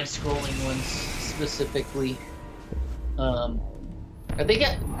side-scrolling ones specifically. I think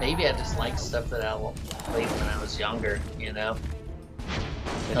maybe I just like stuff that I played when I was younger, you know.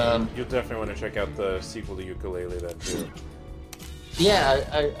 You'll definitely want to check out the sequel to Yooka-Laylee then too. Yeah,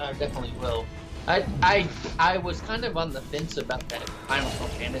 I definitely will. I was kind of on the fence about that Final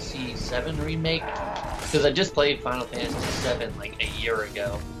Fantasy VII remake because I just played Final Fantasy VII like a year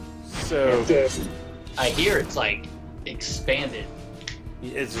ago. So I hear it's like expanded.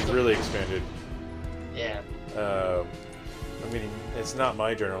 It's really expanded. Yeah. I mean, it's not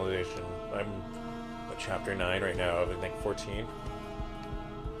my generalization. I'm at chapter 9 right now, I think 14.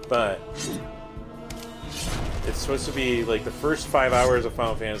 But it's supposed to be like the first 5 hours of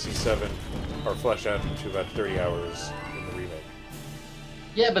Final Fantasy VII are fleshed out into about 30 hours in the remake.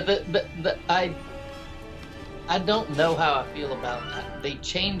 Yeah, but I don't know how I feel about that. They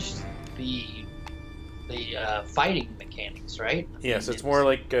changed the fighting mechanics, right? Yes, it's more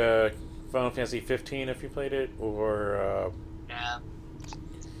like Final Fantasy 15 if you played it, or yeah.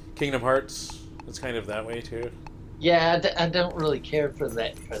 Kingdom Hearts. It's kind of that way too. Yeah, I don't really care for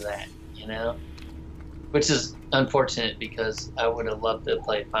that, you know? Which is unfortunate because I would have loved to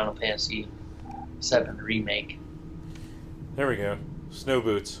play Final Fantasy VII Remake. There we go. Snow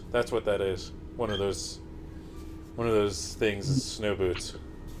boots. That's what that is. One of those things is snow boots.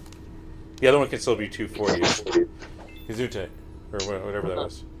 The other one can still be 240. Kazute. Or whatever that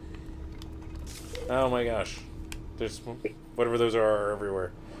was. Oh my gosh. There's... Whatever those are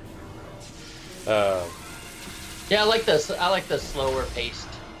everywhere. Yeah, I like the slower paced.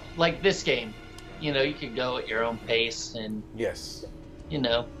 Like this game. You know, you could go at your own pace and... Yes. You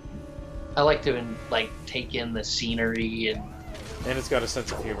know. I like to, take in the scenery and... And it's got a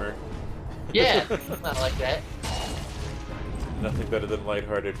sense of humor. Yeah, I like that. Nothing better than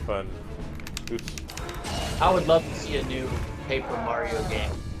lighthearted fun. Oops. I would love to see a new Paper Mario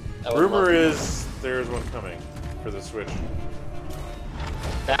game. Rumor is there's one coming for the Switch.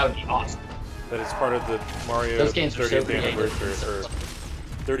 That would be awesome. That is part of the Mario Those games are 30th so anniversary, or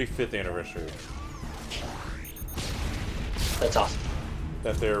 35th anniversary. That's awesome.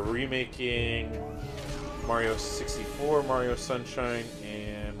 That they're remaking Mario 64, Mario Sunshine,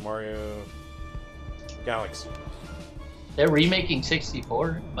 and Mario Galaxy. They're remaking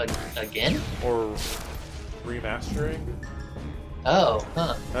 64 again? or remastering. Oh,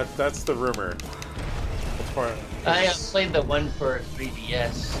 huh. That's the rumor. That's part. I played the one for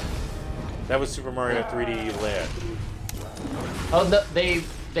 3DS. That was Super Mario 3D Land. Oh, they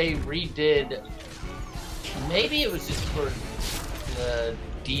redid. Maybe it was just for the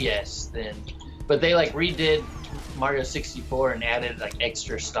DS then, but they like redid Mario 64 and added like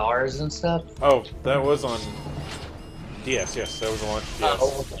extra stars and stuff. Oh, that was on DS. Yes, that was on launch DS.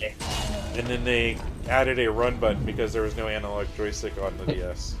 Oh, okay. And then they added a run button because there was no analog joystick on the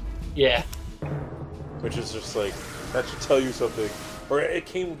DS, Yeah. which is just like that should tell you something. Or it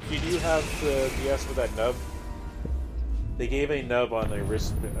came. Did you have the DS with that nub? They gave a nub on the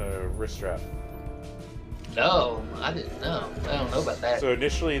wrist strap. No, I didn't know. I don't know about that. So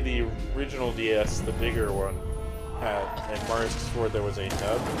initially, the original DS, the bigger one, had, and Mario 64, there was a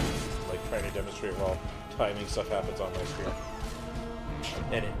nub, like trying to demonstrate while timing stuff happens on my screen.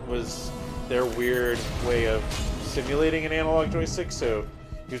 And it was their weird way of simulating an analog joystick, so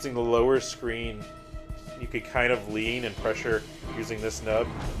using the lower screen, you could kind of lean and pressure using this nub.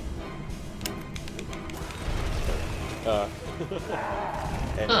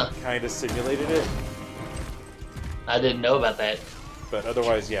 And kind of simulated it. I didn't know about that. But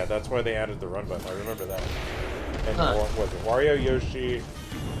otherwise, yeah, that's why they added the run button. I remember that. And was it Wario, Yoshi?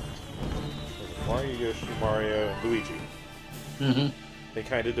 Mario, and Luigi. Mm-hmm. They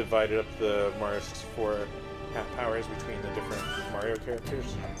kind of divided up the Mario 64 half powers between the different Mario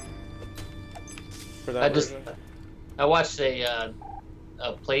characters. For that version. I watched a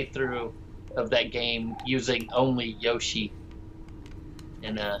playthrough of that game using only Yoshi,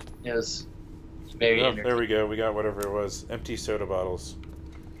 and it was very interesting. There we go. We got whatever it was. Empty soda bottles.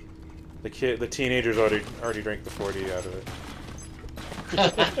 The teenagers already drank the 40 out of it.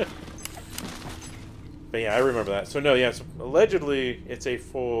 But yeah, I remember that. So no, yeah. So allegedly, it's a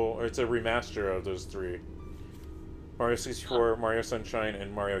remaster of those three: Mario 64, Mario Sunshine,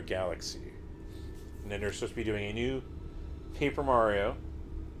 and Mario Galaxy. And then they're supposed to be doing a new Paper Mario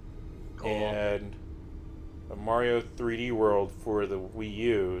and a Mario 3D World for the Wii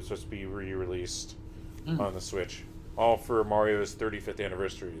U. It's supposed to be re-released on the Switch, all for Mario's 35th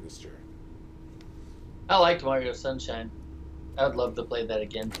anniversary this year. I liked Mario Sunshine. I would love to play that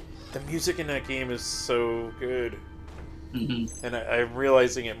again. The music in that game is so good. Mm-hmm. And I'm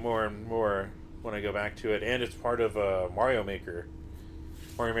realizing it more and more when I go back to it. And it's part of Mario Maker.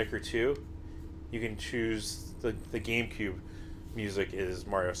 Mario Maker 2. You can choose the GameCube music is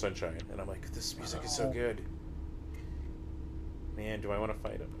Mario Sunshine. And I'm like, this music is so good. Man, do I want to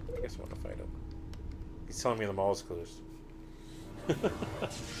fight him? I guess I want to fight him. He's telling me the mall is closed.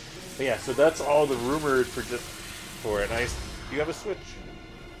 But yeah, so that's all the rumored for it. Do you have a Switch?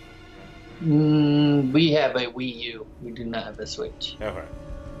 We have a Wii U. We do not have a Switch. Okay.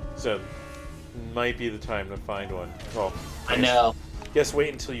 So, might be the time to find one. Well, I know. Guess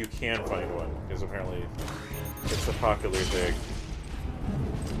wait until you can find one, because apparently it's a popular thing.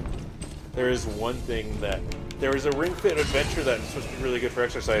 There is one thing there is a Ring Fit Adventure that's supposed to be really good for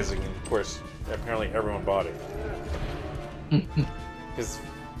exercising, and of course, apparently everyone bought it. Because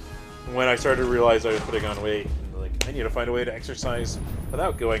when I started to realize I was putting on weight, and like, I need to find a way to exercise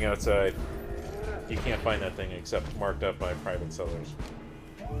without going outside, you can't find that thing except marked up by private sellers.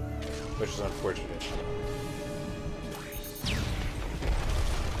 Which is unfortunate.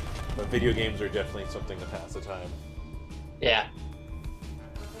 But video games are definitely something to pass the time. Yeah.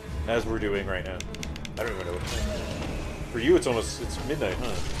 As we're doing right now. I don't even know what time. For you, it's midnight,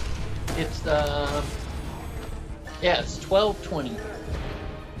 huh? It's it's 12:20.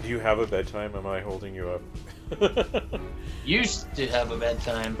 Do you have a bedtime? Am I holding you up? Used to have a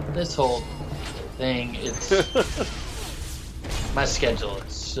bedtime. This whole thing, it's my schedule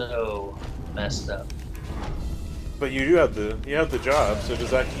is so messed up. But you do have the job, so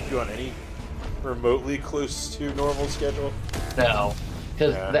does that keep you on any remotely close to normal schedule? No,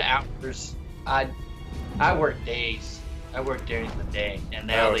 because the hours I work days. I work during the day, and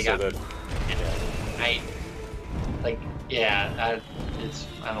now they got night. Like, I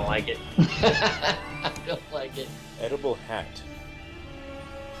don't like it. I don't like it. Edible hat.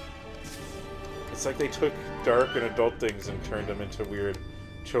 It's like they took dark and adult things and turned them into weird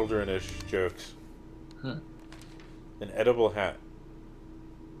children-ish jokes. Huh. An edible hat.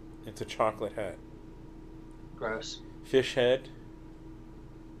 It's a chocolate hat. Gross. Fish head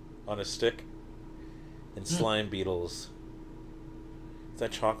on a stick and slime beetles. Is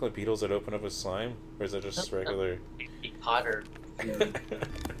that chocolate beetles that open up with slime? Or is that just regular? Hotter.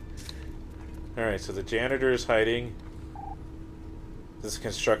 Alright, so the janitor is hiding. This is a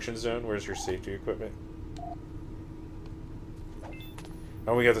construction zone. Where's your safety equipment?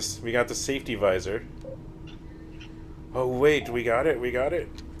 Oh, we got this. We got the safety visor. Oh wait, we got it. We got it.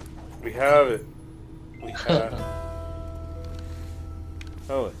 We have it. We have.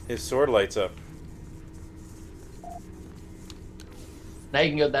 Oh, his sword lights up. Now you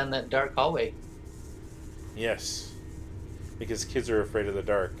can go down that dark hallway. Yes, because kids are afraid of the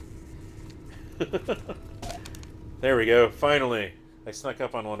dark. There we go. Finally, I snuck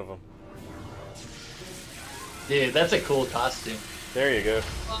up on one of them. Dude, that's a cool costume. There you go.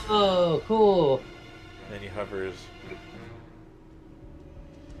 Oh, cool. And then he hovers.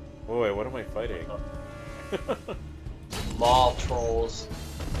 Boy, what am I fighting? Mall trolls.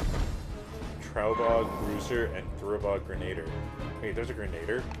 Traubog Bruiser and Throbog Grenader. Wait, there's a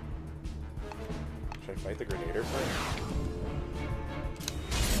Grenader? Should I fight the Grenader first?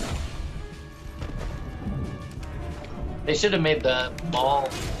 They should have made the mall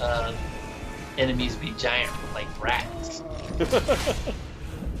enemies be giant, like rats.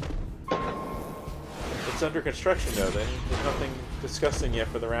 It's under construction though. There's nothing disgusting yet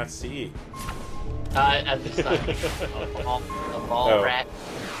for the rats to eat. At this time, a mall rat.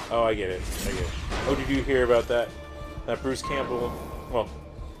 Oh, I get it. Oh, did you hear about that? That Bruce Campbell, well,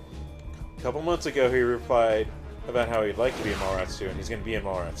 a couple months ago he replied about how he'd like to be in Mallrats 2, and he's going to be in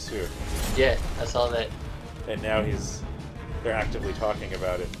Mallrats 2. Yeah, I saw that. And now they're actively talking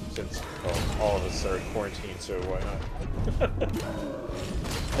about it since, well, all of us are quarantined, so why not?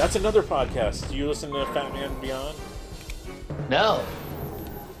 That's another podcast. Do you listen to Fat Man Beyond? No.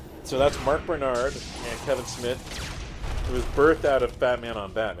 So that's Mark Bernard and Kevin Smith. It was birthed out of Batman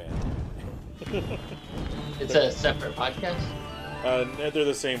on Batman. It's a separate podcast? They're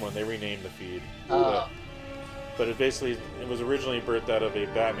the same one. They renamed the feed. Oh. But it was originally birthed out of a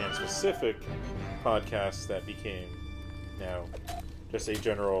Batman-specific podcast that became now just a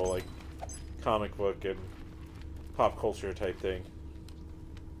general, like, comic book and pop culture type thing.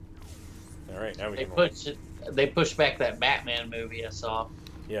 All right, now we can... They pushed back that Batman movie I saw.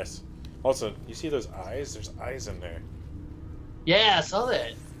 Yes. Also, you see those eyes? There's eyes in there. Yeah, I saw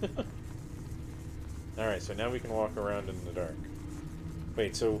that. Alright, so now we can walk around in the dark.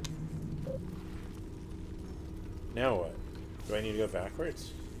 Wait, so... Now what? Do I need to go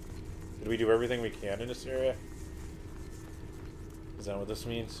backwards? Did we do everything we can in this area? Is that what this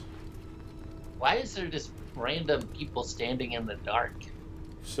means? Why is there just random people standing in the dark?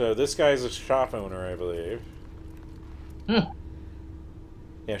 So this guy's a shop owner, I believe.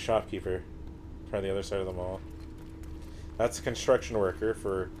 Yeah, shopkeeper. Try the other side of the mall. That's a construction worker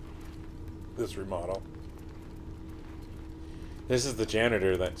for this remodel. This is the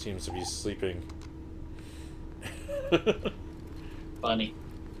janitor that seems to be sleeping. Funny.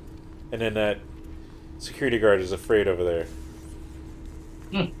 And then that security guard is afraid over there.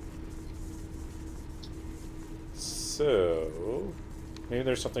 So, maybe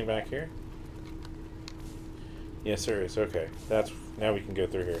there's something back here? Yes, there is. Okay. Now we can go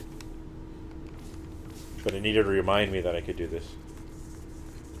through here. But it needed to remind me that I could do this.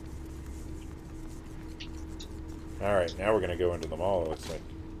 Alright, now we're going to go into the mall, it looks like.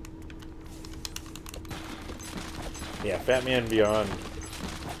 Yeah, Fat Man Beyond.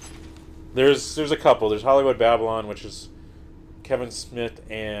 There's a couple. There's Hollywood Babylon, which is Kevin Smith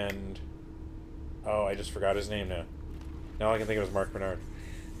and... Oh, I just forgot his name now. Now all I can think of is Mark Bernard.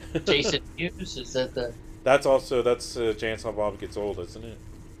 Jason Hughes, is that the... That's Jay and Silent Bob Gets Old, isn't it?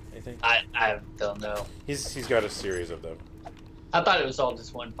 I think. I don't know. He's got a series of them. I thought it was all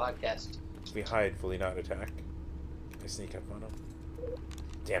just one podcast. We hide, fully not attack. I sneak up on him.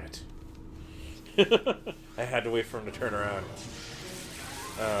 Damn it. I had to wait for him to turn around.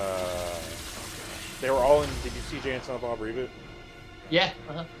 They were all in... Did you see Jay and Silent Bob Reboot? Yeah.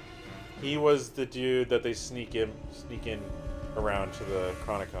 He was the dude that they sneak in around to the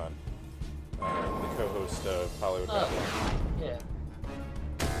Chronicon. The co-host of Hollywood Babylon. Yeah.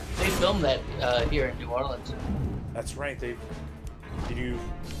 They filmed that here in New Orleans. That's right. Did you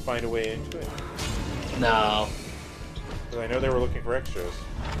find a way into it? No. Because I know they were looking for extras.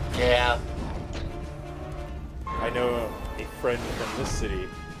 Yeah. I know a friend from this city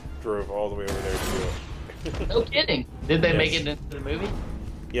drove all the way over there to do it. No kidding. Did they Yes. make it into the movie?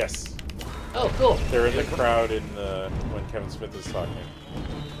 Yes. Oh, cool. They're in the crowd when Kevin Smith is talking.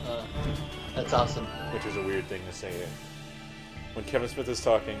 That's awesome. Which is a weird thing to say. When Kevin Smith is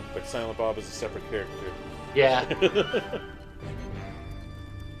talking, but Silent Bob is a separate character. Yeah.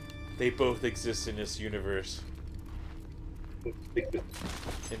 They both exist in this universe.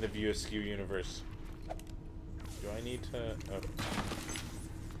 In the View Askew universe. Do I need to... Oh.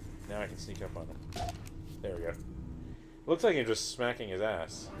 Now I can sneak up on him. There we go. Looks like I'm just smacking his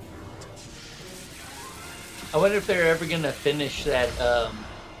ass. I wonder if they're ever gonna finish that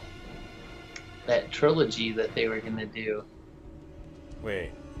that trilogy that they were gonna do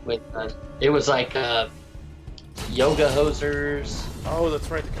Wait. with. It was like Yoga Hosers. Oh, that's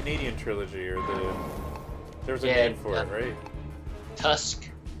right, the Canadian trilogy, or the... There was a Yeah, name for it, right? Tusk.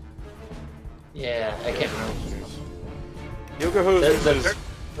 Yeah, I can't remember. Yoga Hosers The is...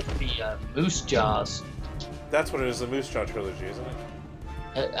 the Moose Jaws. That's what it is, the Moose Jaw trilogy, isn't it?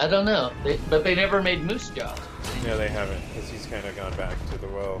 I don't know, but they never made Moose Jaws. No, they haven't, because he's kind of gone back to the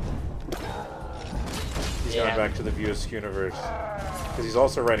well. He's gone Yeah. back to the Views universe. Because he's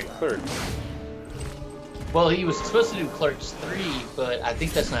also writing Clerks. Well, he was supposed to do Clerks 3, but I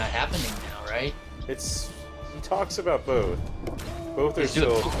think that's not happening now, right? He talks about both. Both are He's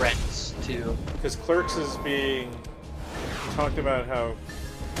doing still... Friends too. Because Clerks is being... He talked about how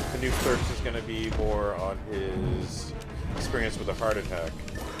the new Clerks is going to be more on his experience with a heart attack.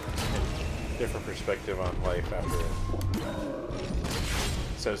 And different perspective on life after it.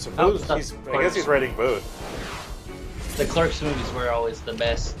 So suppose he's... I guess he's writing both. The Clerks movies were always the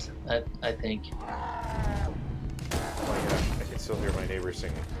best, I think. Oh my gosh, I can still hear my neighbor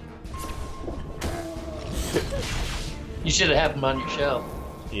singing. You should have had them on your show.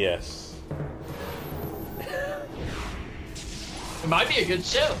 Yes. It might be a good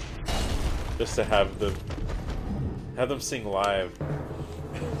show. Just to have them sing live.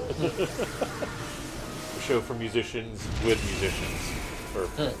 A show for musicians with musicians. Or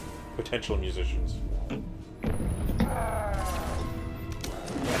potential musicians. Yeah,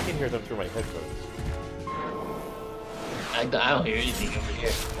 I can hear them through my headphones. I don't hear anything over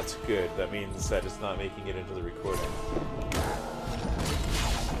here. That's good. That means that it's not making it into the recording. I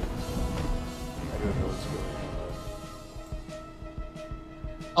don't know what's going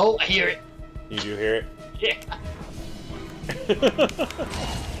on. Oh, I hear it. You do hear it? Yeah. Oh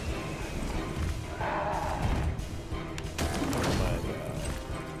my god.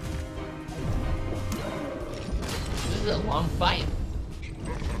 This is a long fight.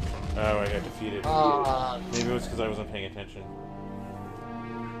 Oh, I got defeated. Maybe it was because I wasn't paying attention.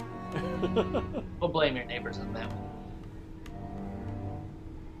 We'll blame your neighbors on that one.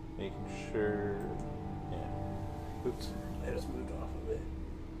 Making sure... Yeah. Oops. I just moved off of it.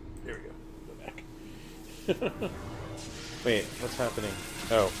 There we go. Go back. Wait, what's happening?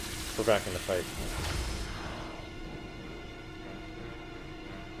 Oh, we're back in the fight.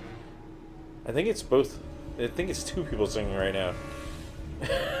 I think it's both... I think it's two people singing right now.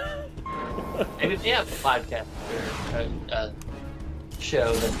 Maybe they have a podcast or a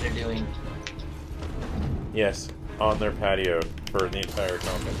show that they're doing. Yes, on their patio for the entire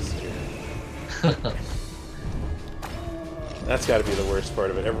conference. That's got to be the worst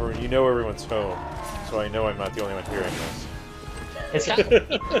part of it. Everyone's home, so I know I'm not the only one hearing this. It's kind of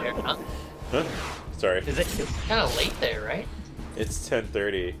late there, huh? Huh? Sorry. It's kind of late there, right? It's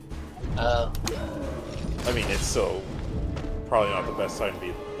 10:30. Oh. I mean, it's still probably not the best time to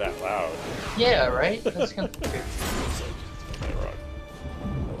be that loud. Yeah, right? That's kind of weird.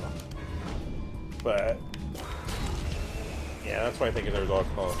 But yeah, that's why I think there's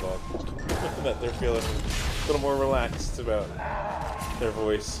alcohol involved. That they're feeling a little more relaxed about their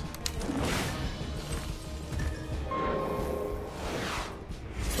voice.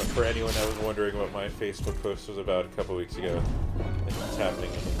 But for anyone that was wondering what my Facebook post was about a couple weeks ago, I think it's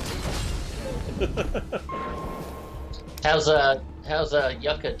happening. How's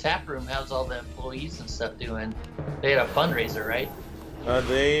Yucca Tap Room? How's all the employees and stuff doing? They had a fundraiser, right?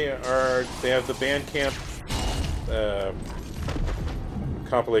 They have the Bandcamp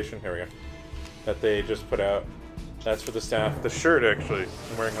compilation. Here we go. That they just put out. That's for the staff. The shirt, actually,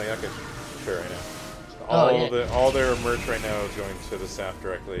 I'm wearing my Yucca shirt right now. All their merch right now is going to the staff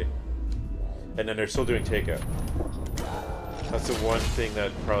directly, and then they're still doing takeout. That's the one thing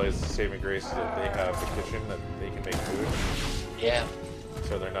that probably is the saving grace, is that they have the kitchen that they can make food. Yeah.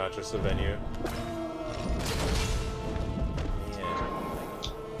 So they're not just a venue. Man.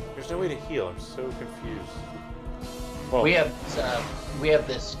 There's no way to heal. I'm so confused. Well, We have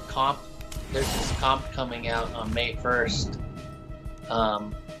this comp. There's this comp coming out on May 1st.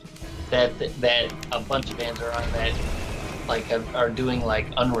 That a bunch of bands are on that, like are doing like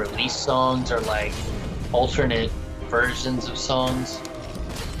unreleased songs or like alternate versions of songs,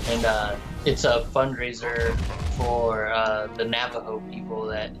 and it's a fundraiser for the Navajo people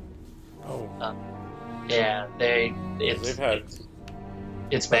that. Oh. Yeah,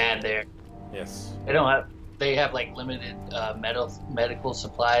 it's bad there. Yes. They have like limited medical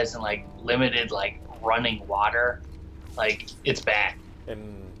supplies and like limited like running water. Like it's bad.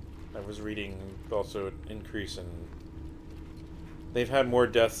 And I was reading also an increase in... They've had more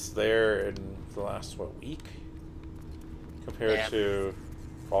deaths there in the last, week? compared to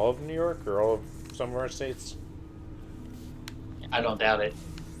all of New York or all of some of our states. I don't doubt it.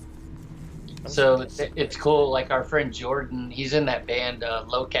 So it's cool. Like our friend Jordan, he's in that band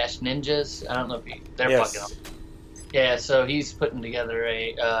Low Cash Ninjas. I don't know if they're Yes. fucking up. Yeah, so he's putting together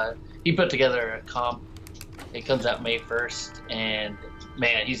he put together a comp. It comes out May 1st, and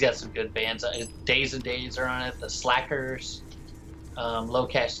man, he's got some good bands. Days and Days are on it. The Slackers, Low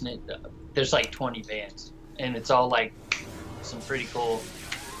Cash Ninja. There's like 20 bands, and it's all like some pretty cool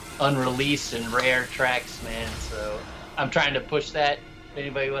unreleased and rare tracks, man. So I'm trying to push that. If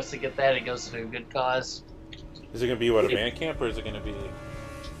anybody wants to get that, it goes to a good cause. Is it going to be a Bandcamp, or is it going to be?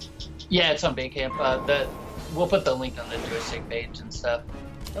 Yeah, it's on Bandcamp. We'll put the link on the joystick page and stuff.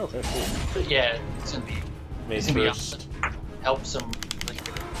 Okay, cool. But yeah, it's gonna be May it's gonna be 1st. awesome. Help some. Like,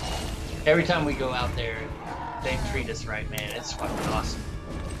 every time we go out there, they treat us right, man. It's fucking awesome.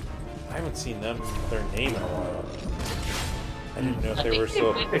 I haven't seen their name in a while. I didn't know if I they think were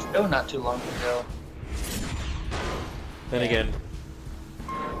still. played their show not too long ago. Then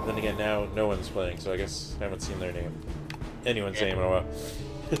again, now no one's playing, so I guess I haven't seen their name, anyone's name in a while.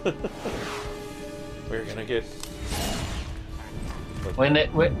 We're gonna get.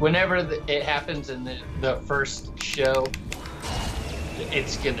 Whenever it happens in the first show,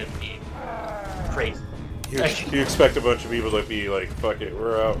 it's gonna be crazy. You expect a bunch of people to be like, "Fuck it,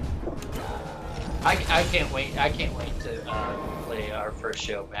 we're out." I can't wait. I can't wait to play our first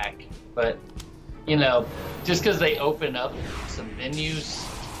show back. But just because they open up some venues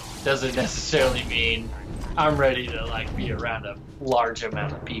doesn't necessarily mean I'm ready to like be around a large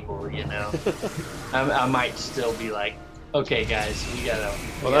amount of people. I might still be like, okay, guys, we gotta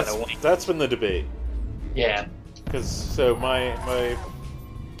wait. That's been the debate. Yeah. Because my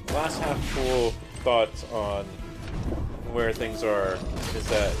glass half full thoughts on where things are is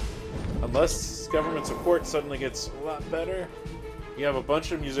that unless government support suddenly gets a lot better, you have a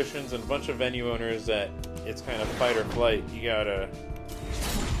bunch of musicians and a bunch of venue owners that it's kind of fight or flight. You gotta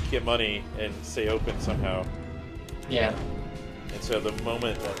get money and stay open somehow. Yeah. And so the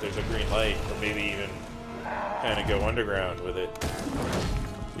moment that there's a green light, or maybe even kind of go underground with it,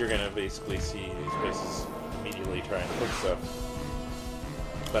 you're gonna basically see these places immediately try and cook stuff.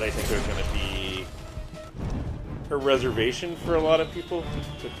 But I think there's gonna be a reservation for a lot of people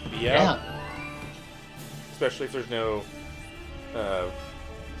to be out. Yeah. Especially if there's no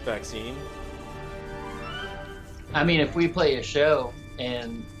vaccine. I mean, if we play a show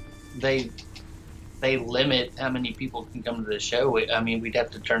and they limit how many people can come to the show, we'd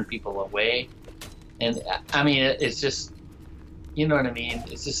have to turn people away. And I mean, it's just, you know what I mean?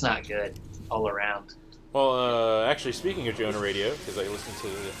 It's just not good all around. Well, actually, speaking of Jonah Radio, because I listened to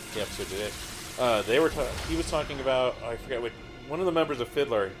the episode today, he was talking about, I forget what, one of the members of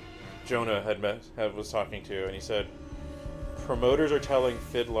Fiddler, Jonah was talking to, and he said promoters are telling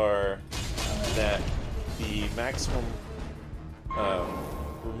Fiddler that the maximum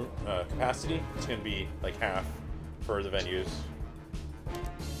capacity is going to be like half for the venues.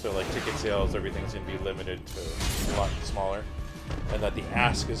 So like ticket sales, everything's going to be limited to a lot smaller, and that the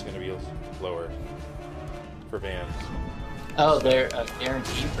ask is going to be lower for bands. Oh, their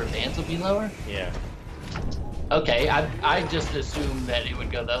guarantee for bands will be lower? Yeah. Okay, I just assumed that it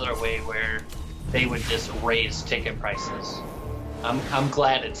would go the other way, where they would just raise ticket prices. I'm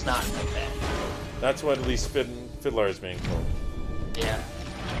glad it's not like that. That's what at least Fiddler is being told. Yeah.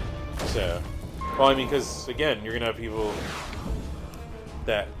 So, well, I mean, because again, you're gonna have people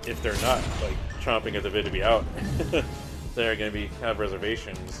that if they're not like chomping at the bit to be out, they're gonna have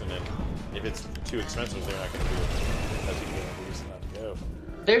reservations, and then if it's too expensive, they're not gonna do it. That's a good reason not to go.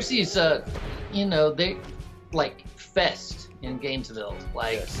 There's these, they like Fest in Gainesville,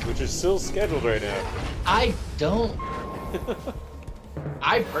 like Yes, which is still scheduled right now. I don't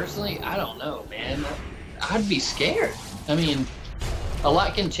know, man. I'd be scared. I mean, a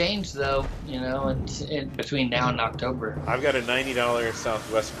lot can change, though, in between now and October. I've got a $90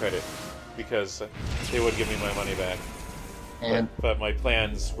 Southwest credit because they would give me my money back. And But my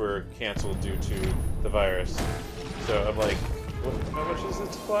plans were canceled due to the virus. So I'm like, how much is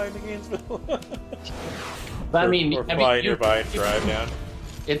it to fly into Gainesville? but I mean, or fly nearby and drive down.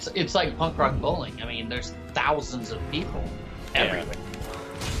 It's like punk rock bowling. I mean, there's thousands of people everywhere.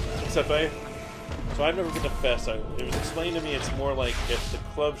 Except so I've never been to Fest. It was explained to me it's more like if the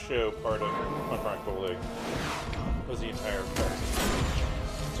club show part of punk rock bowling was the entire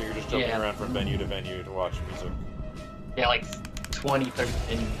fest. So you're just jumping around from venue to venue to watch music. Yeah, like 20, 30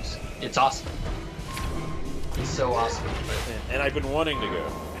 venues. It's awesome. It's so awesome. And I've been wanting to go.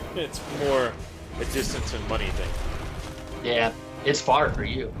 It's more a distance and money thing. Yeah, it's far for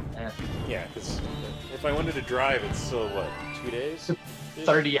you. I Yeah, because if I wanted to drive, it's still, what, 2 days?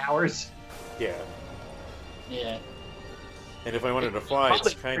 30 hours. Yeah. Yeah. And if I wanted to fly,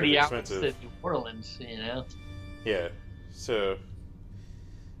 it's kind of 30 hours expensive. to New Orleans, you know? Yeah. So,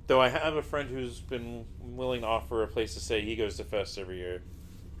 though I have a friend who's been willing to offer a place to stay, he goes to Fest every year.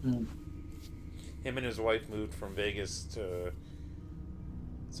 Mm. Him and his wife moved from Vegas to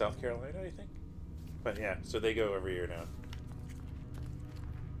South Carolina, I think. But yeah, so they go every year now.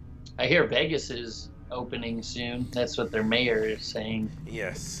 I hear Vegas is opening soon. That's what their mayor is saying.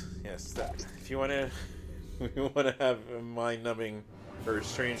 Yes. That, if you want to have a mind-numbing or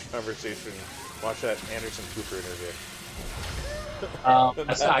strange conversation, watch that Anderson Cooper interview. I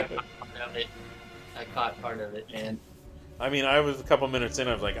caught part of it. I caught part of it, man. I mean, I was a couple minutes in.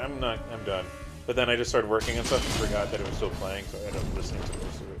 I was like, I'm done. But then I just started working on stuff and forgot that it was still playing, so I ended up listening to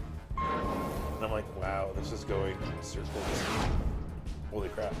most of it. And I'm like, wow, this is going in circles. Holy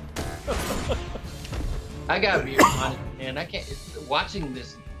crap. I gotta be honest, man. I can't. Watching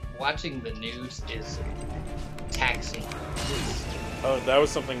the news is taxing. Oh, that was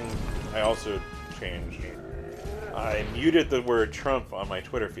something I also changed. I muted the word Trump on my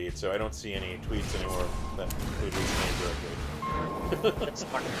Twitter feed, so I don't see any tweets anymore that include his name directly. That's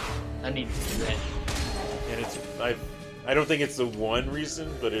smart. I need to do that. And I don't think it's the one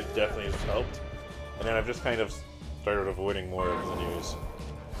reason, but it definitely has helped. And then I've just kind of started avoiding more of the news.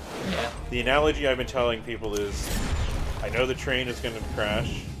 Yeah. The analogy I've been telling people is, I know the train is going to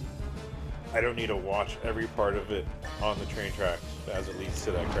crash. I don't need to watch every part of it on the train tracks as it leads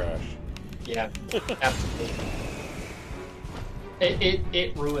to that crash. Yeah, absolutely.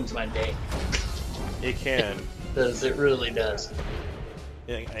 It ruins my day. It can. It really does.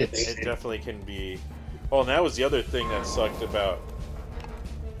 It definitely can be. Well, and that was the other thing that sucked about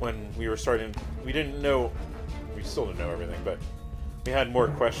when we were starting. We didn't know. We still didn't know everything, but we had more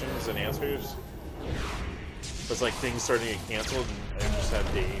questions than answers. It was like things starting to get canceled, and I just had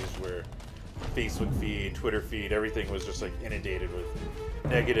days where Facebook feed, Twitter feed, everything was just like inundated with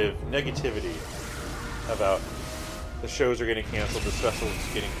negativity about the shows are getting canceled, the specials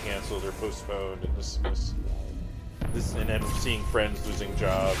getting canceled or postponed, and this, and then seeing friends losing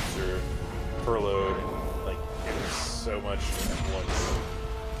jobs or furloughed, and like it was so much at once.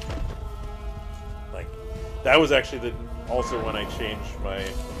 Like that was actually also when I changed my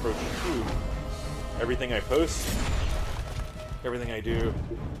approach to everything I post, everything I do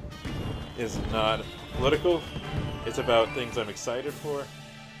is not political. It's about things I'm excited for.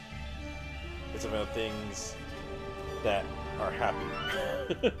 It's about things that are happy.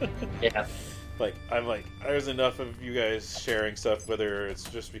 Yeah. There's enough of you guys sharing stuff, whether it's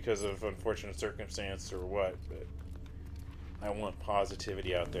just because of unfortunate circumstance or what, but I want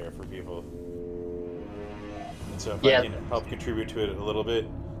positivity out there for people. And so if I can help contribute to it a little bit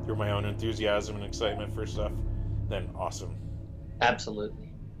through my own enthusiasm and excitement for stuff, then awesome. Absolutely.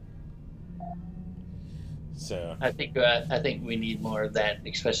 So I think we need more of that,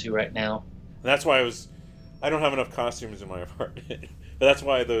 especially right now. And that's why I don't have enough costumes in my apartment. But that's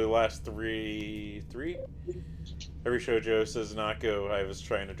why the last three, every show Joe says not go, I was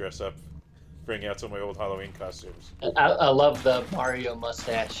trying to dress up, bring out some of my old Halloween costumes. I love the Mario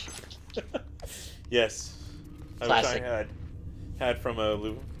mustache. Yes. Classic. I wish I had from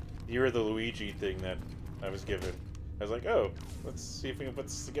Year of the Luigi thing that I was given. I was like, oh, let's see if we can put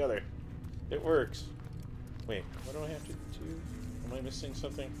this together. It works. Wait, what do I have to do? Am I missing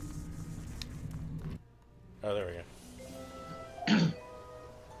something? Oh, there we go.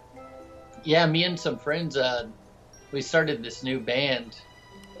 Yeah, me and some friends, we started this new band.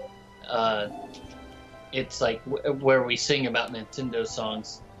 It's like where we sing about Nintendo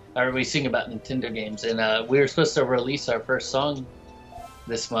songs, or we sing about Nintendo games. And we were supposed to release our first song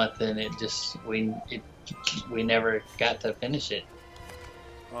this month, and we never got to finish it.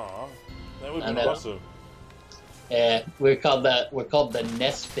 Aw, that would be awesome. Yeah, we're called the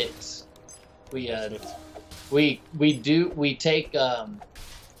Nesfits. We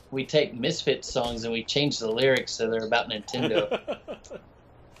take Misfits songs and we change the lyrics so they're about Nintendo.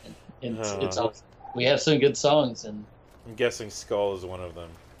 and it's awesome. We have some good songs, and I'm guessing Skull is one of them.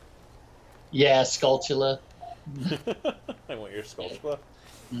 Yeah, Skulltula. I want your Skulltula.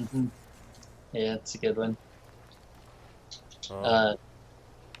 Mm-hmm. Yeah, it's a good one. Oh.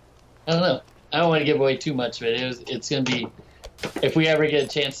 I don't know. I don't want to give away too much of it. It's going to be, if we ever get a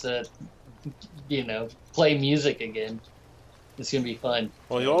chance to, play music again, it's going to be fun.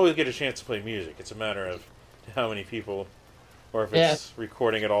 Well, you always get a chance to play music. It's a matter of how many people, or if it's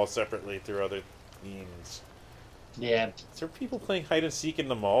recording it all separately through other means. Yeah. Is there people playing hide and seek in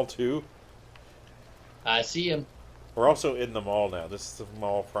the mall too? I see them. We're also in the mall now. This is the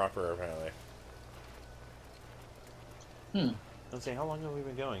mall proper, apparently. Let's see, how long have we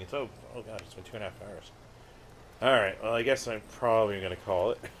been going? It's oh god, it's been 2.5 hours. All right. Well, I guess I'm probably gonna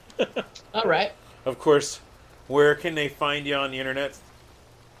call it. All right. Of course. Where can they find you on the internet?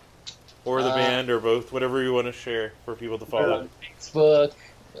 Or the band, or both, whatever you want to share for people to follow. We're on Facebook.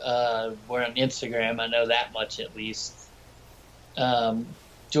 We're on Instagram. I know that much at least.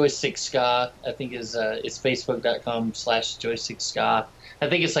 Joystick Ska, I think is it's facebook.com/Joystick Ska. I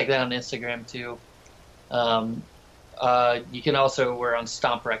think it's like that on Instagram too. You can also, we're on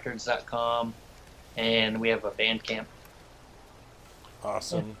stomprecords.com, and we have a Bandcamp.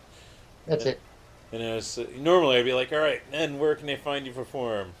 Awesome. Yeah, that's it. And as normally I'd be like, all right, and where can they find you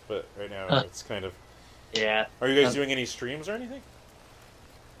perform? But right now it's kind of. Yeah. Are you guys doing any streams or anything?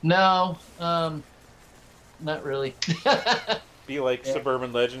 No, not really. Be like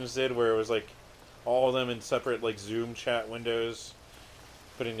Suburban Legends did, where it was like all of them in separate like Zoom chat windows,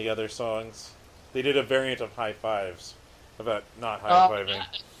 putting together songs. They did a variant of high fives about not high fiving.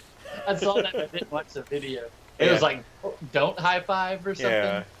 I saw that. I didn't watch the video. It was like, don't high five or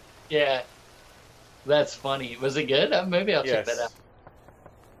something. Yeah. That's funny. Was it good? Maybe I'll check that out.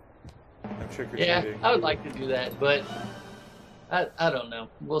 I'm trick or yeah, treating. I would like to do that, but I don't know.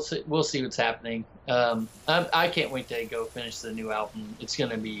 We'll see. We'll see what's happening. I can't wait to go finish the new album. It's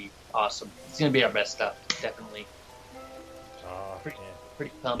gonna be awesome. It's gonna be our best stuff, definitely.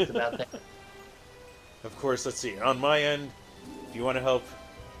 Pretty pumped about that. Of course, let's see. On my end, if you want to help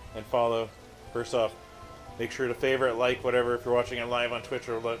and follow, first off, make sure to favorite, like, whatever. If you're watching it live on Twitch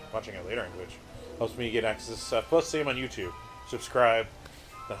or watching it later on Twitch, helps me get access to stuff. Plus, same on YouTube. Subscribe.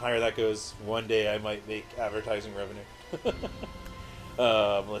 The higher that goes, one day I might make advertising revenue.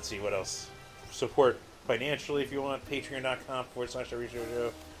 Let's see, what else? Support financially if you want.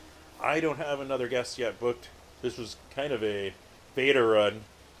 Patreon.com/EveryShow. I don't have another guest yet booked. This was kind of a beta run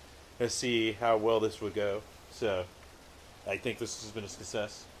to see how well this would go. So, I think this has been a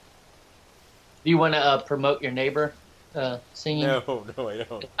success. Do you want to promote your neighbor singing? No, I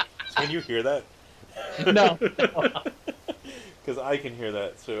don't. Can you hear that? No. Because I can hear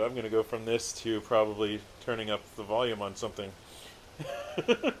that, so I'm going to go from this to probably turning up the volume on something.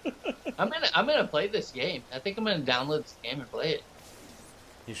 I'm gonna play this game. I think I'm gonna download this game and play it.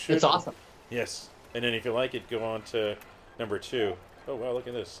 You should. It's awesome. Yes, and then if you like it, go on to number 2. Oh wow, look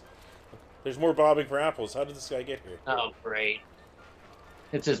at this. There's more bobbing for apples. How did this guy get here? Oh great.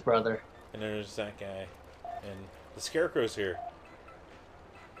 It's his brother. And there's that guy, and the scarecrow's here.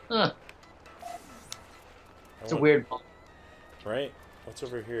 Huh. It's a weird one. Right? What's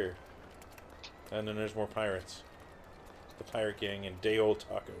over here? And then there's more pirates. The pirate gang and day-old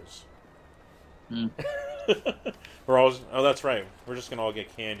tacos. We're all... Oh, that's right. We're just going to all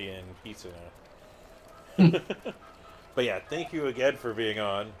get candy and pizza now. But yeah, thank you again for being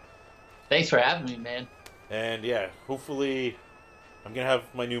on. Thanks for having me, man. And yeah, hopefully... I'm going to have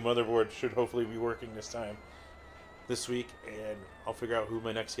my new motherboard should hopefully be working this week, and I'll figure out who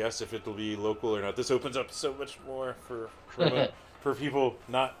my next guest, if it'll be local or not. This opens up so much more for people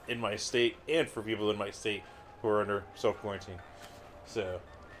not in my state, and for people in my state who are under self-quarantine. So,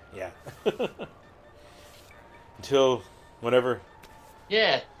 yeah. Until whenever.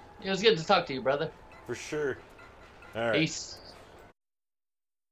 Yeah, it was good to talk to you, brother. For sure. All right. Peace.